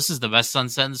 "Oh, this is the best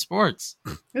sunset in sports."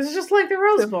 This is just like the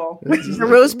Rose Bowl. The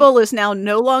Rose Bowl is now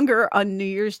no longer on New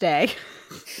Year's Day.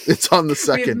 It's on the We've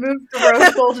second. moved the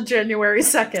Rose Bowl to January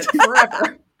 2nd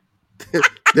forever.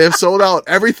 They have sold out.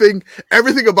 Everything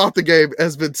about the game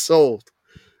has been sold.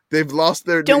 They've lost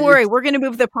their. Don't worry, we're going to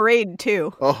move the parade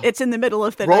too. Oh, It's in the middle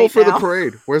of the roll night for now. the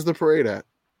parade. Where's the parade at?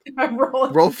 I'm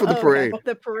rolling. Roll for the Oh, parade.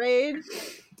 The parade.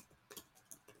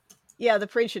 Yeah, the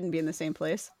parade shouldn't be in the same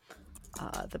place.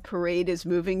 The parade is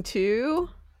moving to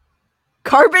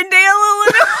Carbondale,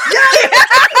 Illinois.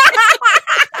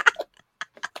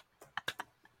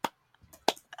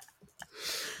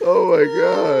 Oh my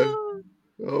god.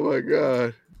 Oh my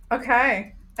god.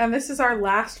 Okay, and this is our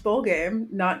last bowl game,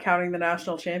 not counting the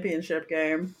national championship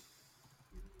game.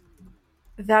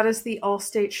 That is the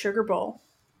All-State Sugar Bowl.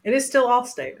 It is still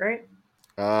All-State, right?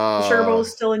 The Sugar Bowl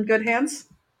is still in good hands.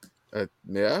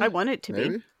 Yeah. I want it to be.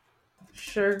 maybe?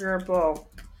 Sugar Bowl.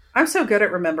 I'm so good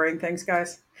at remembering things,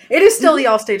 guys. It is still the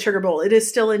All-State Sugar Bowl. It is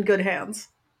still in good hands.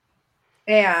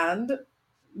 And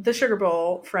the Sugar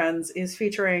Bowl, friends, is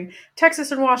featuring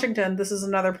Texas and Washington. This is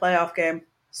another playoff game.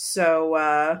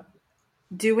 So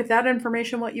do with that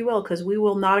information what you will, because we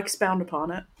will not expound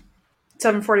upon it.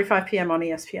 7:45 p.m. on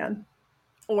ESPN.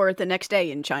 Or the next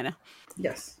day in China.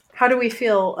 Yes. How do we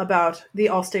feel about the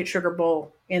Allstate Sugar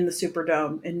Bowl in the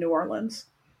Superdome in New Orleans?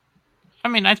 I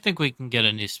mean, I think we can get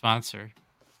a new sponsor.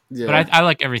 Yeah. But I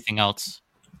like everything else.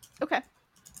 Okay.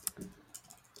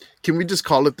 Can we just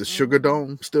call it the Sugar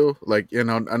Dome still? Like, I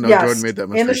know Yes, Jordan made that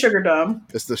mistake. in the Sugar Dome.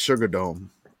 It's the Sugar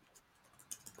Dome.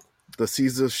 The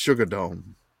Caesar Sugar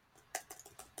Dome.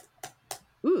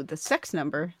 Ooh, the sex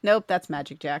number. Nope, that's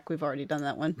Magic Jack. We've already done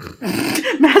that one.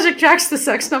 Magic Jack's the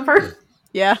sex number.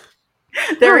 Yeah.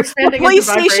 They're expanding into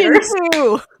PlayStation vibrators.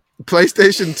 2.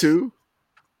 PlayStation 2?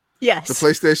 Yes. The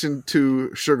PlayStation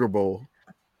 2 Sugar Bowl.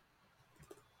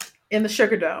 In the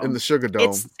Sugar Dome. In the Sugar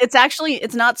Dome.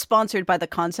 It's not sponsored by the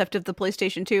concept of the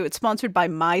PlayStation 2. It's sponsored by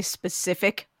my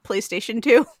specific PlayStation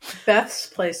 2.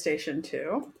 Beth's PlayStation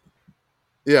 2.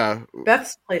 Yeah.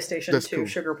 Beth's PlayStation That's 2 cool.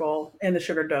 Sugar Bowl in the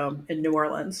Sugar Dome in New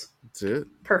Orleans. That's it.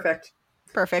 Perfect.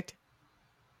 Perfect.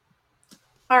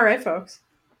 All right, folks.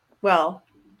 Well,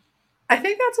 I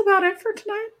think that's about it for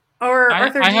tonight. Or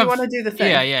Arthur, do you want to do the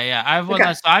thing? Yeah. I have one Okay.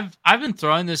 last. I've been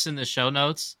throwing this in the show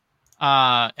notes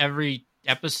every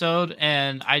episode,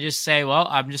 and I just say, well,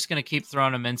 I'm just gonna keep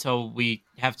throwing them until we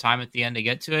have time at the end to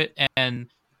get to it. And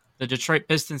the Detroit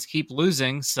Pistons keep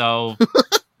losing, so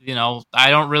I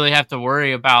don't really have to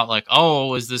worry about like,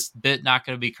 oh, is this bit not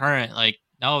going to be current? Like,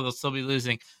 no, they'll still be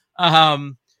losing.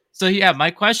 So yeah,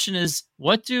 my question is,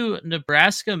 what do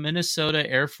Nebraska, Minnesota,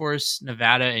 Air Force,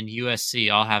 Nevada, and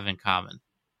USC all have in common?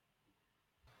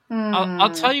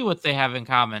 I'll tell you what they have in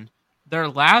common. Their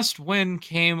last win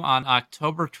came on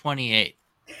October 28th,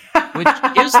 which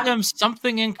gives them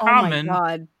something in common Oh my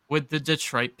God. with the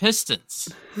Detroit Pistons.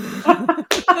 The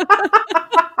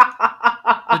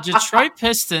Detroit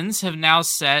Pistons have now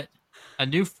set a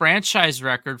new franchise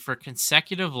record for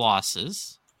consecutive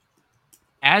losses.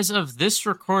 As of this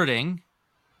recording,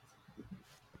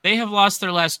 they have lost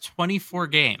their last 24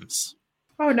 games.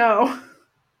 Oh, no.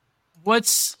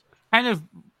 What's kind of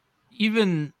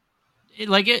even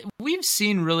like it, we've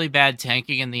seen really bad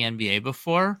tanking in the NBA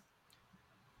before.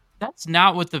 That's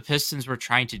not what the Pistons were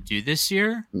trying to do this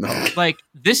year. No. Like,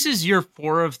 this is year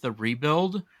 4 of the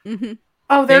rebuild. Mm-hmm.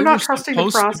 Oh, they're They not were trusting the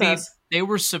supposed to be- process. They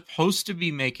were supposed to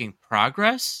be making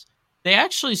progress.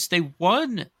 They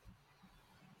won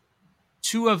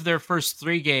 2 of their first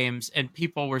 3 games, and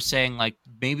people were saying, like,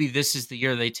 maybe this is the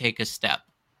year they take a step.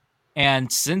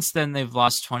 And since then, they've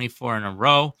lost 24 in a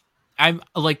row. I'm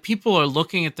like, people are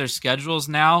looking at their schedules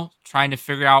now, trying to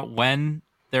figure out when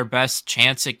their best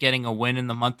chance at getting a win in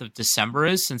the month of December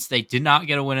is, since they did not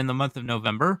get a win in the month of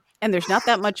November. And there's not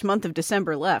that much month of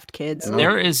December left, kids. No.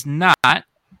 There is not. Happy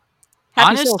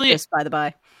honestly, solstice, by the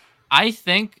by. I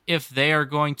think if they are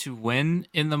going to win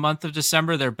in the month of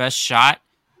December, their best shot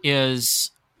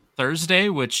is Thursday,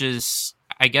 which is,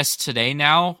 I guess, today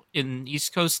now in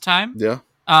East Coast time. Yeah.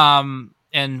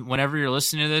 And whenever you're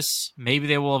listening to this, maybe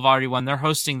they will have already won. They're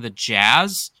hosting the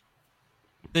Jazz.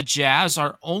 The Jazz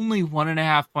are only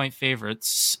 1.5 point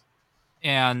favorites,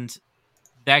 and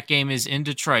that game is in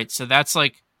Detroit. So that's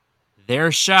like their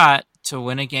shot to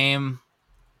win a game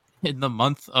in the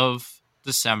month of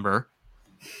December.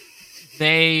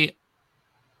 They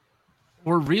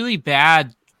were really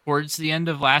bad towards the end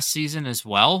of last season as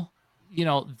well.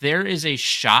 There is a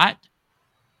shot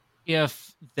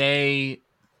if they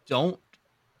don't,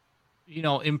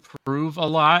 improve a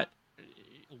lot,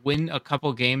 win a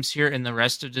couple games here in the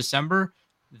rest of December,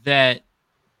 that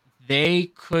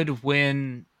they could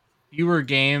win fewer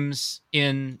games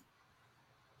in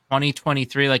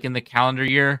 2023, like in the calendar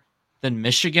year, than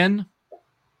Michigan,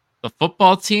 the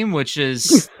football team, which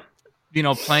is,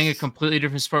 playing a completely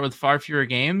different sport with far fewer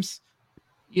games.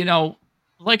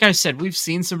 Like I said, we've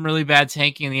seen some really bad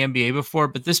tanking in the NBA before,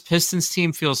 but this Pistons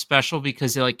team feels special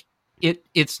because they're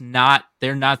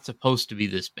not supposed to be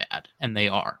this bad, and they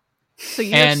are. So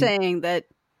you're saying that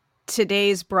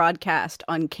today's broadcast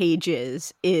on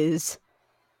Cages is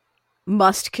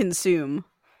must consume.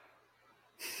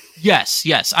 Yes.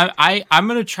 I'm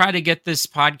going to try to get this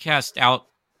podcast out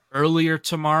earlier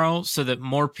tomorrow so that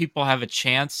more people have a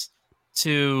chance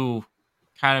to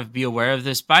kind of be aware of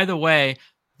this. By the way,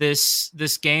 this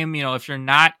game, if you're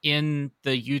not in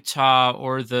the Utah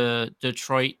or the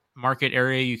Detroit market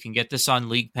area, you can get this on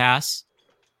League Pass,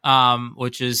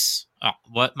 which is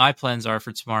what my plans are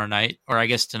for tomorrow night, or I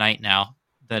guess tonight now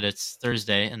that it's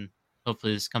Thursday, and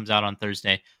hopefully this comes out on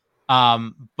Thursday.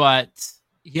 But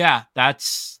yeah,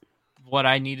 that's what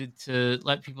I needed to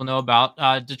let people know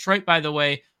about. Detroit, by the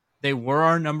way, they were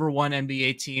our number 1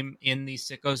 NBA team in the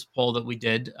Sickos poll that we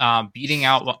did, beating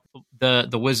out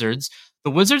the Wizards.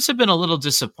 The Wizards have been a little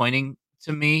disappointing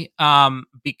to me,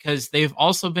 because they've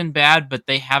also been bad, but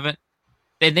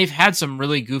they've had some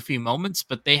really goofy moments,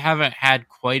 but they haven't had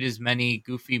quite as many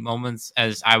goofy moments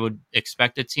as I would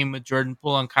expect a team with Jordan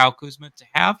Poole and Kyle Kuzma to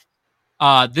have.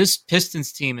 This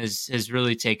Pistons team is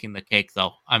really taking the cake,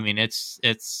 though. I mean,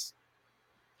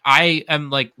 I am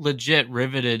like legit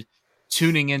riveted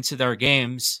tuning into their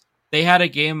games. They had a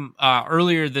game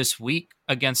earlier this week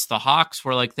against the Hawks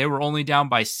where like they were only down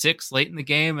by 6 late in the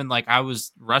game, and like I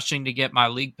was rushing to get my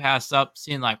league pass up,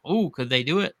 seeing like, oh, could they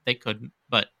do it? They couldn't,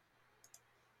 but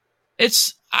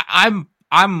I'm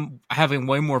having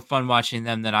way more fun watching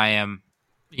them than I am,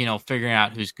 figuring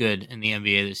out who's good in the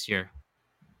NBA this year.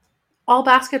 All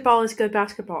basketball is good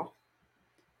basketball.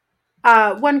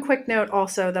 One quick note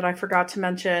also that I forgot to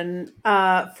mention,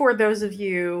 for those of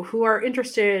you who are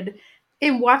interested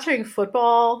in watching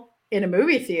football in a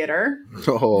movie theater,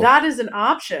 that is an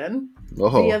option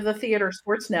via the Theater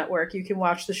Sports Network. You can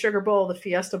watch the Sugar Bowl, the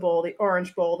Fiesta Bowl, the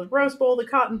Orange Bowl, the Rose Bowl, the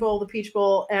Cotton Bowl, the Peach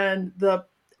Bowl, and the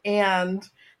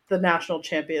national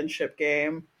championship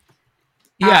game.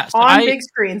 Yes, on big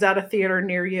screens at a theater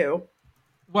near you.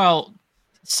 Well,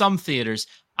 some theaters.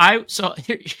 I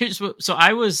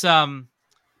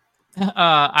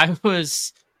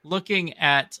was looking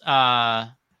at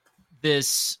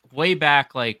this way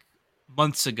back like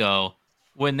months ago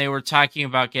when they were talking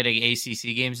about getting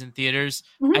ACC games in theaters.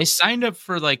 Mm-hmm. I signed up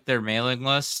for like their mailing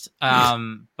list, but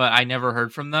I never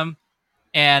heard from them.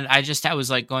 And I was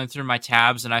like going through my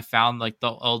tabs, and I found like the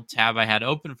old tab I had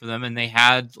open for them, and they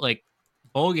had like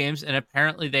bowl games, and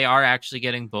apparently they are actually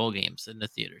getting bowl games in the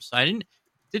theater. So I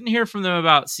didn't hear from them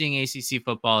about seeing ACC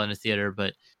football in a theater,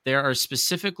 but there are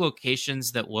specific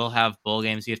locations that will have bowl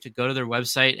games. You have to go to their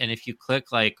website, and if you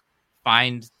click like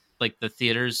find like the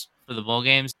theaters for the bowl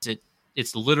games,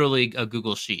 it's literally a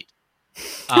Google sheet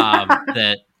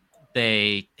that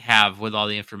they have with all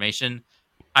the information.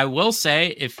 I will say,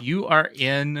 if you are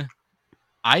in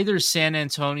either San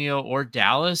Antonio or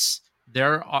Dallas,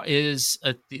 there are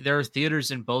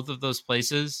theaters in both of those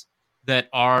places that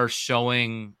are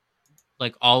showing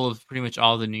like pretty much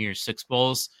all the New Year's Six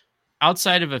bowls.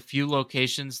 Outside of a few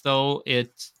locations, though,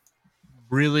 it's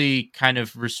really kind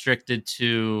of restricted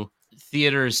to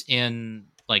theaters in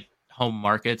like home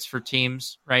markets for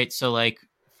teams, right? So, like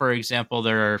for example,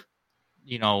 there are,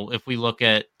 if we look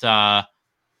at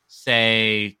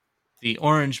say the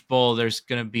Orange Bowl, there's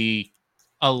going to be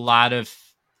a lot of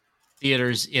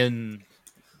theaters in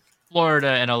Florida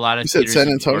and a lot of theaters San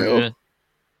in Antonio. Georgia.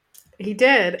 He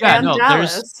did. Yeah, and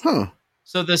Dallas.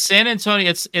 So the San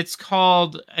Antonio, it's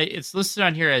called, it's listed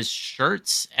on here as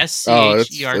Shirts,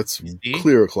 SCHERTZ. That's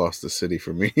clear across the city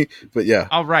for me, but yeah.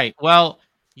 All right. Well,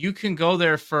 you can go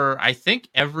there for, I think,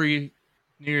 every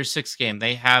New Year's Six game.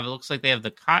 It looks like they have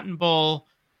the Cotton Bowl,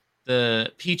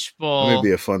 the Peach Bowl. That may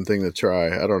be a fun thing to try.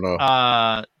 I don't know.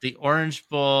 The Orange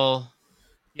Bowl.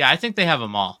 Yeah, I think they have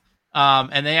them all.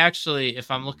 And they actually,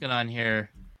 if I'm looking on here,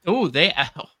 oh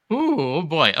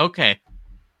boy. Okay.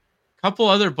 Couple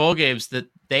other bowl games that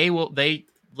they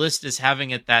list as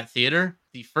having at that theater: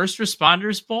 the First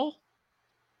Responders Bowl,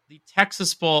 the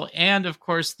Texas Bowl, and of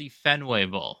course the Fenway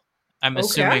Bowl. I'm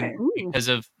assuming because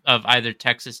of either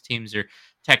Texas teams or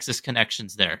Texas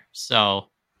connections there. So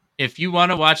if you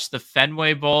want to watch the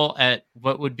Fenway Bowl at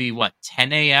what would be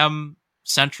 10 a.m.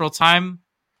 Central Time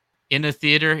in a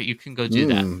theater, you can go do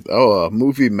that. Oh, a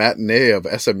movie matinee of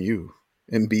SMU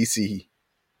in BC.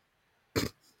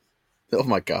 Oh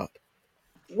my God.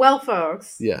 Well,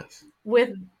 folks. Yes.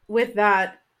 With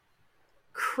that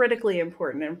critically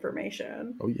important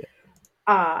information. Oh yeah.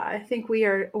 I think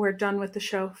we're done with the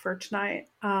show for tonight.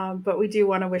 But we do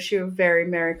want to wish you a very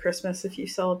Merry Christmas if you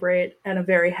celebrate, and a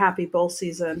very happy bowl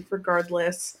season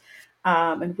regardless.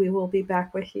 And we will be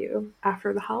back with you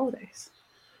after the holidays.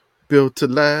 Built to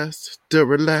last,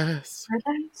 dare last.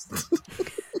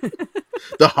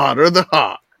 The hotter the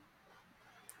hot.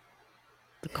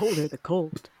 The colder the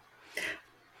cold.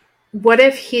 What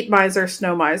if Heat Miser,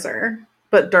 Snow Miser,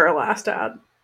 but Duralast ad?